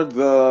honor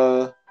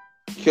the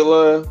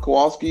Killer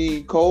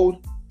Kowalski code?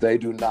 They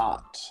do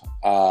not.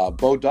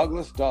 Bo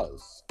Douglas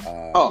does.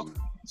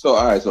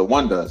 So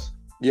one does.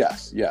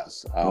 Yes.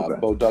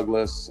 Bo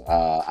Douglas,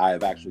 I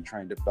have actually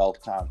trained at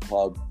Belton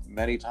Club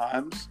many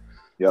times.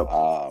 Yep.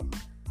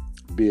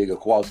 Being a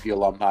Kowalski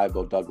alumni,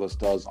 Bo Douglas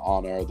does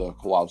honor the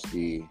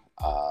Kowalski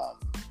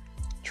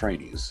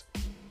trainees.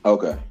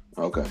 Okay.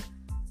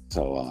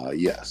 So,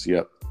 yes,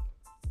 yep.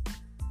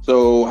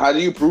 So, how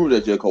do you prove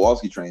that you're a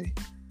Kowalski trainee?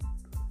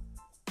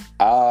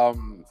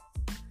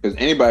 Because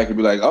anybody could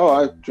be like, "Oh,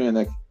 I trained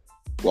at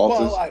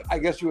Walters." Well, I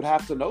guess you would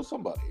have to know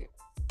somebody.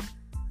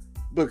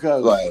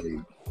 Because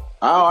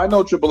I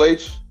know Triple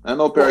H. I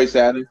know Perry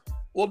Saturn.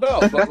 Well, no,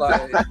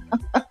 but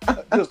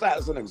just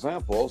as an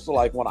example, so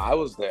when I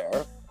was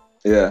there,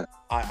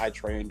 I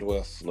trained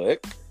with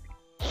Slick.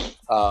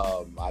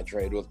 I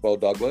trained with Bo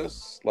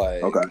Douglas.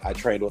 I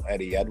trained with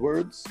Eddie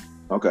Edwards.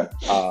 Okay.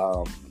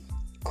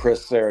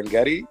 Chris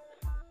Serengeti,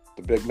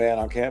 the big man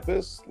on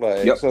campus.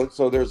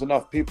 So there's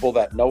enough people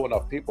that know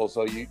enough people,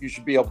 so you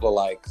should be able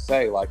to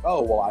say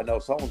oh, well, I know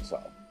so and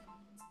so.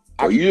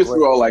 Oh, you just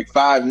throw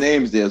 5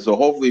 names there, so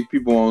hopefully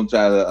people won't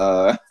try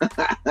to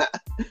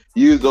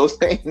use those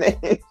same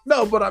names.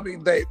 No, but I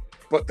mean they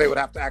would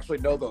have to actually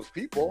know those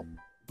people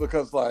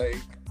because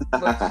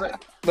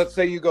let's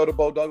say you go to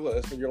Bo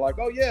Douglas and you're like,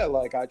 oh yeah,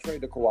 I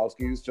trained at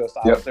Kowalski's just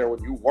out there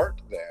when you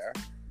worked there.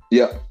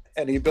 Yeah.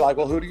 And he'd be like,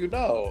 well, who do you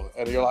know?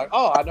 And you're like,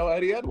 oh, I know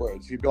Eddie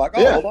Edwards. He'd be like,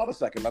 oh, hold on a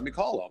second, let me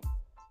call him.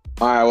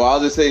 All right, well, I'll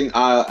just say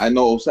I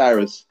know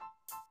Osiris.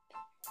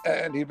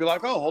 And he'd be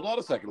like, oh, hold on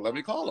a second, let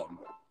me call him.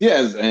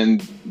 Yes,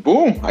 and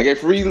boom, I get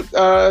free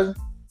lessons.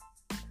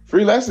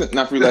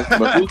 Not free lessons,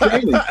 but free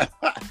training.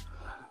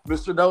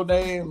 Mr. No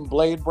Name,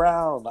 Blade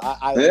Brown.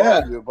 I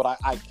love you, but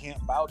I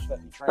can't vouch that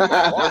you trained.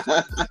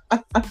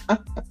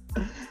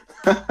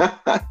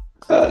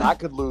 I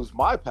could lose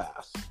my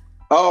pass.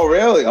 Oh,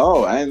 really?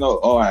 Oh, I didn't know.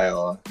 Oh, I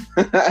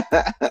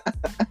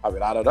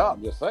mean, I don't know.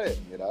 I'm just saying,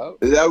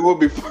 That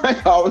would be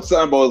fun. All of a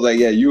sudden, I was like,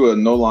 yeah, you are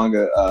no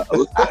longer...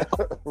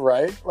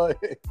 right?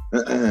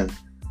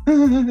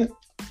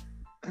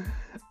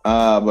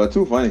 But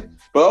too funny.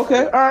 But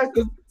okay, all right,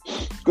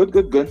 good.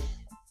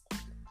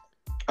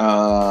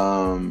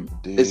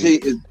 Is he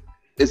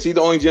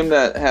the only gym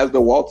that has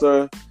the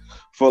Walter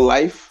for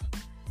life?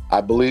 I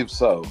believe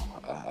so.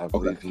 I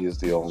believe he is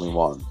the only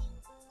one.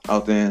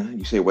 Out there,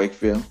 you say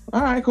Wakefield.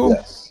 All right, cool.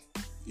 Yes.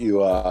 You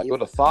would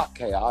have thought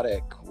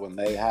Chaotic when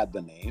they had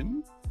the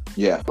name.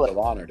 Yeah. Would have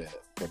honored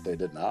it, but they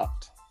did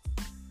not.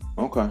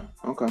 Okay.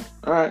 All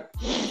right.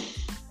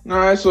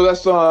 So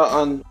that's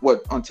on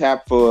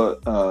tap for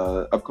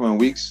upcoming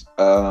weeks.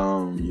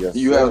 Yes.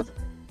 You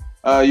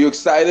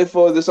excited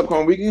for this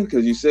upcoming weekend?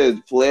 Because you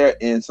said Flair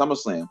and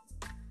SummerSlam.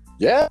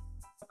 Yeah.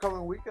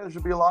 Upcoming weekend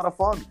should be a lot of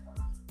fun.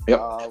 Yep.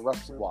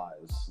 Wrestling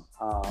wise.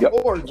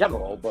 Or in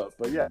general, but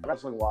yeah,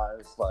 wrestling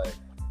wise,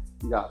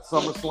 you got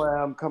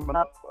SummerSlam coming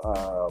up.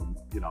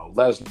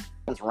 Lesnar,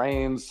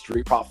 Reigns,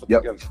 Street Profits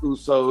against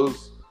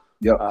Usos.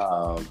 Yep.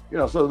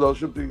 So those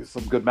should be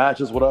some good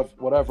matches.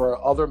 Whatever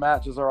other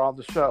matches are on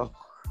the show.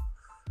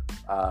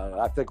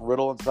 I think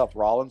Riddle and Seth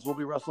Rollins will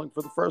be wrestling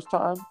for the first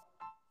time.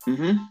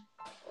 Mm-hmm.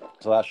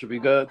 So that should be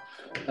good.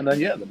 And then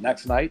the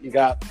next night you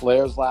got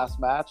Flair's last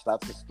match.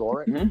 That's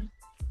historic. Mm-hmm.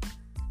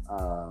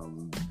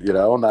 And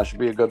that should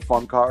be a good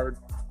fun card.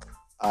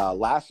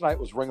 Last night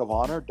was Ring of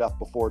Honor, Death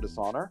Before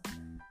Dishonor.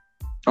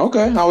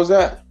 Okay, how was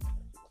that?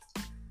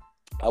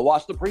 I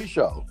watched the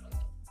pre-show.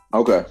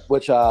 Okay.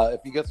 Which, if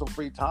you get some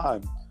free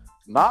time,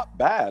 Not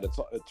bad.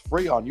 It's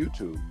free on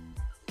YouTube.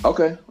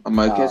 Okay, I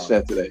might catch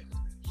that today.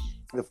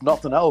 If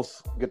nothing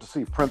else, get to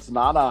see Prince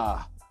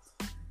Nana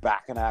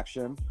back in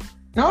action.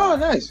 Oh,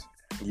 nice.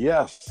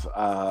 Yes,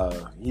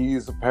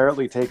 he's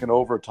apparently taken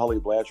over Tully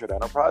Blanchard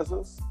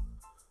Enterprises.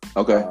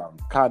 Okay.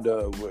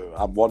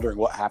 I'm wondering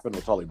what happened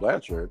with Tully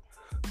Blanchard,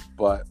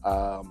 but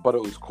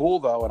it was cool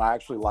though, and I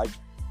actually liked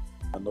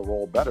the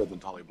role better than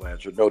Tully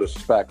Blanchard. No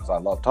disrespect, because I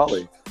love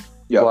Tully.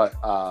 Yeah. But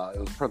it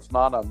was Prince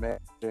Nana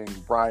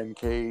managing Brian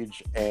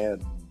Cage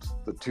and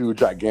the two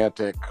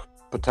gigantic,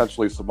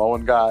 potentially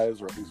Samoan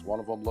guys, or at least one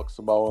of them looks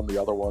Samoan.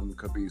 The other one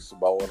could be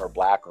Samoan or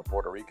Black or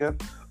Puerto Rican.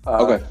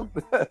 Okay.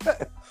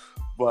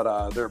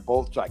 But they're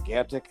both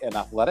gigantic and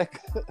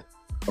athletic.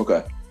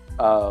 Okay.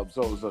 So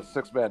it was a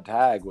 6-man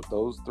tag with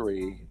those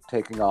three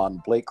taking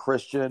on Blake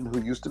Christian,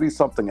 who used to be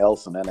something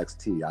else in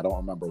NXT. I don't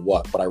remember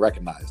what, but I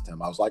recognized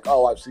him. I was like,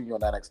 oh, I've seen you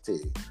on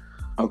NXT.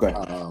 Okay.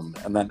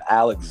 And then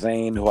Alex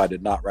Zane, who I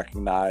did not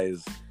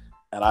recognize,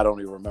 and I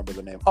don't even remember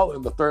the name. Oh,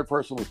 and the third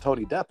person was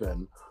Tony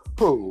Deppen,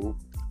 who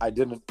I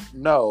didn't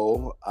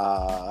know,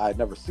 I'd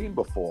never seen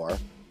before,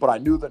 but I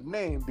knew the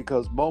name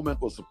because Moment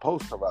was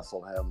supposed to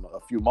wrestle him a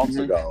few months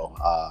ago,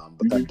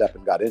 but then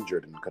Deppen got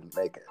injured and couldn't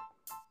make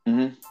it.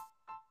 Mm-hmm.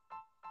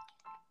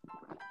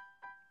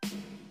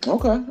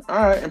 Okay. All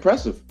right.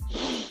 Impressive.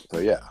 So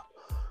yeah.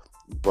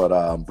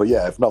 But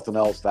yeah, if nothing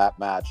else, that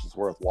match is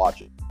worth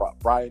watching.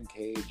 Brian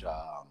Cage,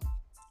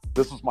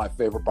 this was my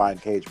favorite Brian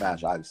Cage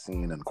match I've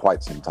seen in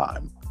quite some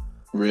time.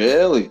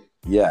 Really?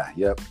 Yeah,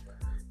 yep.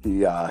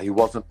 He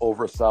wasn't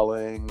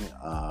overselling.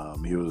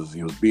 He was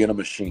being a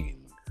machine.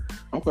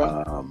 Okay.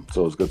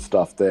 So it was good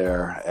stuff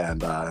there.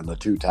 And the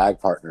two tag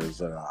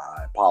partners,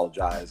 I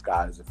apologize,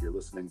 guys, if you're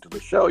listening to the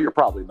show. You're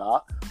probably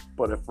not.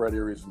 But if for any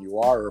reason you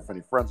are, or if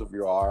any friends of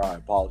you are, I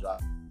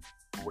apologize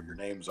for what your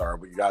names are.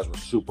 But you guys were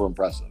super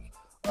impressive.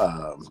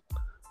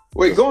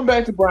 Wait, going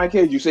back to Brian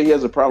Cage, you say he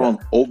has a problem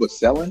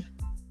overselling?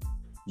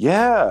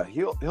 Yeah,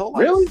 he'll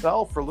really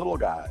sell for little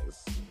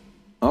guys.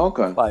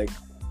 Okay. Like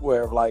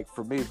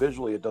for me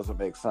visually it doesn't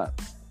make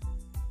sense.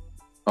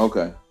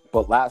 Okay.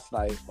 But last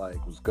night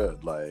was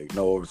good. Like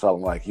no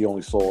overselling. Like he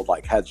only sold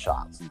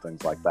headshots and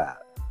things like that.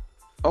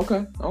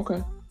 Okay.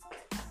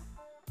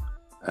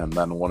 And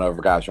then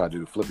whenever guys try to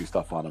do flippy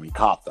stuff on him, he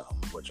caught them,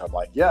 which I'm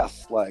like,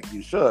 yes,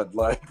 you should.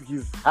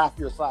 He's half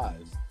your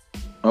size.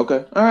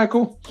 Okay. All right.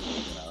 Cool.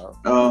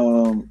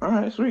 All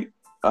right. Sweet.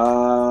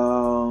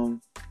 All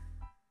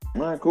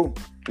right. Cool.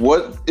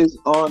 What is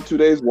on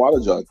today's water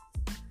jug?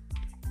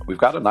 We've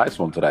got a nice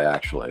one today,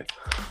 actually.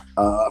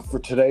 For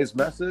today's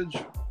message,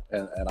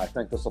 and I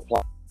think this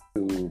applies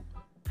to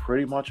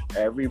pretty much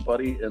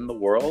everybody in the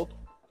world.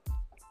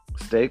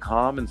 Stay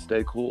calm and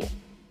stay cool.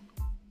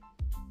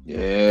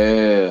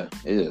 Yeah,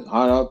 it is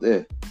hot out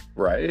there.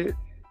 Right?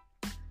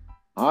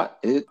 Hot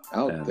it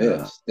out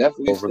there.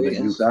 Definitely over stay the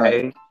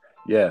inside. UK.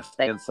 Yeah,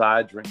 stay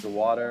inside, drink your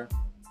water.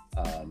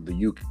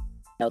 The UK,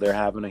 they're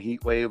having a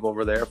heat wave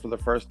over there for the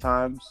first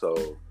time.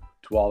 So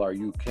to all our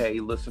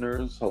UK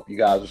listeners, hope you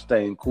guys are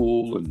staying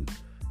cool. And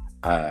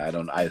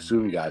I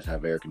assume you guys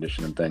have air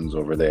conditioning things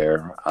over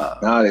there.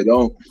 No, they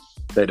don't.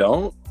 They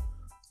don't?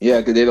 Yeah,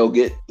 because they don't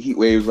get heat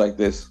waves like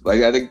this.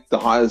 I think the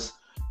hottest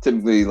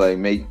typically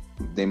might be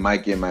in the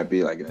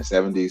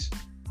 70s.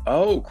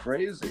 Oh,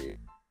 crazy.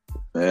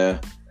 Yeah.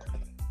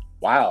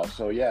 Wow.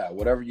 So yeah,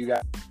 whatever you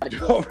got to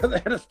do over there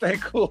to stay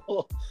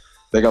cool.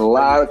 They got a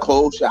lot of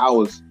cold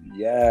showers.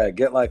 Yeah,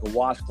 get a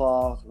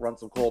washcloth, run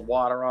some cold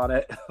water on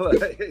it.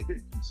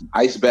 Some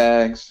ice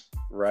bags.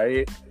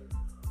 Right.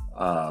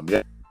 Yeah,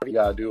 whatever you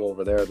gotta do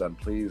over there, then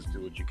please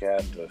do what you can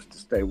to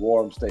stay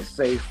warm, stay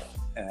safe.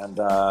 And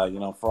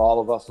for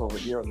all of us over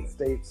here in the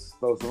States,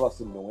 those of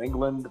us in New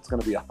England, it's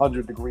gonna be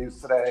 100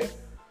 degrees today.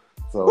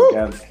 So Woo!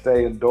 Again,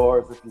 stay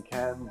indoors if you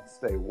can.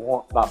 Stay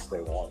warm,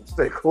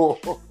 stay cool.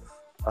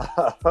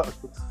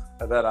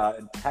 And then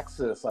in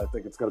Texas, I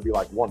think it's going to be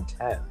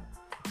 110.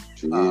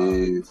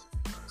 Jeez.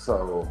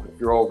 So if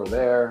you're over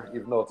there,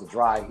 even though it's a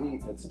dry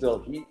heat, it's still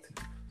heat.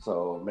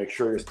 So make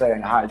sure you're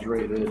staying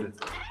hydrated.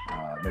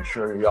 Make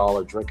sure y'all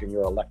are drinking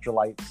your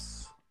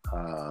electrolytes.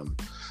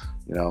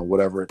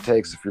 Whatever it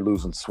takes if you're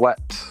losing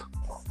sweat.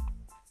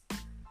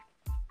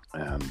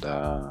 And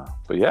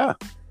but yeah.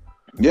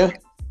 Yeah.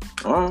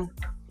 All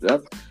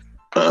right.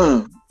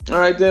 All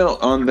right, then.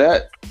 On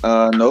that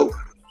note,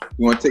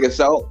 you want to take us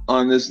out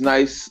on this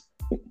nice,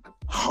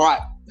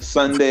 hot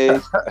Sunday,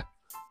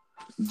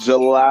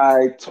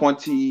 July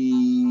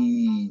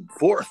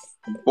 24th.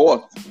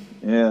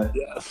 Yeah.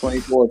 Yes.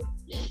 24th.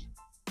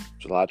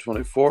 July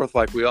 24th,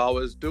 like we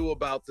always do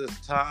about this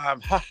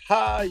time. Ha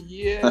ha,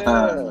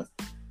 yeah.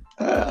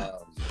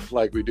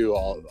 Like we do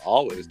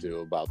always do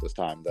about this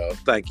time, though.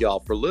 Thank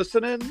y'all for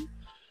listening.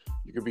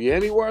 You could be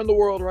anywhere in the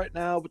world right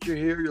now, but you're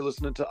here, you're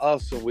listening to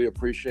us, and we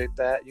appreciate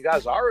that. You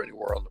guys are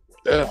anywhere in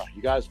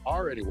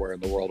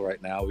the world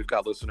right now. We've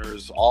got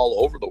listeners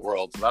all over the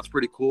world, so that's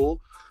pretty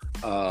cool.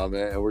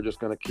 And we're just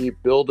going to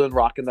keep building,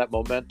 rocking that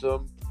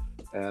momentum,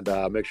 and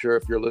make sure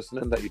if you're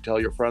listening that you tell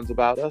your friends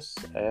about us,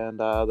 and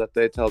that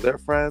they tell their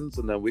friends,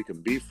 and then we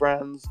can be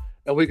friends,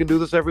 and we can do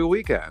this every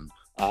weekend.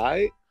 All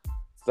right?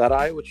 Is that all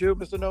right with you,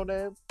 Mr. No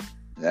Name?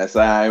 That's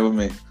all right with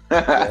me.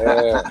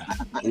 Yeah,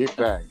 deep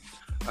bang.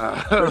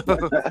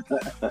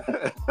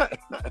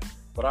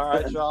 But all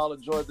right, y'all,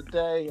 enjoy the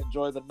day,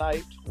 enjoy the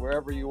night,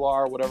 wherever you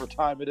are, whatever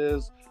time it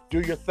is. Do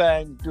your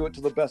thing, do it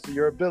to the best of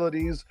your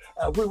abilities.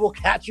 We will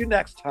catch you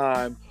next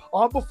time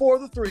on Before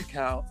the 3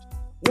 Count.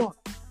 1,